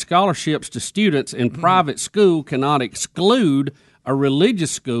offering scholarships to students in private school cannot exclude a religious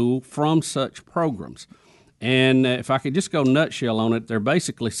school from such programs. And if I could just go nutshell on it, they're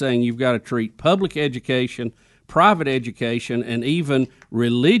basically saying you've got to treat public education, private education, and even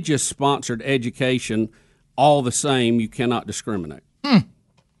religious-sponsored education all the same. You cannot discriminate.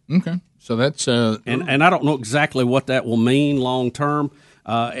 Okay. So that's and I don't know exactly what that will mean long term.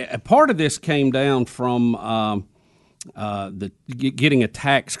 Part of this came down from getting a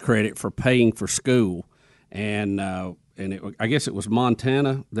tax credit for paying for school, and I guess it was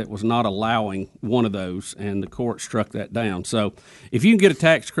Montana that was not allowing one of those, and the court struck that down. So if you can get a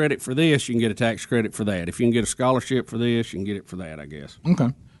tax credit for this, you can get a tax credit for that. If you can get a scholarship for this, you can get it for that, I guess. Okay.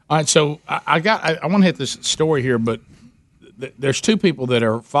 All right. So I want to hit this story here, but there's two people that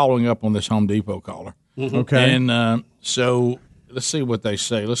are following up on this Home Depot caller. Okay. And so let's see what they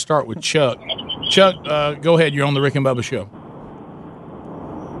say. Let's start with Chuck. Chuck, go ahead. You're on the Rick and Bubba Show.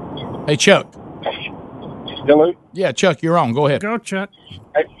 Hey, Chuck. Hello? Yeah, Chuck, you're on. Go ahead. Go, Chuck.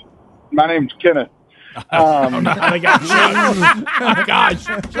 Hey, my name's Kenneth. They got Chuck. Oh, gosh.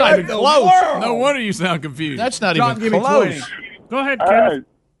 It's not even close. No wonder you sound confused. That's not John, even give me close. 20. Go ahead, All Kenneth.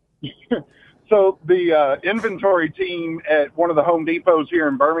 right. So the inventory team at one of the Home Depots here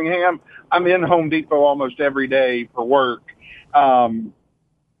in Birmingham, I'm in Home Depot almost every day for work. 100%.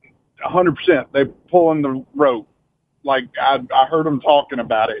 They're pulling the rope. Like I heard them talking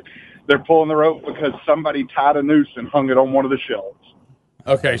about it. They're pulling the rope because somebody tied a noose and hung it on one of the shelves.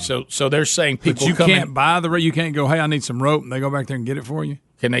 Okay, so they're saying But people you come can't in. buy the rope. You can't go, hey, I need some rope, and they go back there and get it for you.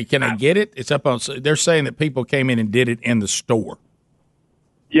 Can they get it? It's up on. They're saying that people came in and did it in the store.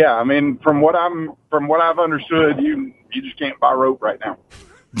 Yeah, I mean, from what I've understood, you just can't buy rope right now.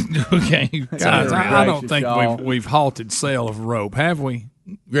 Okay, Guys, I don't think we've halted sale of rope, have we?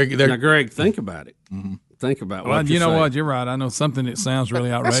 Greg, Now, Greg, think about it. Think about Well, what you you're know saying. what? You're right. I know something that sounds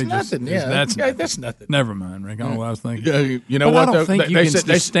really outrageous. That's nothing. Yeah, that's nothing. Never mind, Rick. I don't know what I was thinking. You know But what? I don't think you they can said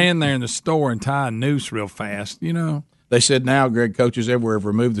just stand there in the store and tie a noose real fast. You know. They said now, Greg, coaches everywhere have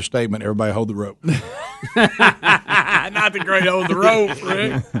removed the statement. Everybody hold the rope. Not the great hold the rope,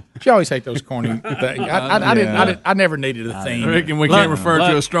 Rick. You always hate those corny things. I never needed a theme. Rick, and we can't refer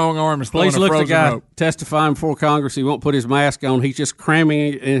to a strong arm as throwing Please a look frozen the guy rope. testifying before Congress. He won't put his mask on. He's just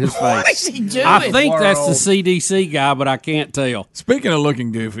cramming it in his face. What is he doing? I think that's the CDC guy, but I can't tell. Speaking of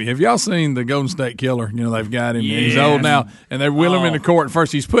looking goofy, have y'all seen the Golden State Killer? You know, they've got him. He's old now, and they wheel him into court. At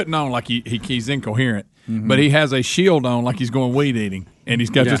first, he's putting on like he's incoherent, but he has a shield on like he's going weed eating, and he's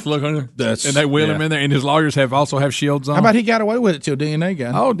got this look on there. And they wheel him in there, and his lawyers also have shields on. How about he got away with it till DNA got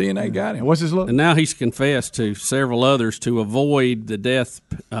him? Oh, DNA got him. What's his look? And now he's confessed to several others to avoid the death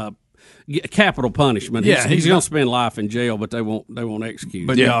capital punishment. Yeah, he's going to spend life in jail, but they won't execute.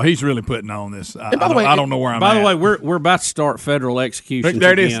 But him. he's really putting on this. I don't know where I'm By at. the way, we're about to start federal executions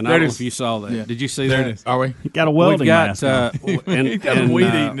There it is. again. There I it don't know is. if you saw that. Yeah. Did you see There that? it is. Are we? He got a welding We've got, mask on. He's got a weed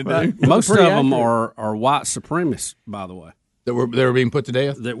eating to do. most of Pretty them accurate. are white supremacists, by the way. that were being put to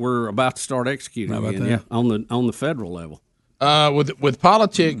death that we're about to start executing How about again. that? Yeah, on the federal level. With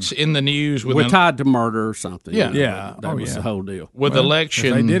politics in the news, We're tied to murder or something. Yeah, That was the whole deal. With election,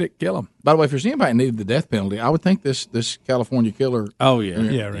 if they did it, kill them. By the way, if there's anybody that needed the death penalty, I would think this California killer. Oh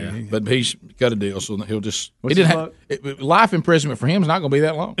yeah, right. But he's got a deal, so he'll just. What's he didn't his have life imprisonment for him is not going to be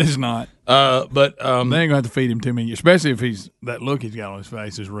that long. It's not. But they ain't going to have to feed him too many, especially if that look he's got on his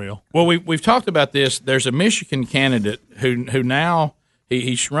face is real. Well, we've talked about this. There's a Michigan candidate who now.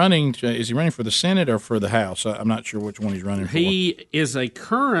 He's running. Is he running for the Senate or for the House? I'm not sure which one he's running for. He is a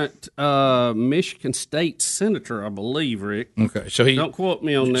current Michigan State Senator, I believe, Rick. Okay, so don't quote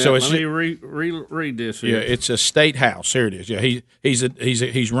me on that. So Let me read this here. Yeah, it's a state house. Here it is. Yeah,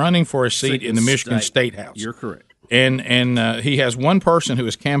 he's running for a seat in the Michigan State House. You're correct. And he has one person who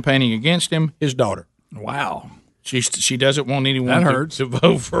is campaigning against him. His daughter. Wow. She doesn't want anyone to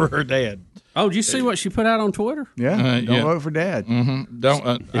vote for her dad. Oh, did you see what she put out on Twitter? Yeah, don't vote for Dad. Mm-hmm.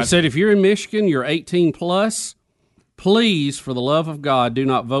 Don't. It said if you're in Michigan, you're 18 plus. Please, for the love of God, do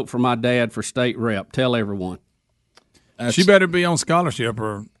not vote for my dad for state rep. Tell everyone. She better be on scholarship,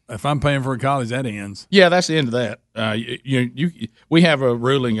 or if I'm paying for a college, that ends. Yeah, that's the end of that. We have a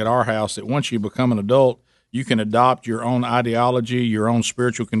ruling at our house that once you become an adult, you can adopt your own ideology, your own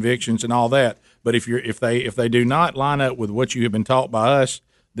spiritual convictions, and all that. But if they do not line up with what you have been taught by us,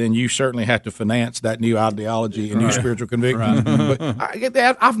 then you certainly have to finance that new ideology and new spiritual convictions. But I get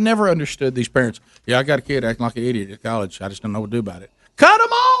that. I've never understood these parents. Yeah, I got a kid acting like an idiot at college. I just don't know what to do about it. Cut them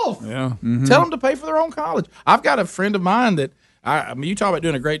off. Yeah. Tell them to pay for their own college. I've got a friend of mine that I mean, you talk about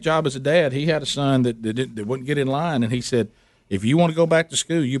doing a great job as a dad. He had a son that wouldn't get in line, and he said, if you want to go back to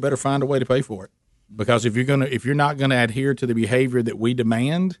school, you better find a way to pay for it. Because if you're not going to adhere to the behavior that we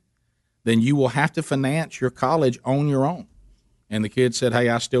demand, then you will have to finance your college on your own. And the kid said, hey,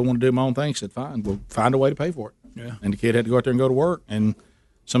 I still want to do my own thing. He said, fine, we'll find a way to pay for it. Yeah. And the kid had to go out there and go to work. And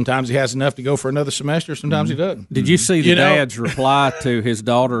sometimes he has enough to go for another semester. Sometimes he doesn't. Did you see the dad's reply to his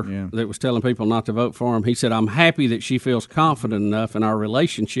daughter that was telling people not to vote for him? He said, I'm happy that she feels confident enough in our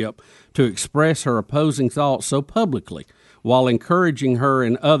relationship to express her opposing thoughts so publicly while encouraging her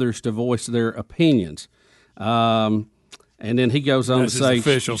and others to voice their opinions. And then he goes on That's to say, his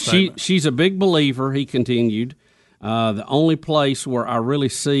official statement. she's a big believer, he continued. The only place where I really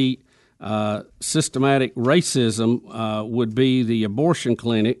see systematic racism would be the abortion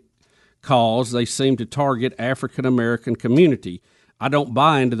clinic, cause they seem to target African American community. I don't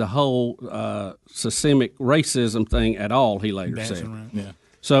buy into the whole systemic racism thing at all, he later said. Yeah.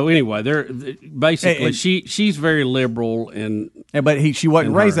 So anyway, basically she's very liberal and but she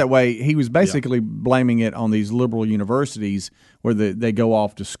wasn't raised that way. He was basically blaming it on these liberal universities where they go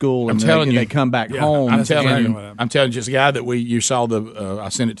off to school and they come back home. I'm telling you, just a guy that you saw I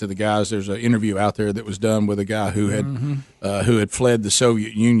sent it to the guys. There's an interview out there that was done with a guy who had fled the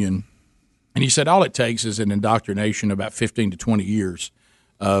Soviet Union, and he said all it takes is an indoctrination about 15 to 20 years.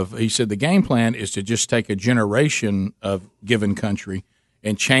 He said the game plan is to just take a generation of given country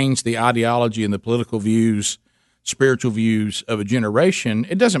and change the ideology and the political views, spiritual views of a generation.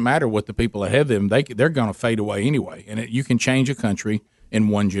 It doesn't matter what the people ahead of them, they're going to fade away anyway. And you can change a country in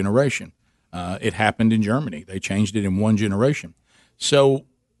one generation. It happened in Germany. They changed it in one generation. So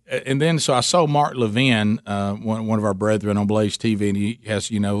I saw Mark Levin, one of our brethren on Blaze TV, and he has,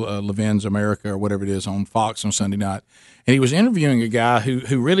 Levin's America or whatever it is on Fox on Sunday night. And he was interviewing a guy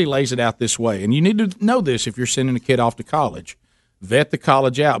who really lays it out this way. And you need to know this if you're sending a kid off to college. Vet the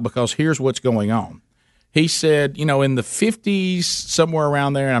college out, because here's what's going on. He said, in the 50s, somewhere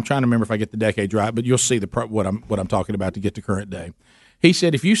around there, and I'm trying to remember if I get the decade right, but you'll see what I'm talking about to get to current day. He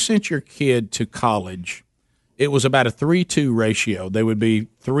said if you sent your kid to college, it was about a 3-2 ratio. There would be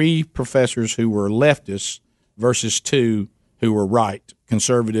 3 professors who were leftists versus 2 who were right,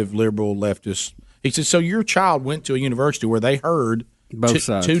 conservative, liberal, leftist. He said, so your child went to a university where they heard both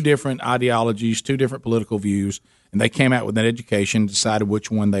sides. 2 different ideologies, 2 different political views, and they came out with that education and decided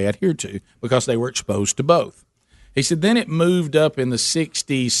which one they adhered to because they were exposed to both. He said then it moved up in the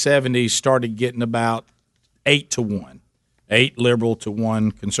 60s, 70s, started getting about 8-1, 8 liberal to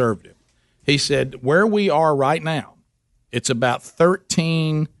 1 conservative. He said where we are right now, it's about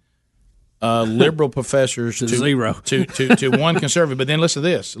 13 liberal professors to 0 to 1 conservative. But then listen to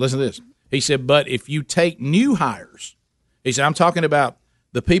this. He said, but if you take new hires, he said, I'm talking about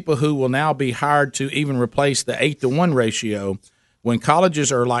the people who will now be hired to even replace the 8-1 ratio. When colleges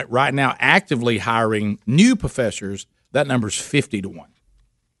are like right now actively hiring new professors, that number's 50-1.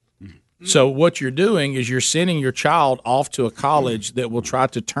 So what you're doing is you're sending your child off to a college that will try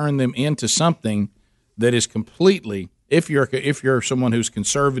to turn them into something that is completely, if you're someone who's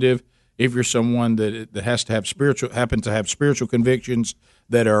conservative if you're someone that has to have happen to have spiritual convictions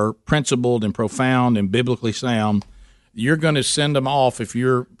that are principled and profound and biblically sound, you're going to send them off if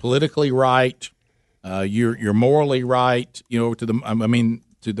you're politically right, you're morally right, to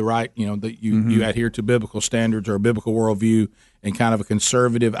the right, that you adhere to biblical standards or a biblical worldview and kind of a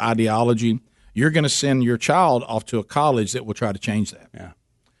conservative ideology. You're going to send your child off to a college that will try to change that. Yeah.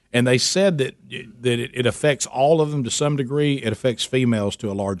 And they said that it affects all of them to some degree. It affects females to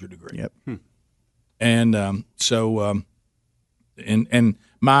a larger degree. Yep. And and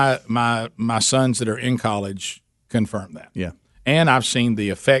my sons that are in college confirm that. Yeah. And I've seen the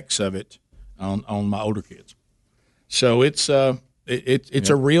effects of it on my older kids. So it's a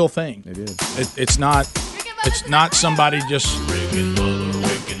real thing. It is. It's not somebody just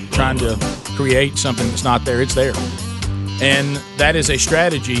trying to create something that's not there. It's there. And that is a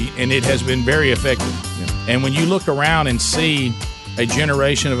strategy, and it has been very effective. Yeah. And when you look around and see a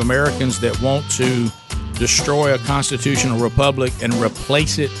generation of Americans that want to destroy a constitutional republic and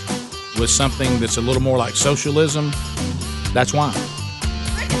replace it with something that's a little more like socialism, that's why.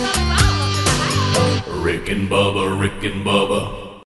 Rick and Bubba, Rick and Bubba.